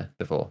anything in there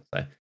before.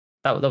 So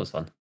that was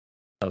fun.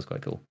 That was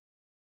quite cool.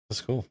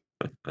 That's cool.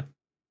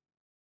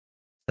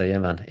 So yeah,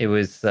 man, it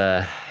was.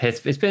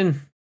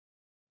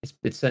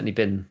 It's certainly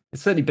been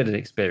an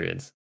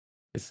experience.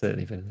 It's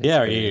certainly been. Yeah,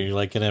 are you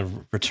like gonna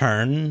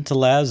return to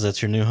labs?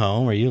 That's your new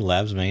home. Are you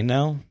labs main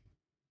now?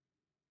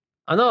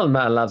 I'm not a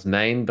Matter Labs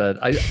main, but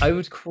I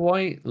would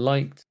quite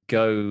like to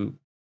go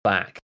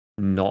back,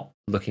 not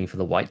looking for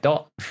the white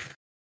dot.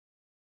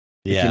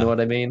 Yeah, if you know what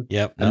I mean.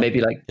 Yep. And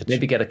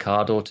maybe get a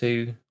card or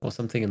 2 or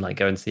something, and like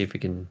go and see if we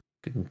can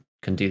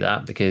do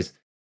that, because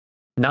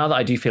now that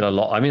I do feel a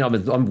lot. I mean,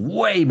 I'm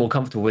way more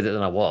comfortable with it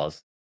than I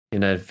was.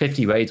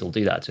 50 raids will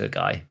do that to a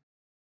guy.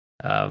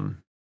 I've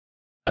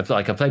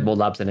played more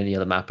labs than any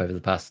other map over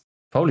the past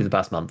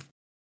month.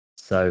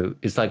 So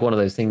it's like one of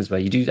those things where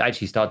you do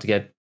actually start to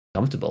get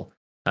comfortable.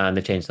 And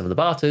they changed some of the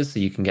barters, so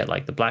you can get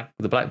like the black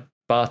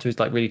barter is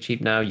like really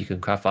cheap now. You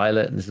can craft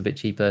violet, and it's a bit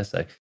cheaper.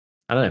 So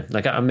I don't know.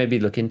 Like I maybe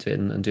look into it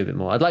and do a bit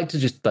more. I'd like to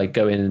just like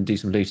go in and do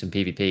some loot and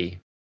PvP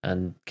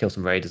and kill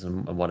some raiders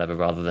and whatever,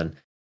 rather than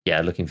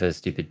looking for a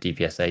stupid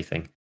DPSA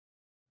thing.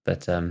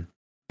 But the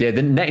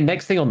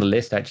next thing on the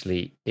list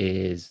actually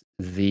is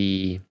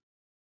the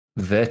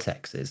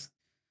vertexes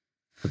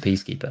for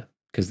Peacekeeper,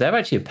 because they're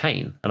actually a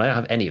pain, and I don't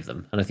have any of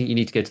them. And I think you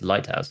need to go to the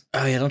Lighthouse.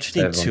 Oh yeah, don't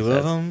you need two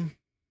of them?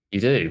 You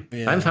do.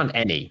 Yeah. I haven't found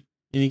any.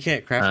 You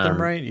can't craft them,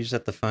 right? You just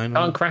have to find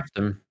them. Can't craft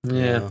them.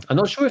 Yeah. I'm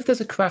not sure if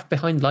there's a craft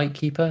behind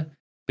Lightkeeper,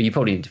 but you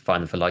probably need to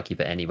find them for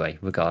Lightkeeper anyway,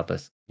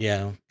 regardless.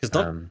 Yeah, because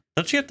don't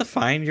you have to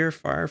find your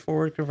fire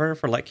forward converter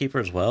for Lightkeeper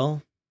as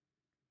well?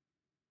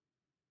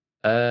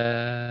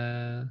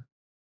 What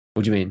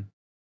do you mean?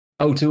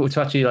 Oh, to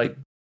actually like,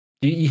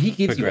 he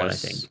gives you one, I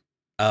think.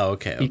 Oh,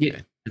 okay.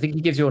 I think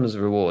he gives you one as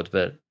a reward,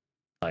 but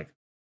like,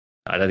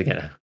 I don't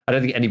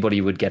think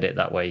anybody would get it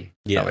that way.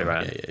 Yeah, that way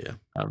around. Yeah.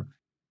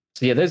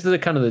 So yeah, those are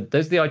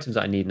the items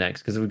that I need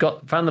next, because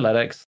found the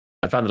LEDX.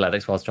 I found the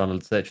LEDX whilst trying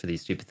to search for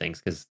these stupid things,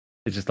 because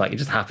it just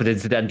happened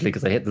incidentally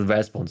because I hit the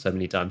rare spawn so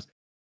many times.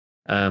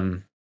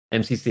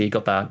 MCC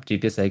got that,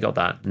 GPSA got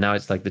that. Now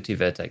it's like the two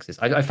vertexes.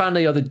 I found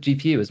the other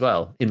GPU as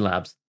well in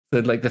labs. So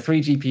like the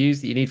 3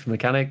 GPUs that you need for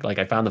mechanic, like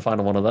I found the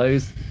final one of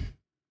those.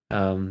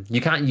 You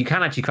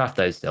can actually craft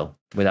those still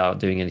without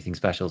doing anything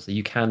special. So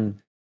you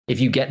can, if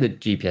you get the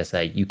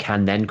GPSA, you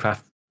can then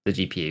craft the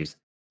GPUs.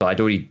 But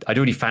I'd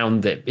already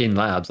found it in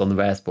labs on the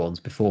rare spawns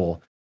before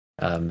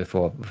I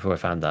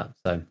found that.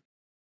 So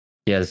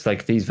yeah, it's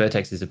like these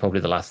vertexes are probably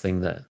the last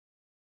thing that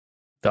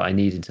I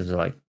need in terms of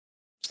like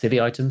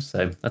silly items.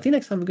 So I think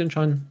next time I'm going to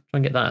try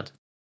and get that.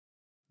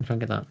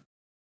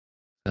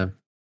 So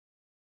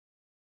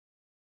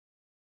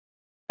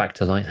back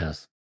to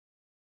Lighthouse.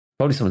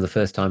 Probably some of the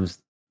first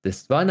times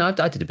this. Well, no,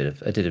 I did a bit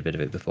of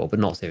it before, but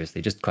not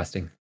seriously. Just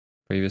questing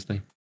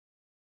previously.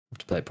 Have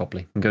to play it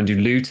properly. I'm going to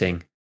do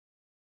looting.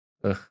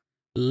 Ugh.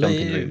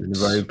 Jumping in the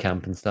rogue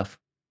camp and stuff.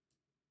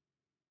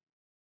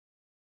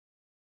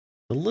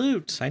 The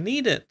loot. I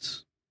need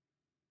it.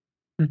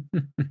 Cool.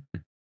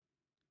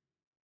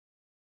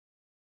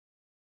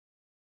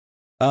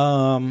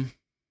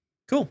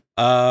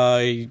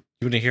 You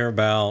want to hear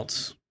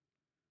about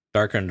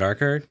Darker and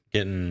Darker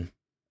getting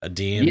a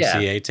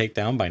DMCA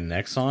takedown by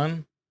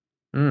Nexon?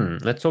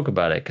 Let's talk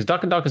about it, because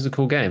Dark and Darker is a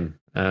cool game.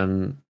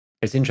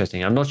 It's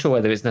interesting. I'm not sure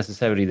whether it's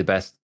necessarily the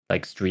best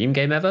like stream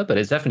game ever, but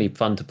it's definitely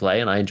fun to play,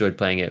 and I enjoyed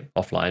playing it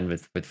offline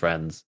with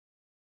friends.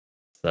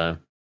 So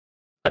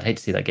I'd hate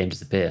to see that game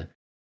disappear.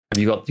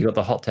 Have you got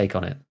the hot take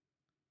on it?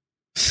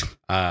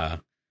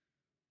 Not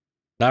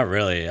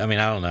really. I mean,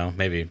 I don't know,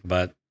 maybe,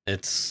 but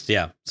it's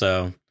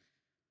so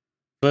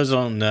for those who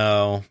don't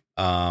know,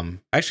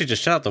 actually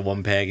just shout out to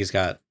One Peg. He's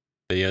got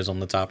videos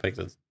on the topic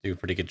that do a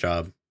pretty good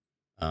job.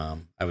 I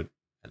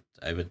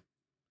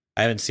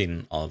haven't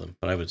seen all of them,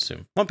 but I would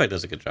assume One Peg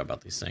does a good job about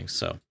these things.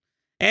 So,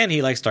 and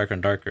he likes Darker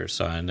and Darker,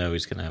 so I know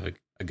he's gonna have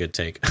a good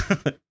take.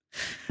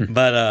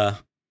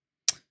 But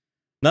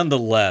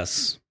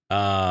nonetheless,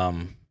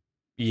 so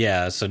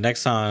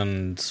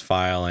Nexon's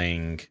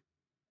filing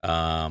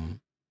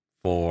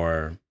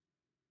for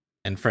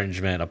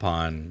infringement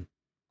upon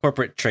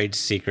Corporate Trade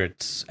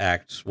Secrets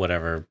Act,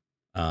 whatever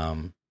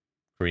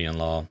Korean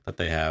law that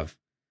they have,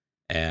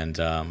 and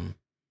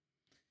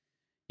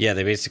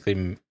they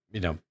basically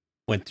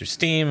went through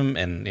Steam,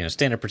 and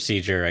standard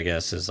procedure, I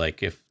guess, is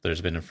like if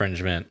there's been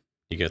infringement,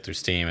 you go through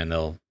Steam, and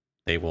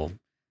they will,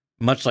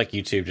 much like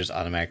YouTube, just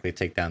automatically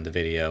take down the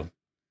video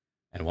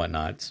and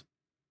whatnot,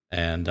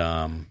 and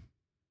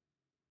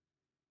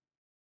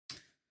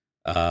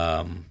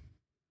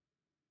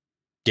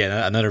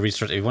another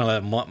resource. If you want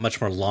a much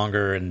more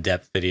longer,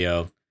 in-depth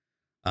video,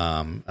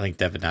 I think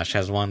Devin Nash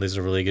has one. They do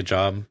a really good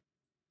job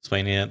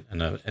explaining it.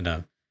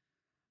 And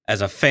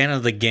as a fan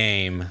of the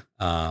game,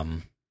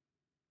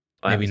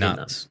 maybe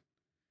not.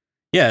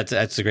 Yeah,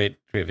 it's a great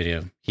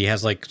video. He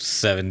has like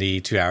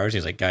 72 hours.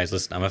 He's like, guys,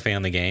 listen, I'm a fan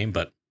of the game,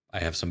 but I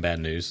have some bad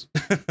news,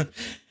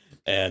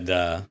 and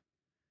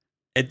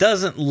it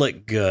doesn't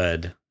look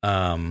good.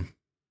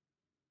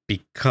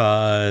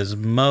 Because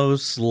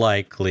most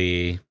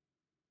likely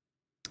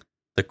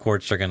the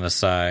courts are going to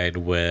side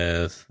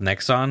with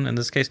Nexon in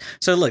this case.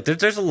 So look,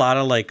 there's a lot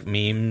of like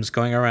memes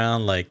going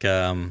around, like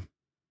oh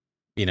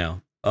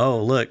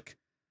look,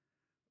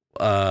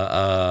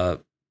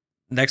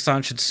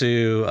 Nexon should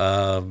sue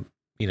the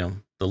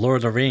Lord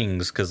of the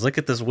Rings because look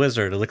at this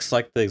wizard. It looks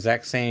like the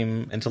exact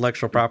same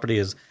intellectual property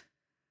as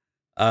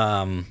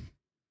but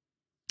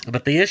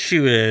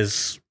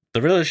the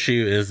real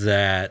issue is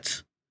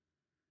that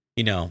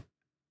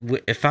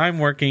if I'm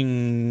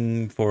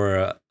working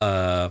for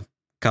a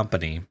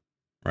company,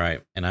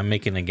 right, and I'm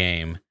making a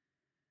game,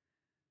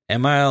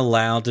 am I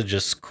allowed to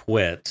just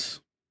quit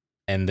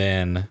and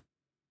then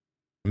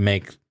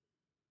make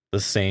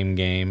the same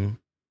game,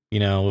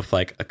 with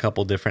like a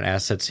couple different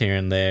assets here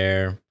and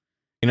there?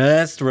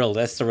 That's the real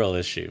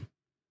issue.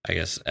 I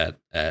guess at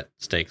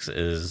stakes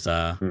is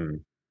Hmm.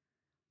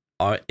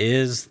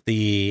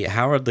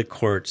 how are the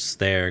courts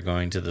there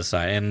going to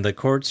decide? And the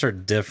courts are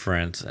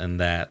different in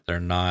that they're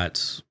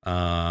not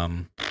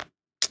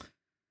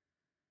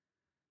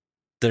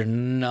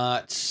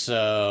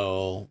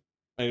so,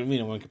 I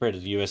mean, when compared to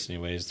the US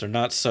anyways, they're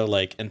not so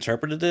like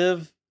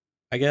interpretative,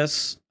 I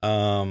guess,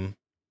 for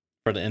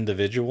the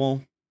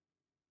individual.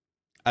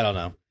 I don't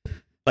know.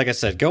 Like I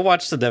said, go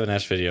watch the Devin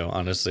Nash video,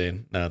 honestly.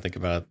 Now that I think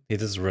about it. He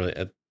does a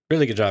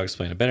really good job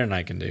explaining it, better than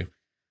I can do.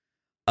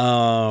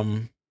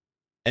 And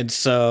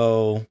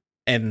so,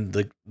 and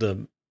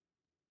the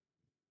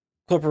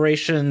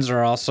corporations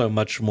are also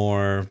much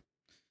more,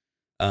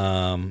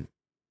 or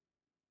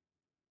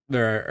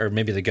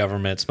maybe the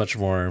government's much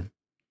more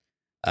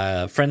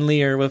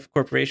friendlier with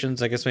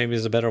corporations, I guess maybe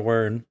is a better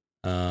word.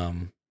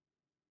 In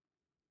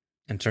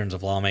terms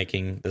of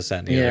lawmaking, this, that,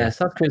 and the Yeah, other.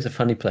 South Korea's a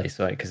funny place,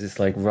 right? Because it's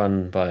like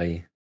run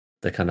by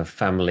the kind of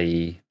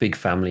big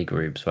family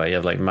groups, right? You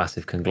have like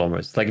massive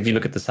conglomerates. Like if you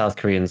look at the South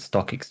Korean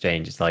stock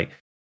exchange, it's like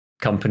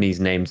companies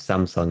named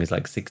Samsung is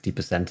like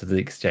 60% of the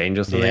exchange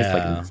or something. It's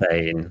like Yeah,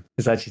 insane.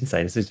 It's actually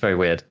insane. It's very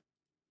weird.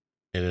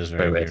 it is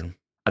Very very weird. weird.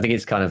 I think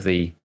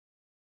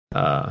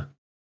uh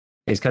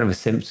it's kind of a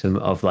symptom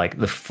of like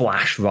the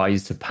flash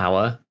rise to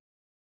power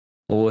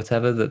or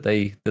whatever that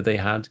they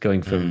had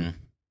going from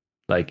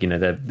like,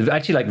 they're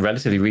actually like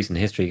relatively recent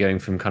history going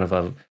from kind of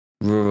a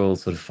rural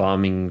sort of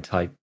farming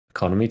type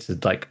economy to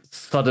like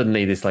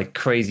suddenly this like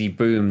crazy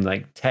boom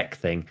like tech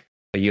thing,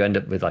 but you end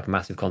up with like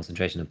massive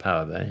concentration of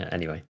power. But yeah,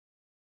 anyway.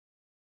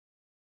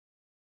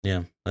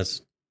 Yeah, that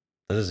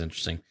is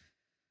interesting.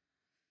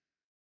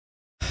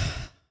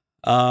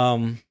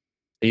 Um,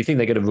 Do you think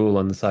they get a rule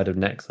on the side of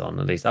Nexon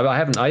at least? I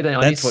haven't. I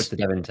need to watch the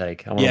Devin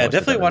take. I want to yeah, watch the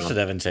definitely Devin watch one.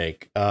 the Devin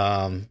take.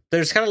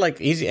 There's kind of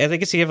like easy. I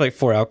think it's you have like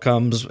four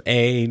outcomes.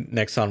 A,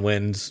 Nexon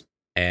wins,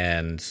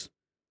 and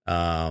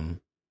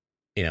um,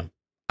 you know,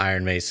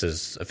 Iron Mace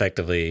is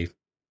effectively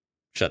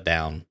shut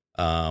down.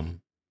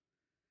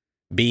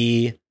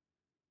 B,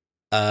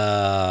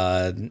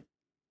 uh,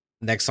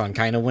 Nexon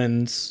kind of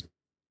wins.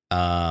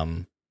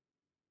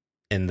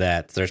 In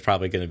that there's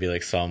probably going to be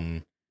like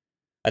some.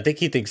 I think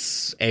he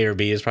thinks A or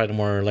B is probably the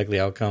more likely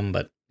outcome,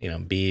 but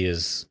B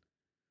is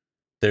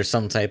there's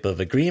some type of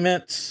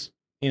agreement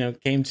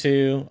came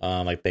to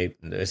like they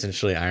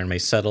essentially Iron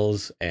Mace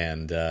settles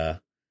and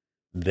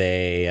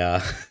they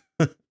I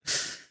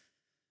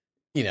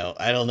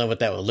don't know what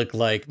that would look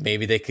like.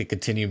 Maybe they could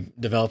continue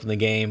developing the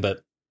game,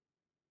 but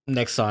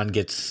Nexon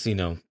gets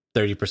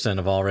 30%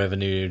 of all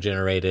revenue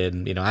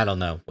generated. I don't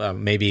know.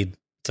 Maybe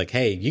it's like,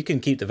 hey, you can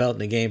keep developing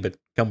the game, but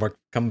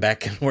come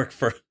back and work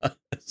for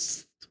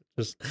us.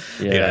 Just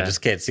I Yeah.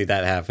 just can't see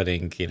that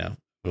happening.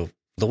 Well,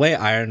 the way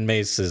Iron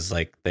Mace is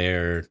like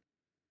they're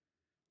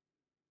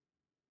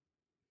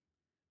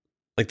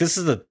like this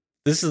is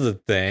the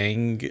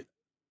thing.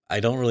 I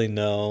don't really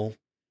know,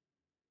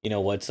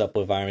 what's up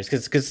with Iron Mace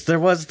because there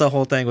was the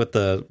whole thing with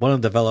the one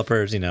of the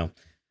developers,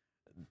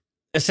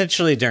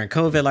 essentially during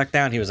COVID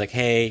lockdown, he was like,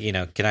 "Hey,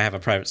 can I have a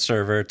private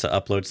server to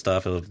upload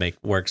stuff? It'll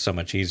make work so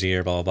much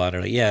easier." Blah blah blah.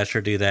 They're like, "Yeah,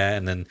 sure, do that."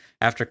 And then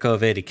after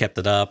COVID, he kept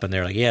it up, and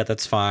they're like, "Yeah,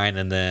 that's fine."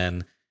 And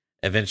then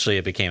eventually,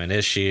 it became an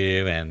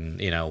issue, and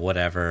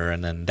whatever.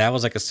 And then that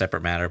was like a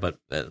separate matter, but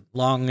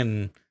long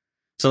and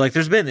so like,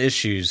 there's been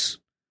issues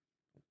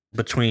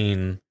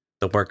between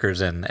the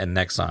workers and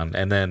Nexon,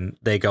 and then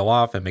they go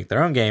off and make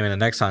their own game,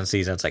 and the Nexon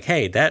season, it's like,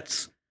 "Hey,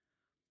 that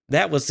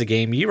was the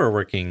game you were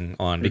working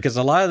on," because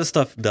a lot of the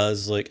stuff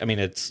does like, I mean,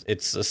 it's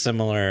a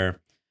similar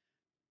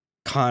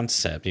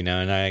concept, and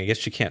I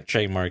guess you can't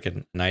trademark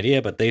an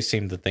idea, but they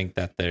seem to think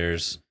that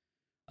there's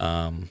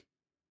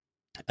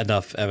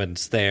enough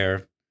evidence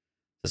there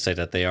to say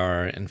that they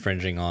are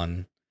infringing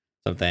on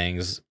some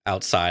things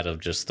outside of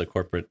just the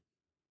corporate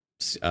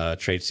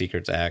Trade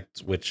Secrets Act,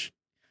 which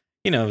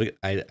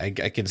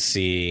I can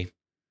see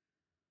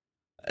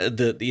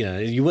the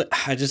you would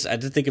I just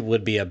think it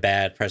would be a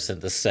bad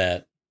precedent to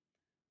set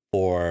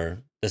for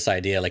this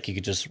idea. Like, you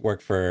could just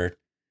work for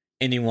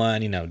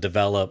anyone,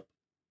 develop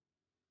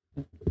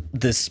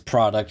this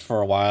product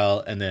for a while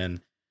and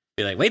then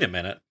be like, wait a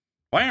minute,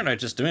 why aren't I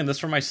just doing this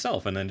for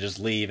myself? And then just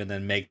leave and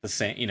then make the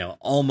same,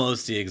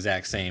 almost the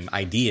exact same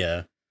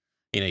idea.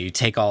 You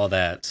take all of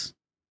that.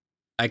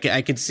 I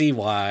can see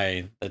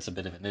why that's a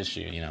bit of an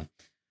issue,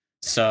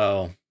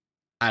 So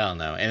I don't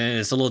know. And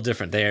it's a little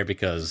different there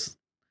because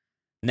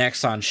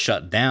Nexon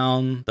shut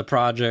down the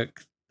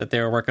project that they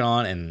were working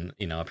on, and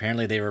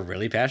apparently they were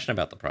really passionate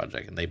about the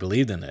project and they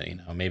believed in it.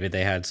 Maybe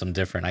they had some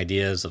different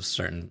ideas of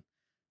certain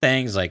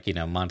things, like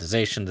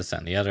monetization, this, that,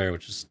 and the other,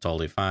 which is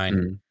totally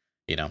fine.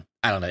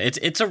 I don't know.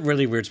 It's a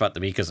really weird spot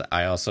to me because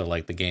I also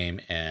like the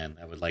game and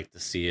I would like to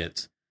see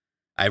it.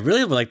 I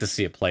really would like to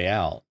see it play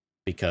out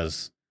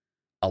because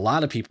a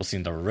lot of people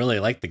seem to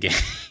really like the game,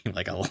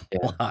 like a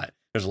lot.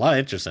 There's a lot of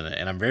interest in it,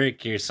 and I'm very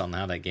curious on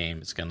how that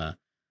game is gonna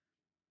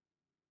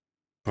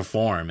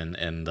perform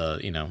in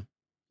the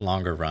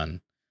longer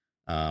run.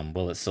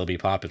 Will it still be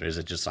popular? Is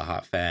it just a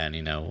hot fan?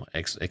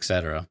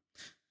 Etc.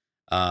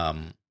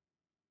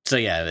 So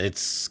yeah,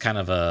 it's kind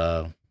of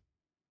a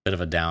bit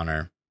of a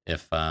downer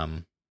if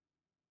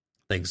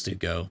things do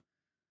go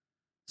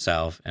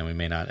south, and we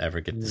may not ever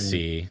get to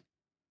see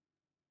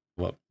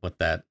what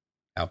that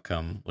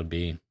outcome would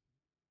be.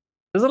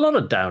 There's a lot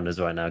of downers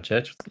right now,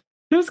 Church.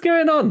 What's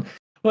going on?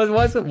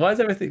 Why is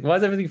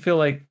everything feel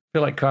like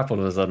crap all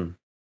of a sudden?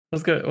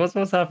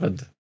 What's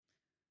happened?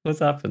 What's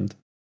happened?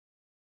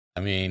 I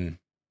mean,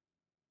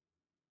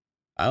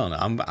 I don't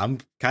know. I'm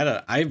kind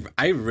of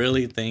I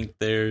really think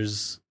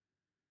there's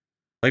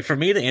like, for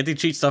me, the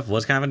anti-cheat stuff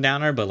was kind of a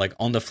downer, but like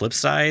on the flip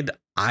side,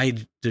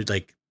 I did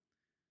like,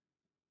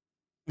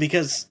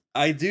 because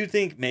I do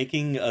think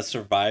making a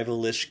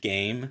survival-ish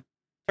game,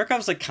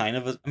 Tarkov's like kind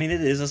of I mean, it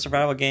is a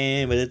survival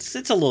game, but it's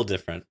a little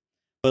different.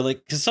 But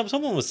like, because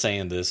someone was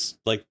saying this,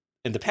 like,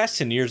 in the past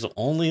 10 years, the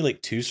only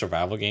like 2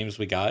 survival games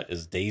we got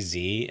is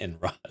DayZ and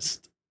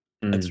Rust.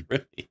 That's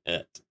really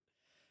it.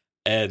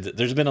 And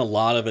there's been a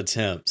lot of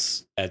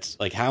attempts at,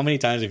 like, how many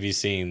times have you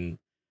seen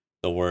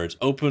the words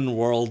open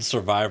world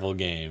survival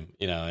game,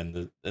 you know,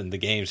 and the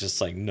game's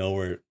just like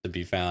nowhere to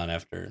be found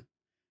after.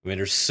 I mean,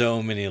 there's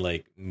so many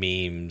like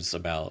memes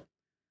about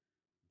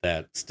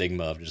that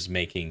stigma of just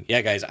making,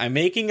 yeah, guys, I'm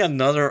making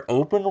another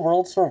open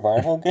world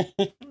survival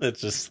game.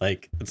 It's just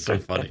like, it's so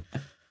funny.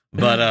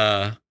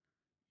 But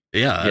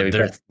yeah,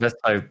 best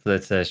hope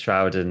that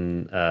Shroud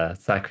and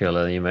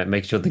Sacriel, you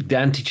make sure the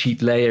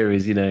anti-cheat layer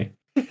is, you know.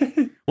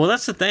 Well,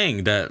 that's the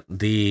thing that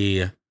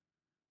the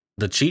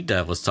cheat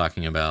dev was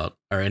talking about,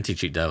 or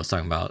anti-cheat dev was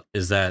talking about,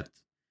 is that,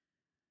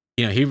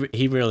 you know,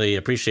 he really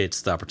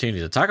appreciates the opportunity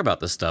to talk about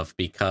this stuff,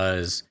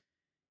 because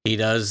he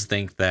does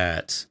think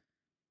that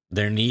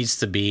there needs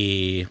to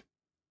be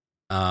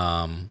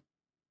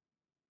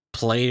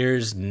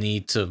players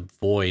need to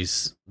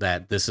voice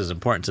that this is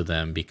important to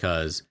them,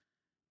 because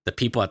the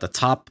people at the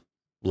top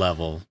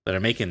level that are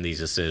making these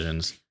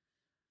decisions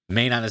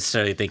may not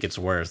necessarily think it's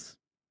worth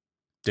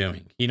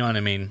doing. You know what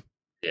I mean?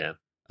 Yeah.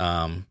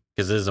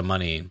 Because it is a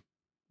money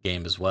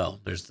game as well.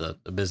 There's the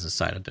business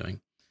side of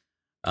doing.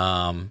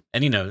 And,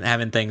 you know,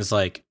 having things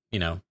like, you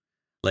know,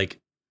 like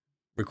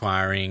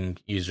requiring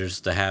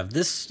users to have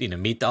this, you know,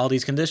 meet all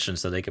these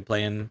conditions so they could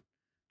play in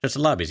just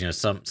lobbies. You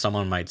know,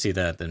 someone might see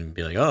that and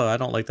be like, oh, I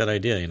don't like that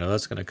idea. You know,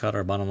 that's going to cut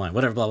our bottom line,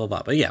 whatever, blah, blah,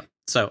 blah. But yeah,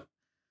 so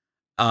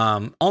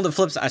on the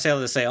flip side, I say all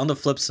to say, on the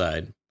flip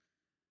side,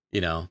 you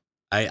know,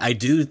 I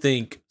do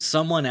think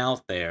someone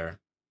out there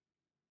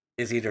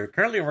is either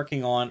currently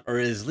working on, or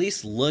is at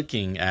least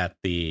looking at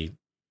the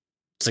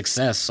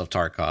success of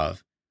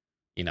Tarkov,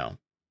 you know,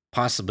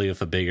 possibly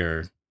with a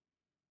bigger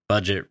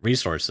budget,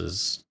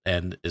 resources,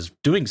 and is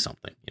doing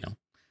something, you know,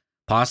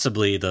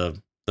 possibly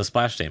the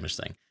splash damage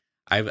thing.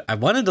 I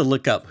wanted to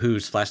look up who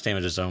Splash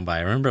Damage is owned by.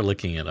 I remember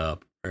looking it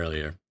up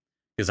earlier,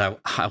 because I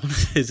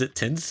is it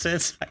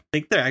Tencent? I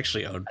think they're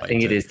actually owned by. I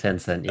think it is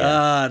Tencent.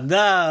 Yeah.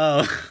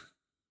 No.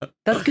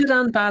 That's good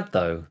and bad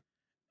though.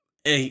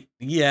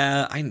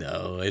 Yeah, I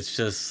know. It's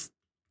just,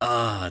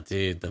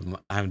 dude,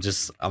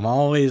 I'm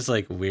always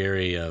like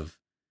weary of,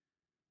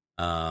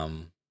 I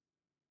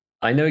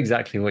know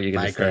exactly what you're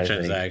going to say.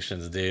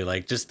 Microtransactions, dude.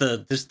 Like, just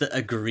the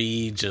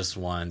egregious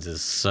ones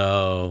is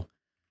so,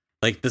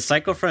 like, the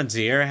Psycho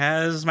Frontier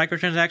has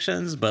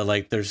microtransactions, but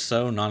like they're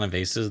so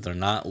non-invasive. They're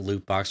not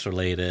loot box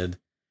related.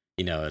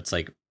 You know, it's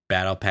like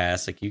battle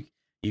pass. Like you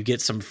get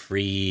some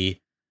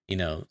free, you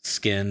know,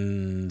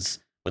 skins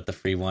with the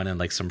free one and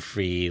like some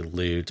free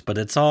loot, but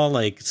it's all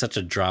like such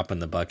a drop in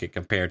the bucket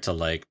compared to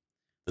like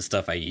the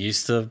stuff I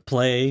used to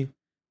play,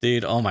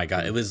 dude. Oh my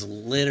god, it was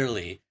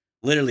literally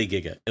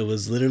Giga. It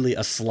was literally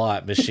a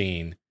slot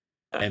machine,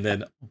 and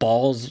then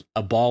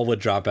a ball would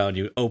drop out and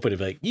you open it,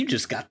 like, you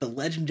just got the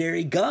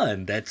legendary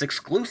gun that's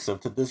exclusive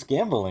to this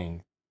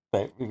gambling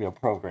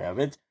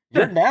program.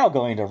 You're now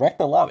going to wreck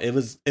the lobby. It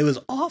was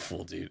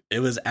awful, dude. It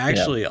was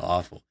actually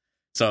awful.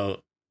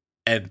 So,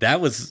 and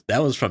that was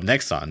from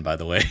Nexon, by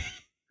the way.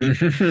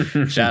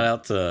 Shout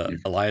out to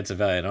Alliance of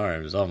Valiant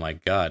Arms. Oh my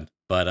god.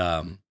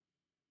 But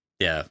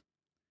yeah,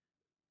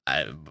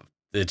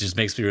 it just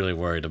makes me really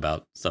worried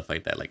about stuff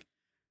like that. Like,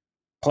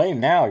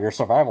 claim now your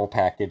survival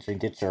package and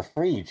get your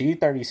free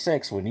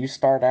G36 when you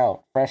start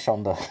out fresh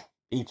on the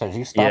beach as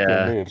you stop your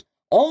noobs.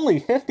 Only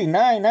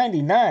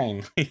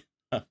 $59.99.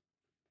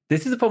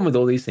 This is the problem with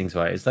all these things,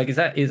 right? It's like,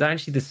 it's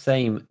actually the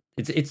same.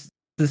 It's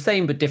the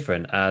same but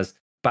different as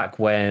back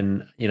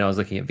when, you know, I was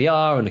looking at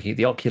VR and looking at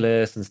the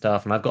Oculus and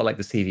stuff, and I've got like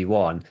the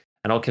CV1,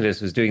 and Oculus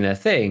was doing their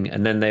thing,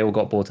 and then they all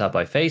got bought out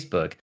by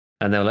Facebook,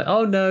 and they were like,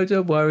 oh no,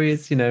 don't worry,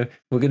 it's, you know,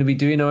 we're going to be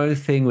doing our own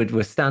thing, we're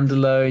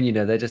standalone, you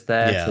know, they're just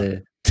there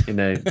to, you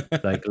know,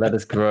 like, let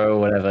us grow or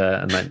whatever,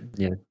 and like,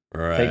 you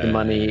know, take the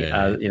money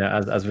as, you know,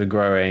 as we're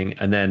growing,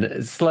 and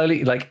then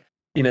slowly, like,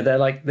 you know, they're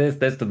like, there's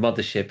the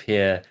mothership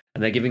here,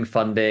 and they're giving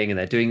funding and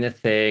they're doing their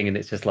thing, and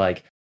it's just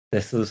like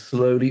they're sort of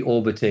slowly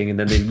orbiting, and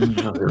then they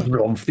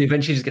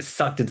eventually just get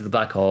sucked into the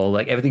black hole.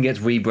 Like, everything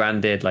gets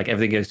rebranded, like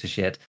everything goes to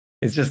shit.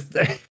 It's just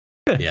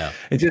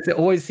it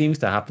always seems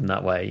to happen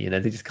that way. You know,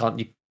 they just can't,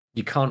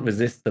 you can't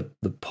resist the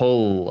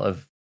pull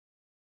of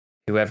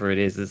whoever it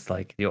is that's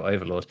like your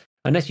overlord,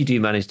 unless you do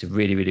manage to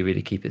really, really,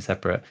 really keep it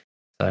separate.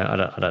 So I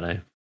don't know.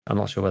 I'm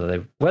not sure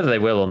whether they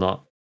will or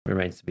not,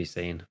 remains to be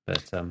seen.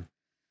 But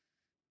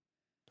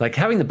like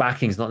having the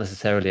backing is not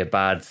necessarily a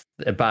bad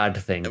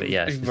thing, but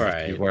yeah, it's just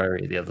nice to be Right.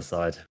 wary at the other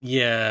side.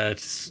 Yeah,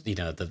 it's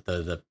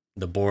the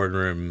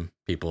boardroom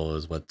people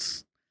is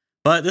what's.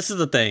 But this is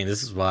the thing.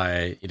 This is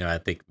why I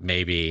think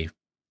maybe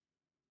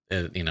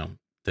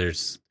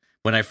there's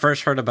when I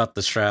first heard about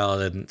the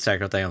Shroud and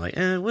Sacro thing, I'm like,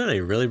 what are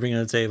they really bringing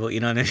to the table? You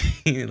know what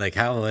I mean? Like,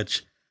 how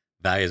much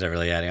value is that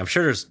really adding? I'm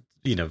sure there's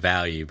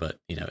value, but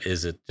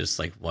is it just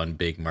like one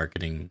big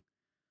marketing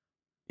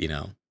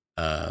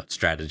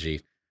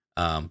strategy?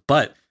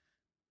 But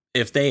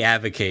if they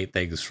advocate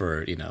things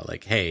for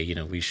like, hey,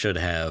 we should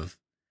have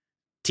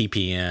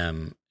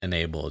TPM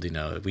enabled,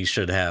 we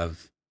should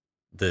have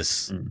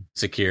this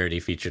security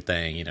feature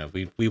thing,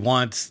 we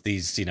want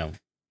these,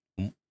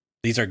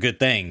 these are good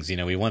things,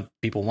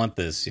 people want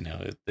this,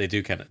 they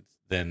do kind of,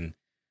 then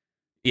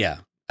yeah,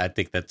 I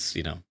think that's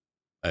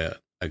a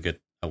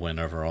win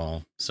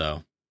overall.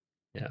 So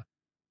yeah,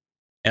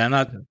 and I'm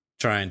not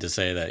trying to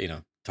say that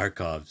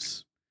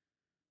Tarkov's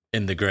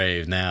in the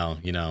grave now,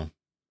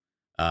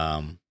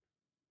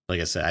 like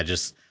I said,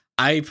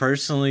 I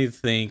personally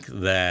think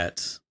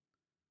that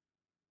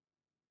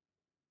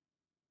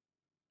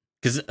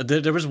because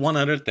there was one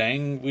other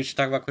thing we should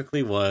talk about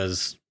quickly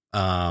was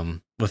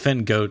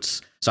within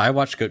Goat's. So I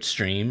watched Goat's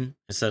stream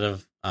instead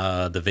of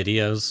the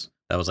videos.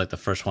 That was like the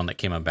first one that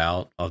came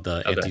about of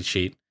the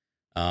anti-cheat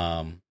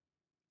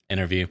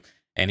interview,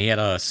 and he had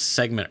a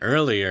segment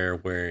earlier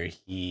where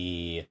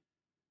he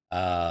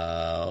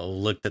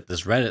looked at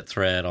this Reddit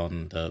thread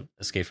on the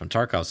Escape from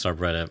Tarkov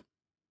subreddit,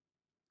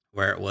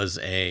 where it was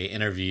a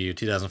interview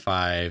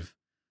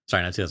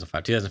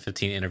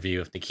 2015 interview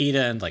with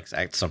Nikita and like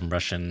at some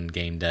Russian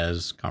game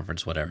devs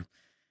conference, whatever.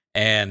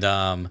 And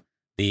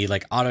the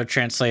like auto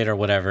translate or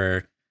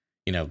whatever,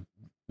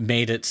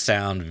 made it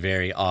sound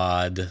very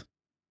odd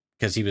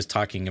because he was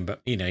talking about,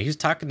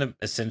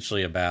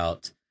 essentially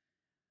about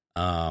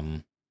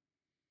the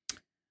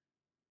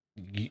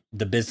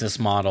business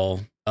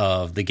model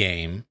of the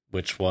game,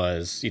 which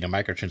was,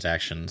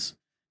 microtransactions.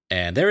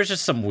 And there was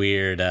just some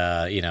weird,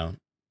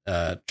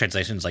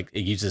 translations, like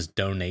it uses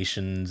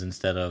donations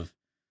instead of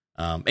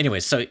anyway.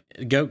 So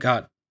Goat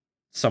got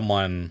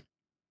someone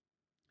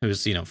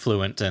who's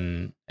fluent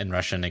in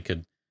Russian and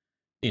could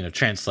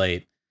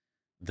translate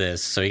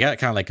this, so he got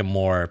kind of like a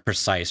more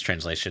precise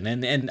translation,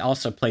 and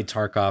also played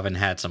Tarkov and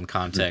had some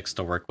context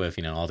to work with.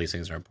 All these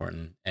things are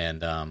important. And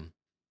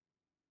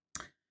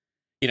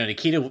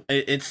Nikita,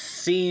 it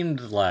seemed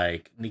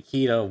like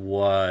Nikita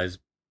was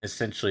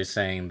essentially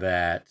saying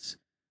that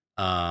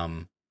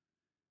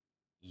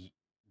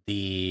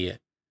the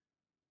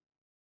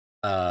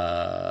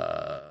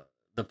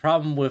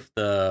problem with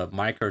the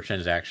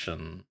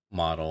microtransaction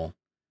model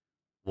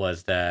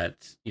was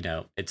that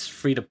it's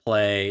free to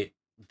play.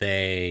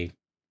 They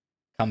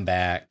come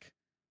back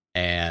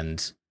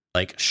and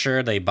like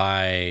sure they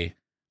buy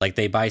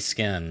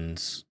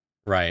skins,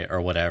 right,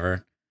 or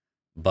whatever,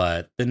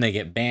 but then they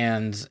get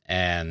banned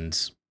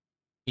and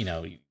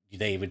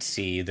they would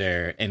see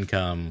their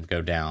income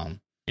go down,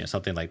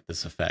 something like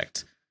this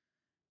effect.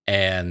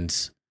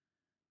 And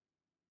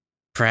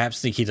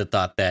perhaps Nikita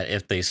thought that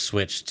if they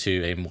switched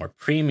to a more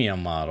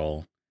premium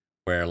model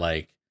where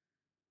like,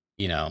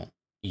 you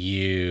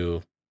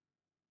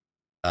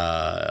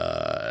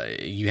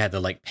had to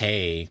like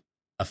pay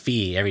a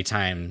fee every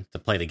time to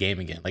play the game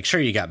again. Like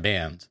sure you got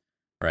banned,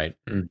 right?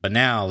 But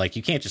now like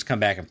you can't just come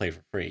back and play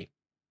for free.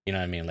 You know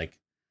what I mean? Like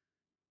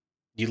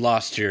you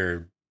lost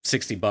your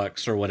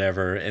 $60 or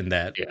whatever in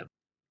that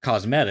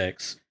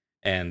cosmetics,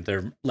 and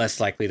they're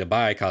less likely to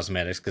buy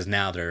cosmetics because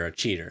now they're a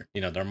cheater.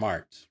 They're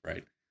marked,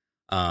 right?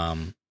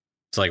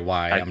 It's like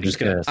why I'm just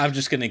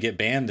gonna get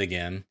banned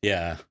again.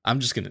 Yeah, I'm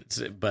just gonna.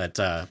 But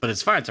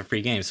it's fine. It's a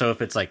free game. So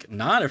if it's like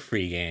not a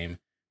free game,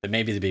 then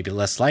maybe they'd be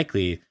less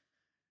likely.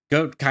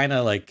 Goat kind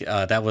of like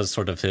that was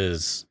sort of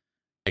his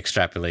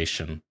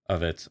extrapolation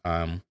of it,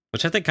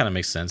 which I think kind of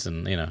makes sense,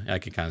 and I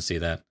could kind of see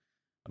that.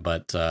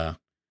 But I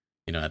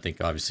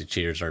think obviously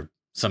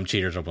some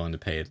cheaters are willing to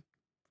pay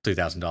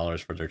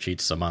 $2,000 for their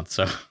cheats a month,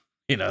 so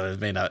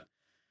it may not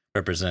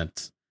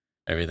represent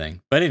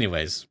everything. But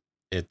anyways,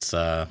 it's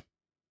I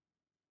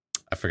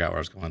forgot where I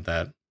was going with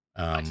that.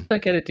 I just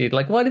don't get it, dude.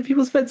 Like, why do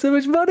people spend so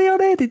much money on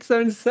it? It's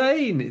so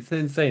insane. It's so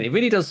insane. It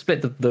really does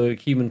split the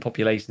human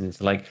population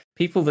into like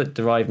people that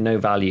derive no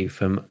value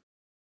from,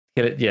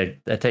 they're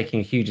taking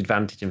a huge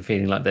advantage and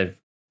feeling like they've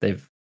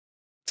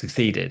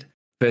succeeded,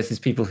 versus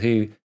people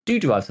who do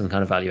derive some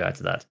kind of value out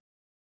of that.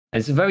 And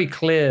it's a very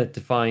clear,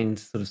 defined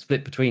sort of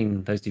split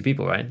between those two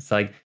people, right? It's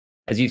like,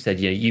 as you said,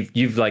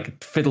 you've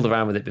like fiddled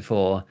around with it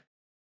before,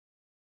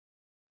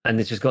 and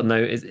it's just got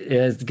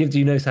it gives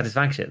you no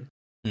satisfaction.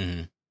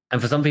 Mm-hmm.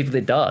 And for some people,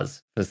 it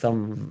does. For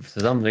some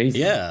reason,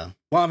 yeah.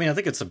 Well, I mean, I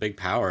think it's a big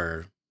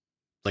power.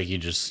 Like you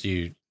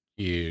don't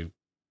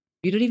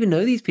even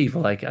know these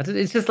people. Like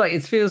it's just like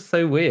it feels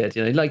so weird.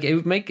 Like it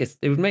would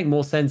make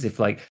more sense if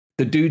like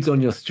the dude's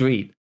on your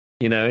street,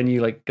 and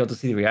you like got to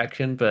see the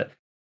reaction. But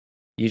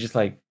you just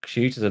like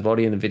shoot at a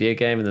body in the video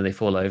game and then they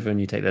fall over and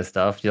you take their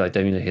stuff. You like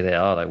don't even know who they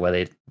are, like where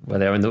they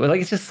are in the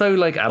like. It's just so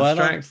like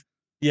abstract.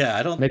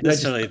 I don't Maybe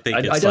necessarily think I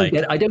it's don't like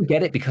get I don't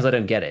get it because I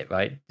don't get it.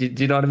 Right? Do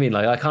you know what I mean?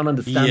 Like I can't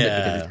understand it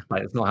because yeah. it's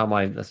like it's not how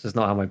my that's just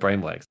not how my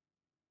brain works.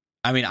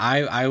 I mean,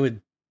 I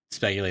would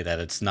speculate that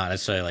it's not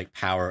necessarily like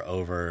power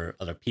over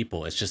other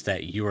people. It's just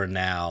that you are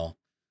now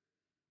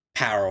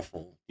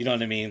powerful. You know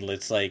what I mean?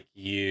 It's like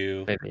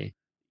Maybe.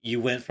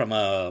 you went from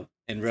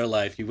in real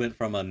life you went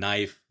from a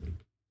knife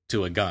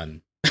to a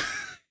gun.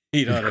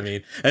 You know what I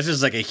mean? That's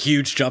just like a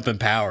huge jump in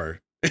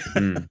power.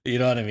 You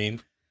know what I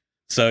mean?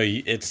 So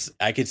it's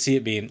I could see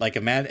it being like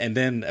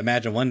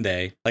imagine one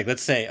day, like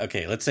let's say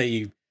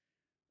you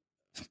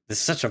this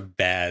is such a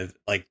bad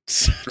like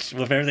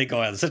with everything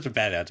going on, it's such a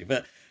bad attitude.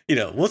 But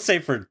we'll say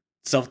for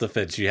self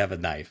defense you have a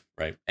knife,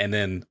 right? And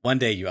then one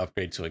day you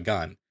upgrade to a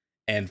gun,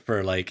 and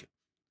for like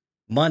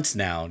months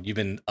now you've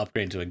been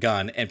upgrading to a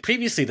gun, and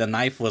previously the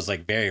knife was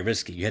like very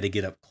risky. You had to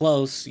get up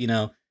close,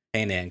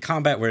 hand-to-hand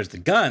combat, whereas the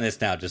gun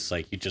is now just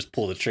like you just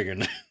pull the trigger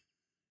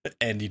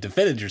and you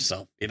defended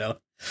yourself,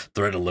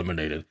 threat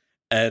eliminated.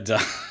 And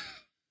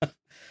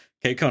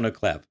okay, Kona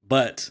clap.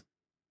 And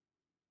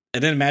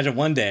then imagine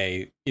one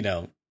day,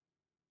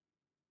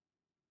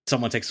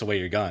 someone takes away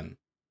your gun.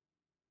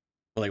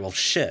 We're like, well,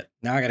 shit,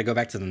 now I got to go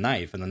back to the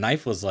knife. And the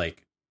knife was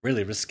like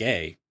really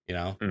risque,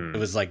 It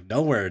was like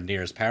nowhere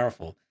near as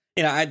powerful.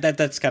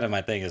 That's kind of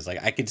my thing is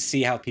like, I could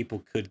see how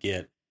people could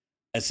get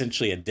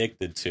essentially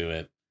addicted to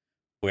it,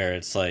 where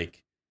it's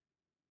like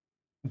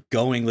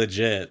going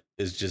legit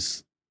is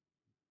just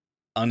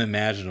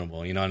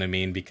unimaginable. You know what I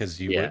mean? Because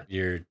you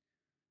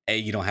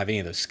don't have any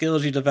of those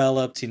skills you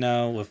developed,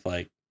 with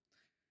like,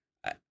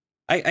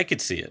 I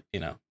could see it,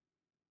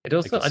 It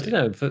also, I don't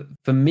know,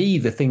 for me,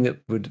 the thing that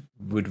would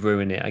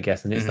ruin it, I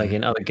guess, and it's like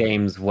in other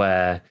games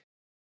where,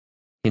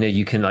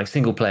 you can like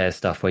single player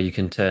stuff where you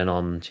can turn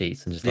on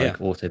cheats and just like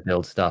auto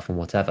build stuff and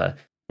whatever.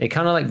 It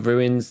kind of like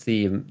ruins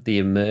the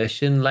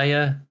immersion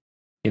layer,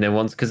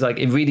 once, because like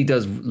it really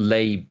does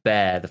lay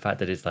bare the fact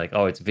that it's like,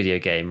 oh, it's a video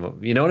game,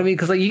 you know what I mean?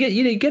 Because like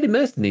you get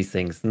immersed in these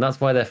things, and that's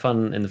why they're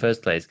fun in the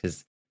first place,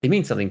 because they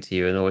mean something to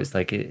you, and or it's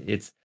like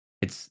it's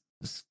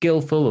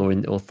skillful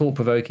or thought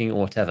provoking or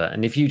whatever.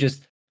 And if you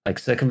just like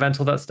circumvent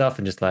all that stuff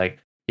and just like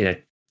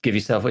give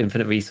yourself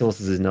infinite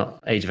resources is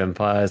not Age of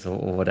Empires or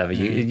whatever,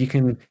 you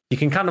can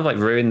kind of like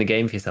ruin the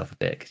game for yourself a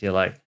bit, because you're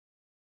like,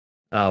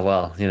 oh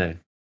well, the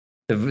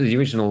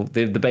original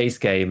the base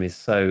game is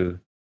so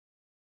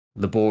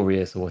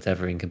laborious or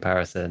whatever in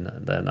comparison.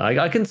 And then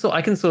I can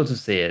sort of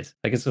see it.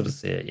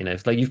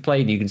 It's like you've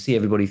played and you can see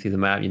everybody through the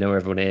map, you know where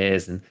everyone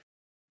is, and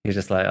you're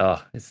just like,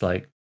 oh, it's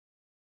like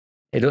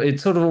it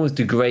sort of almost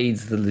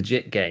degrades the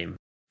legit game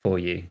for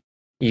you.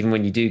 Even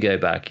when you do go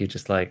back, you're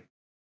just like,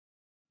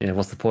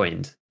 what's the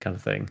point, kind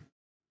of thing.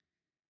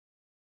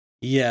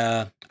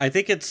 Yeah, I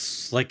think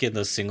it's like in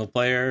the single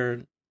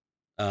player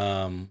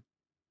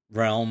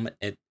realm,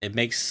 it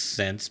makes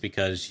sense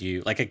because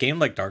you like a game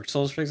like Dark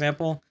Souls, for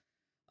example.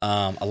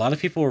 A lot of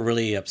people were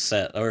really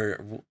upset,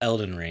 or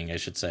Elden Ring, I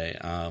should say,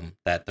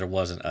 that there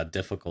wasn't a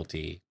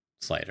difficulty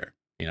slider.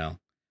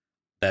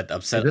 That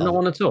upset. Is there not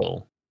one at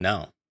all?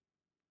 No.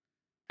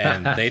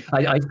 And I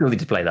still need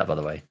to play that, by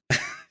the way.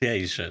 Yeah,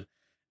 you should.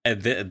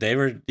 And they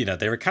were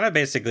kind of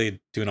basically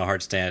doing a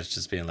hard stance,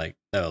 just being like,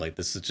 no, like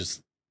this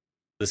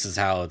is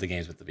how the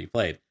game's meant to be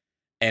played,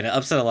 and it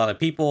upset a lot of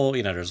people.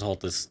 There's a whole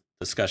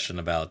discussion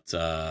about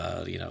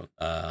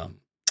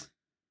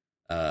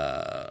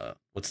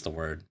what's the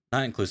word?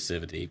 Not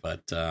inclusivity,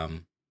 but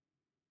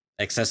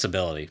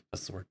accessibility.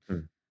 That's the word.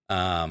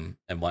 And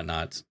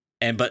whatnot.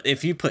 But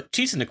if you put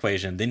cheats in the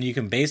equation, then you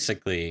can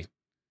basically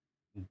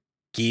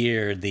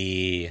gear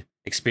the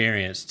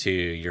experience to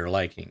your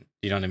liking.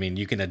 You know what I mean?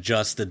 You can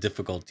adjust the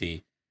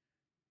difficulty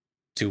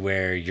to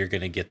where you're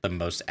going to get the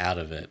most out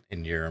of it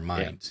in your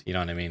mind. Yeah. You know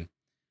what I mean?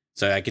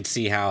 So I could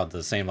see how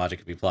the same logic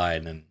could be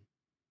applied, and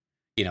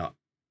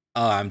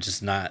I'm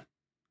just not,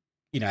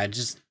 I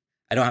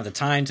don't have the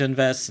time to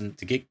invest and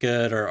to get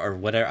good or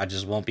whatever. I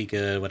just won't be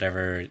good,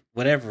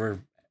 whatever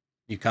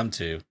you come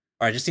to.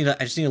 Or I just need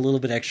a little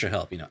bit extra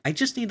help. I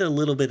just need a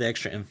little bit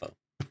extra info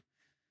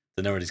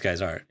to know where these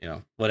guys are.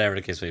 Whatever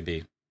the case may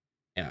be.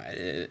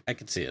 I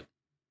could see it.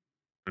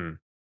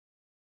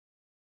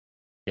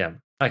 Yeah,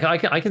 I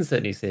can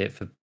certainly see it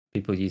for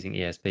people using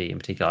ESP in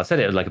particular. I've said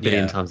it like a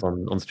billion times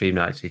on stream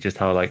now, actually, just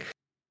how like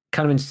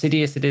kind of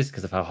insidious it is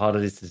because of how hard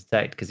it is to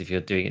detect. Because if you're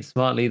doing it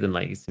smartly, then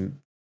like it's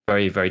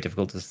very, very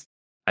difficult to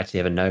actually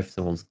ever know if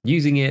someone's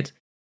using it.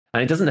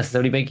 And it doesn't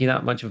necessarily make you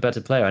that much of a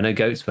better player. I know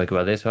Goat spoke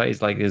about this, right?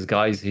 It's like there's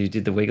guys who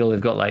did the wiggle, they've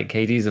got like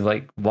KDs of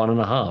like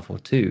 1.5 or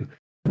 2.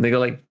 And they got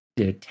like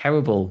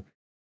terrible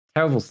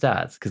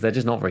stats because they're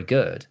just not very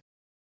good.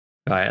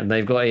 Right. And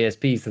they've got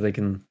ESP so they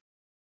can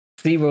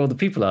see where all the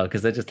people are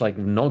because they're just like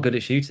not good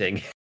at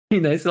shooting.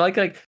 So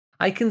like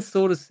I can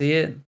sort of see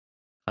it,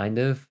 kind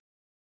of.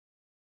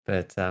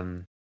 But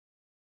I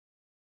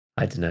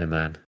don't know,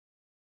 man.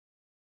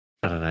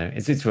 I don't know.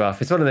 It's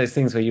rough. It's one of those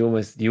things where you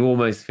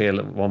almost feel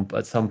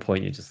at some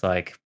point you're just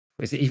like,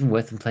 is it even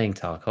worth them playing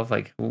Tarkov?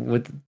 Like,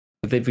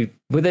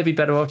 Would they be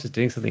better off just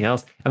doing something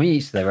else? I mean,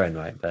 each to their own,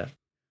 right? But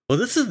well,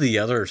 this is the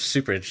other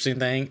super interesting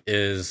thing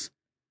is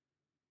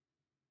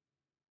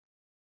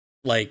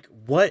like,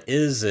 what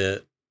is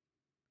it?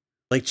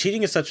 Like,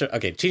 cheating is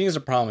cheating is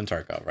a problem in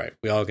Tarkov, right?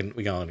 We all can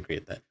agree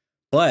with that.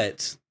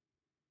 But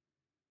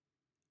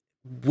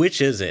which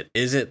is it?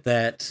 Is it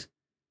that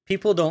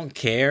people don't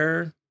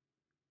care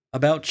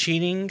about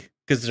cheating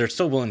because they're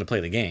still willing to play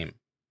the game,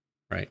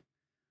 right?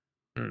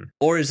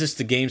 Or is this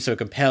the game so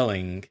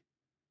compelling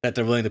that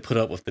they're willing to put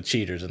up with the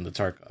cheaters in the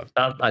Tarkov?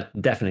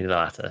 Definitely the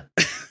latter,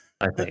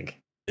 I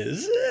think.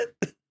 Is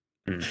it?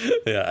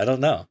 Yeah, I don't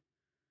know.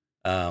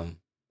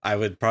 I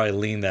would probably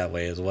lean that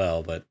way as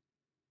well, but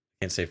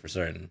can't say for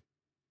certain.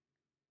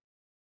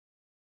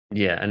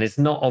 Yeah, and it's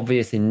not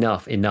obvious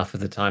enough of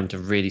the time to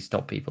really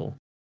stop people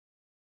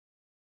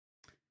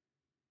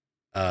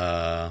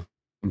from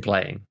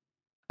playing.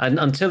 And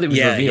until it was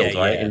revealed,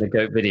 right, in the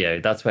GOAT video,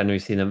 that's when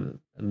we've seen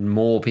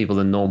more people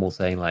than normal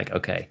saying, like,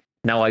 okay,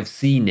 now I've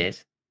seen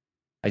it.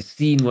 I've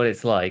seen what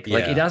it's like.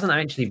 Like, it hasn't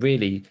actually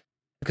really,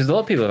 because a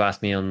lot of people have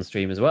asked me on the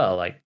stream as well,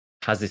 like,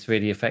 has this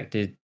really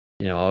affected,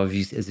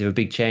 is there a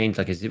big change?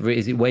 Like, is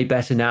it way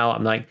better now?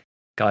 I'm like,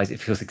 guys, it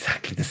feels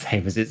exactly the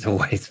same as it's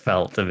always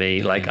felt to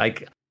me. Like,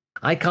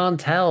 I can't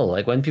tell.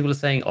 Like, when people are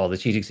saying, oh, the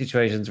cheating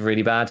situation's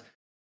really bad,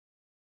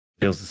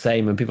 feels the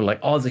same. When people are like,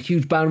 oh, there's a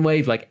huge ban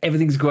wave, like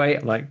everything's great,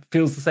 I'm like,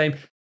 feels the same.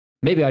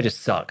 Maybe I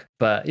just suck,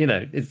 but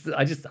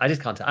I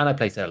just can't tell. And I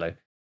play solo,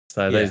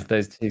 so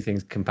those two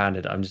things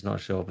compounded. I'm just not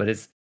sure, but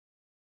it's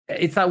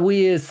that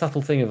weird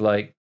subtle thing of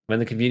like when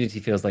the community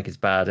feels like it's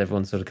bad,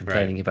 everyone's sort of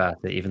complaining about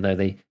it, even though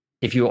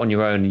if you were on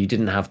your own and you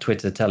didn't have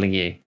Twitter telling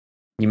you,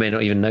 you may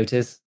not even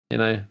notice.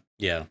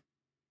 Yeah,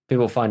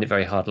 people find it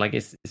very hard. Like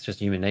it's just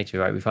human nature,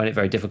 right? We find it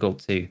very difficult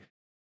to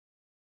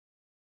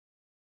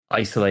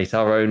isolate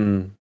our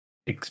own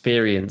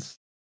experience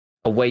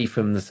away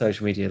from the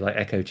social media, like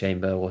echo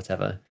chamber or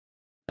whatever,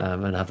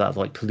 and have that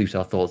like pollute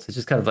our thoughts. It's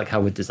just kind of like how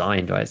we're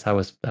designed, right? It's how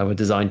we're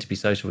designed to be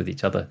social with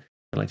each other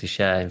and like to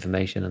share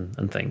information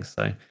and things.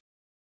 So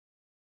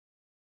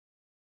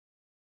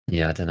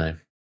yeah, I don't know.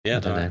 Yeah, I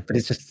don't know. But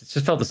it's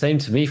just felt the same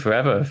to me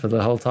forever, for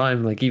the whole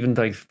time. Like even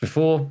like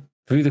before,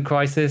 through the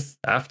crisis,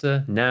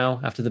 after, now,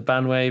 after the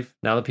ban wave,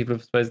 now that people are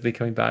supposedly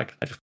coming back.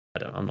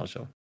 I'm not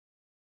sure.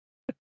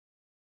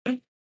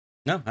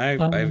 No, I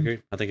agree.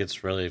 I think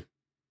it's really,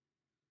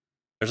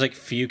 there's like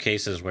few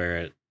cases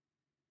where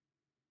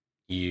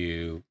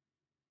I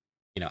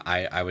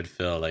would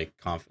feel like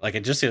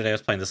like just the other day I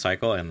was playing the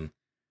cycle and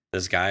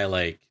this guy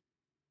like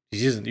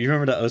he's using, you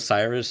remember the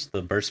Osiris,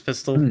 the burst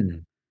pistol?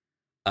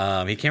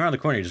 He came around the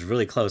corner, he was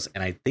really close,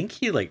 and I think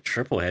he like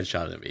triple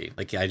headshotted me.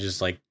 Like I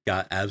just like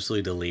got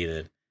absolutely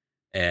deleted,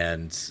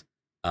 and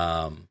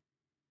I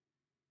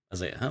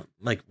was like, huh?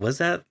 Like, was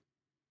that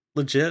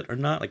legit or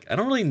not? Like, I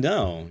don't really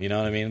know, you know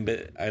what I mean?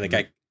 But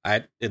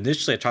I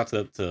initially I talked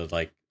to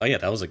like, oh yeah,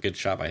 that was a good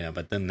shot by him,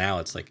 but then now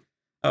it's like,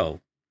 oh,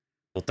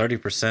 well,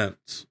 30%,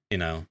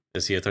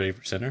 is he a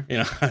 30%er?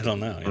 I don't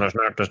know.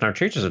 There's no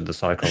cheaters in the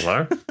cycle,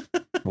 though.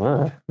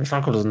 Oh, the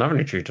cycle doesn't have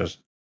any cheaters.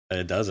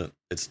 It doesn't.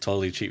 It's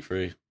totally cheat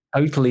free.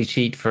 Totally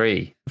cheat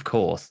free, of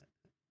course.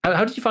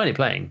 How did you find it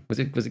playing? Was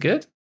it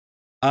good?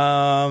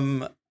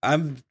 I'm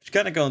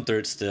kind of going through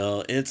it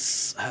still.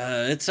 It's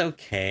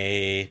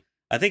okay.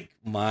 I think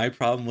my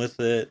problem with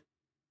it,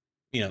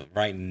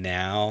 right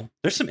now,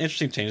 there's some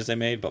interesting changes they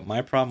made, but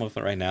my problem with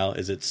it right now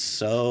is it's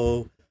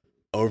so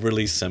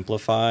overly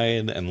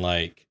simplified and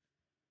like,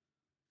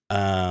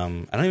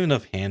 I don't even know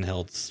if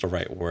handheld's the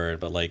right word,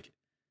 but like,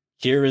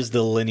 here is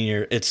the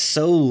linear. It's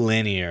so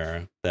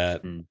linear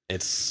that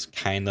it's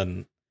kind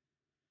of.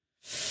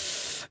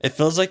 It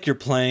feels like you're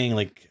playing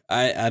like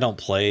I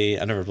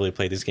never really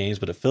played these games,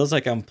 but it feels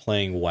like I'm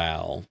playing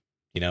WoW.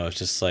 It's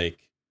just like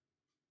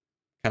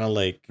kind of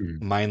like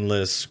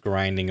mindless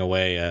grinding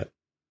away at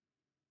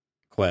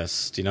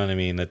quests. You know what I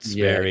mean? It's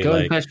very go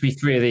like, and fetch me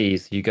 3 of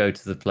these. You go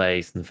to the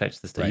place and fetch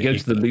the stuff. Right, you go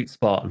to the loot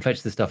spot and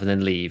fetch the stuff and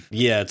then leave.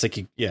 Yeah, it's like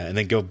and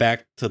then go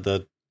back to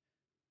the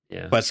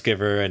quest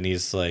giver and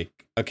he's like,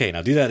 okay,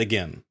 now do that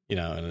again.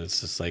 And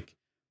it's just like,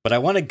 but I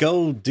want to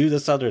go do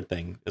this other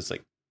thing. It's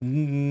like, what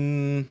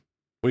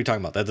are you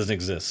talking about? That doesn't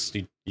exist.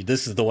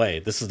 This is the way.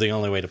 This is the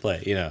only way to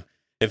play.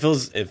 It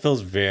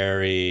feels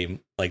very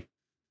like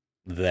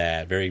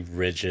that, very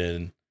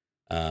rigid.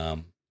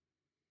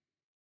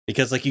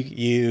 Because like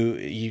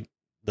you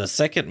the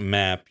second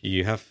map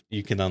you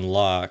can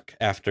unlock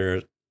after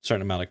a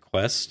certain amount of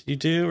quests you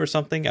do or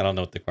something. I don't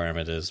know what the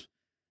requirement is.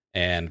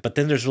 But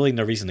then there's really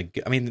no reason to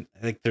go. I mean,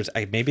 like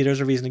maybe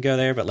there's a reason to go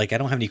there, but like I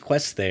don't have any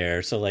quests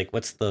there. So like,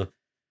 what's the,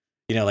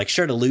 like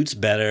sure the loot's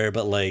better,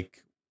 but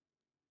like,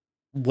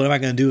 what am I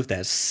going to do with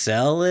that?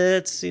 Sell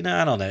it?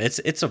 I don't know. It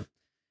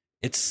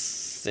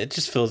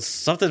just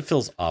something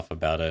feels off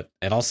about it.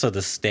 And also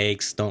the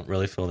stakes don't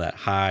really feel that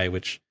high,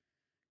 which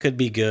could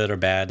be good or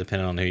bad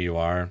depending on who you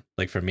are.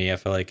 Like for me, I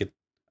feel like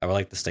I would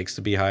like the stakes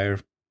to be higher.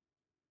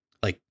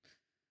 Like,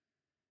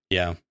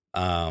 yeah.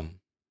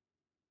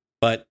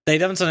 But they've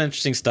done some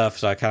interesting stuff,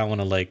 so I kind of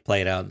want to like play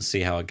it out and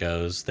see how it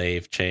goes.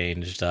 They've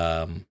changed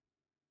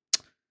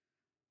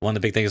one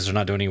of the big things is they're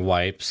not doing any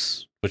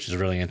wipes, which is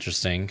really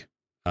interesting.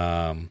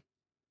 They're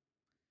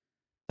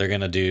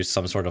gonna do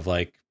some sort of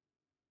like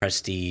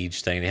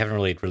prestige thing. They haven't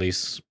really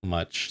released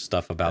much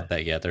stuff about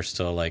that yet. They're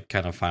still like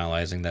kind of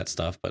finalizing that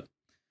stuff, but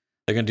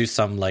they're gonna do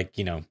some like,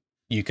 you know,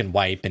 you can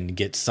wipe and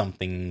get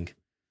something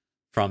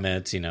from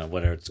it, you know,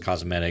 whether it's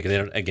cosmetic. They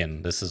don't,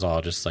 again, this is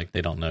all just like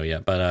they don't know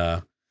yet,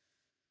 but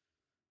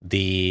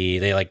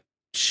they like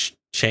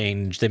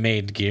changed. They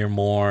made gear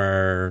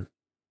more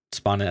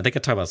spawn. I think I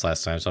talked about this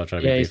last time, so I'll try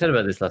to be Yeah, you brief. said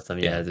about this last time.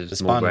 Yeah, the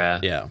there's more rare.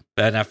 Yeah,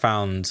 and I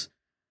found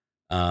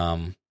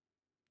some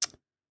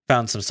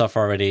stuff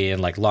already in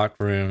like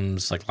locked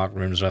rooms. Like locked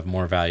rooms have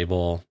more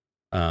valuable.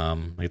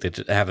 Like they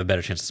have a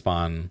better chance to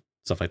spawn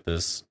stuff like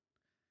this.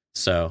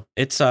 So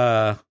it's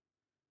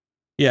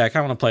yeah, I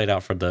kind of want to play it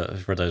out for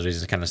those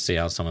reasons, kind of see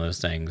how some of those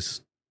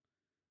things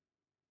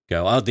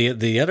go. Oh,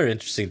 the other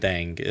interesting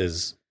thing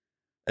is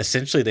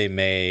essentially they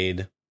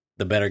made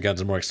the better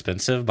guns more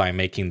expensive by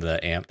making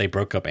the they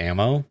broke up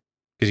ammo,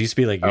 because it used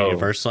to be like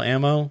universal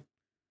ammo,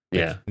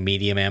 yeah,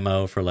 medium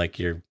ammo for like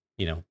your,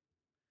 you know,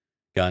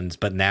 guns,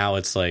 but now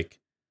it's like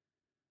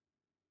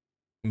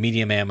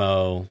medium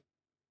ammo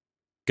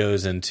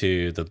goes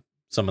into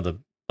some of the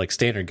like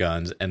standard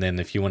guns, and then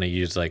if you want to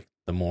use like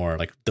the more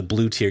like the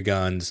blue tier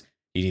guns,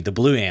 you need the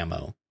blue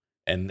ammo,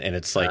 and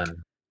it's like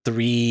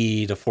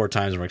 3 to 4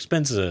 times more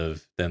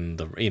expensive than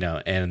the, you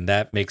know, and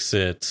that makes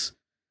it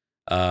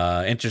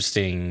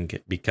interesting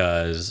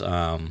because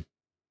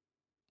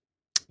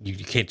you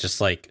can't just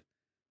like,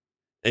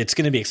 it's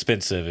going to be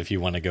expensive if you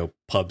want to go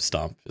pub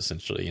stomp,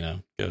 essentially, you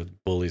know, go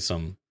bully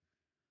some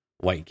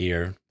white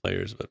gear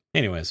players. But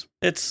anyways,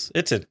 it's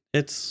an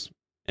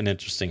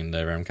interesting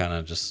endeavor. I'm kind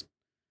of just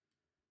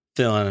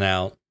filling it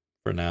out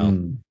for now.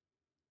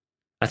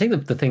 I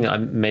think the thing that I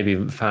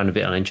maybe found a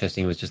bit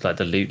uninteresting was just like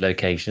the loot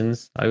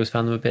locations. I always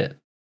found them a bit,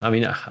 I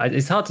mean,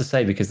 it's hard to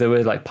say because there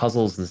were like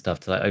puzzles and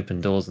stuff to like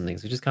open doors and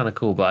things, which is kind of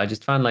cool. But I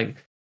just found like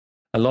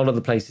a lot of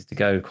the places to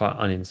go quite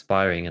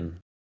uninspiring, and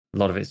a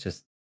lot of it's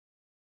just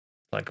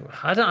like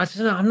I don't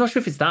know. I'm not sure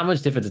if it's that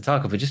much different to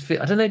Tarkov,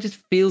 but I don't know. It just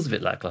feels a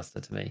bit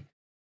lackluster to me.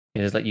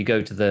 You know, it's like you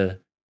go to the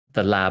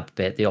lab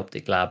bit, the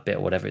optic lab bit,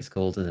 or whatever it's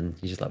called, and then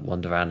you just like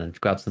wander around and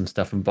grab some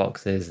stuff from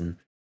boxes, and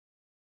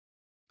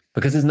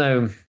because there's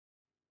no,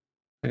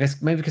 I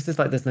guess maybe because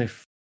there's no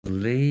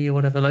flea or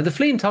whatever. Like the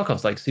flea in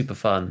Tarkov's like super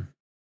fun.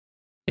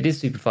 It is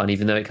super fun,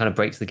 even though it kind of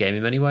breaks the game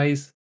in many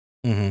ways.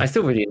 Mm-hmm. I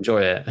still really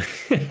enjoy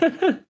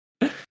it.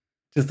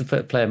 Just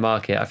the player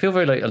market. I feel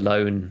very like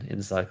alone in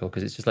the cycle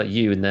because it's just like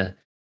you and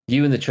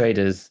the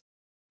traders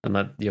and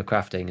like your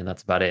crafting, and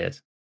that's about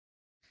it.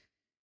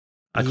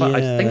 I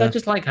think I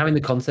just like having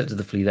the concept of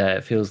the flea there.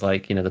 It feels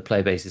like, you know, the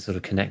player base is sort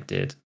of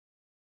connected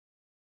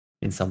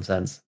in some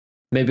sense.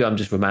 Maybe I'm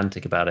just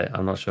romantic about it.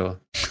 I'm not sure.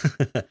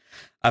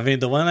 I mean,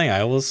 the one thing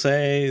I will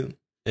say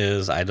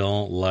is I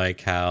don't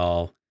like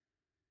how,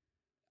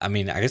 I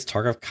mean, I guess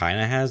Tarkov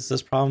kind of has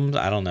this problem.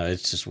 I don't know.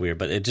 It's just weird,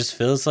 but it just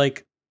feels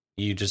like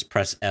you just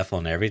press F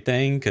on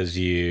everything because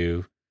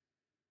you,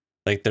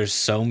 like, there's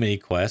so many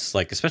quests,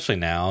 like, especially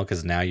now,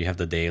 because now you have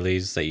the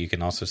dailies that you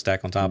can also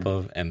stack on top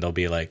of, and they'll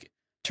be like,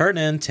 turn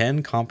in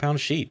 10 compound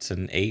sheets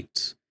and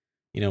 8,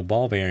 you know,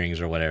 ball bearings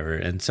or whatever.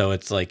 And so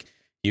it's like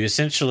you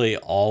essentially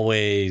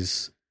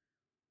always,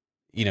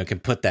 you know, can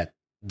put that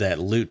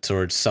loot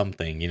towards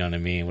something, you know what I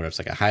mean? Where it's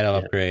like a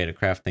hideout upgrade, a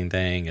crafting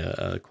thing,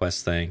 a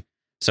quest thing.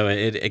 So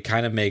it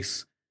kind of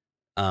makes,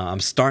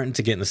 I'm starting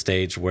to get in the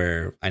stage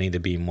where I need to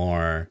be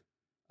more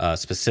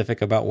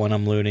specific about when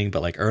I'm looting,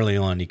 but like early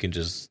on, you can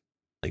just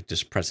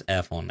press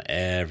F on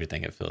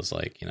everything. It feels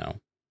like, you know,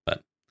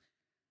 but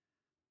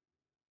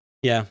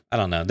yeah, I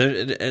don't know.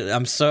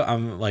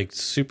 I'm like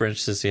super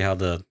interested to see how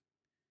the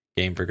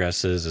game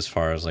progresses as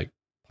far as like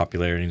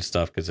popularity and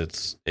stuff, because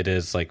it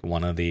is like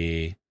one of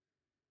the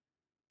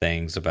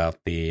things about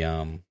the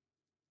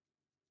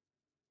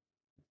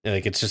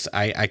like, it's just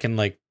I can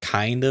like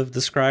kind of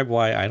describe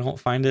why I don't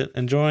find it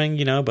enjoying,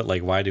 you know, but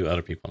like why do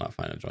other people not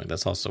find it enjoying?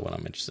 That's also what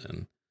I'm interested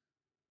in.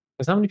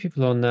 There's how many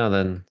people on now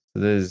then?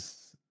 So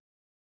there's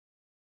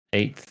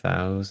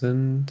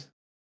 8,000.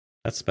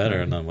 That's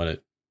better than what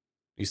it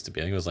used to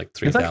be. I think it was like It's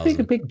 3,000. like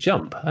a big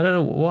jump. I don't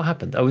know what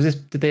happened. Oh,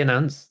 did they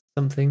announce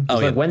something? Oh,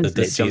 like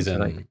Wednesday the season.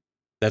 like,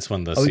 that's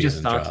when the season just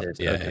started. dropped.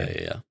 Yeah,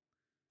 Okay. yeah.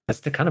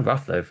 That's kind of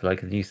rough though for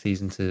like a new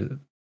season to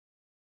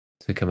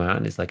come out,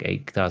 and it's like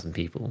 8,000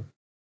 people.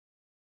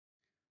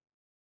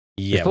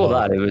 Yeah. Before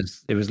that, it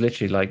was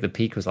literally like the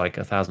peak was like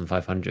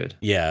 1,500.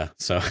 Yeah.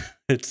 So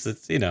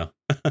it's you know.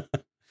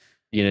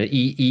 You know,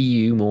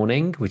 EU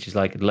morning, which is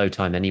like low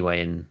time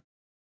anyway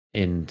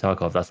in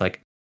Tarkov. That's like,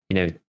 you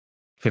know,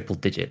 triple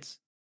digits,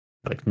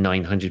 like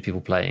 900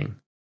 people playing.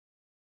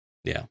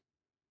 Yeah.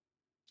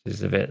 Which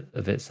is a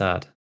bit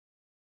sad.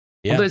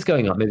 Yeah. Although it's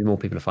going up, maybe more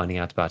people are finding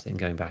out about it and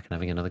going back and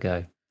having another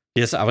go.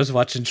 Yes, I was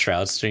watching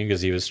Shroud stream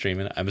because he was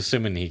streaming. I'm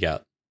assuming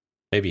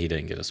maybe he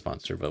didn't get a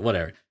sponsor, but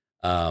whatever.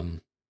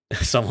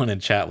 Someone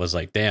in chat was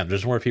like, "Damn,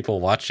 there's more people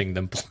watching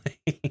than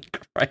playing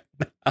right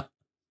now."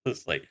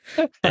 It's like,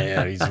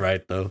 yeah, he's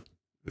right though.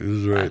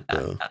 He's right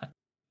though.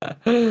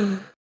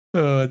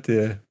 Oh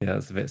dear. Yeah,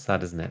 that's a bit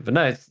sad, isn't it? But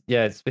no, it's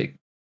a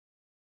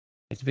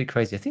bit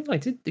crazy. I think I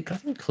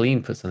think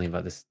Clean put something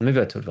about this. Maybe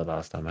I talked about it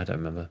last time. I don't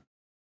remember.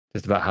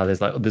 Just about how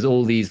there's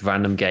all these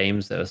random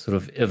games that are sort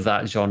of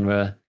that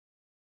genre.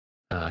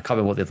 I can't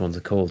remember what the other ones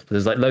are called, but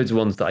there's like loads of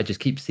ones that I just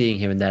keep seeing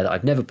here and there that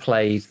I've never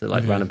played that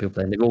like random people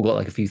play. And they've all got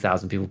like a few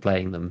thousand people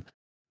playing them. And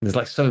there's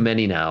like so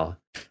many now.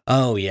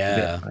 Oh It's a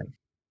yeah, bit, like,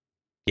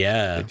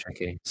 yeah. a bit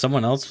tricky.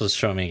 Someone else was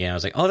showing me a game. I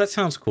was like, oh, that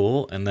sounds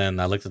cool. And then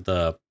I looked at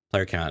the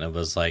player count. And it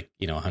was like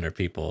 100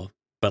 people,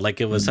 but like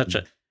it was such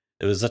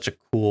a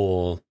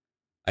cool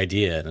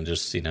idea, and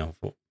just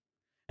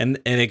and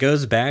it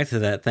goes back to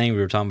that thing we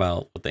were talking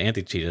about with the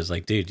anti-cheat. Is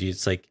like, dude,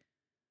 it's like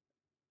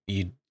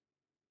you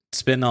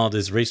spend all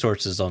these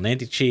resources on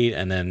anti-cheat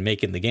and then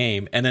making the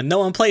game, and then no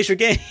one plays your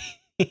game.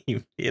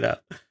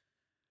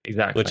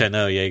 Exactly. Which I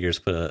know Jaeger's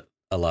put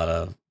a lot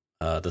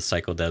of the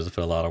Cycle devs have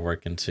put a lot of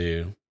work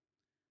into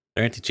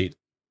their anti-cheat,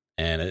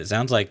 and it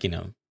sounds like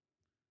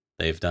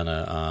they've done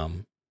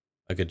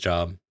a good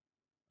job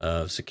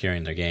of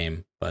securing their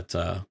game. But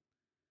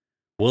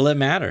will it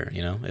matter?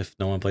 If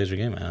no one plays your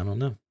game, I don't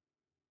know.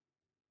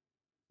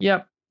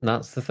 Yep,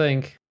 that's the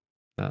thing.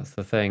 That's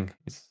the thing.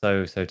 It's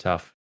so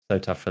tough, so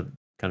tough for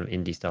kind of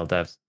indie style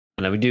devs.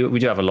 And we do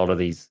have a lot of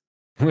these.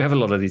 We have a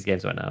lot of these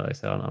games right now, though.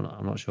 So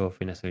I'm not sure if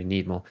we necessarily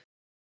need more.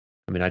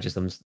 I mean,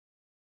 I'm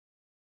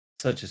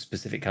such a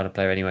specific kind of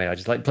player anyway. I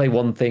just like play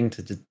one thing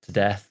to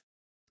death.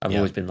 I've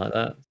always been like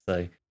that.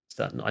 So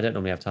I don't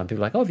normally have time.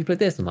 People are like, oh, have you played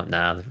this? I'm like,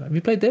 nah. Have you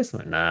played this?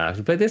 I'm like, nah. Have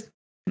you played this?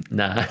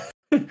 Nah.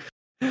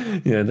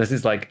 This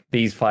is like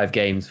these 5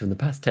 games from the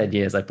past 10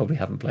 years. I probably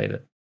haven't played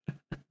it.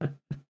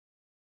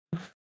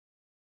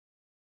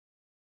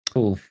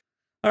 Cool.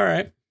 All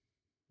right.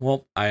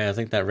 Well, I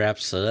think that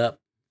wraps it up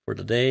for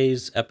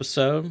today's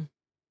episode.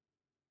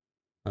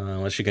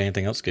 Unless you got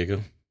anything else,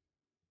 Gigo.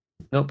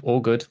 Nope, all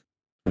good.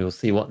 We'll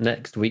see what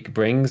next week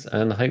brings,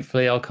 and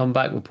hopefully I'll come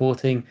back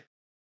reporting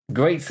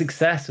great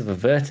success of a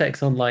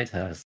Vertex on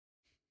Lighthurst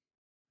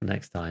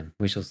next time.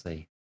 We shall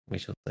see. We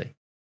shall see.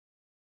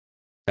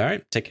 All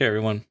right. Take care,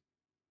 everyone.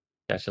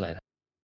 Catch you later.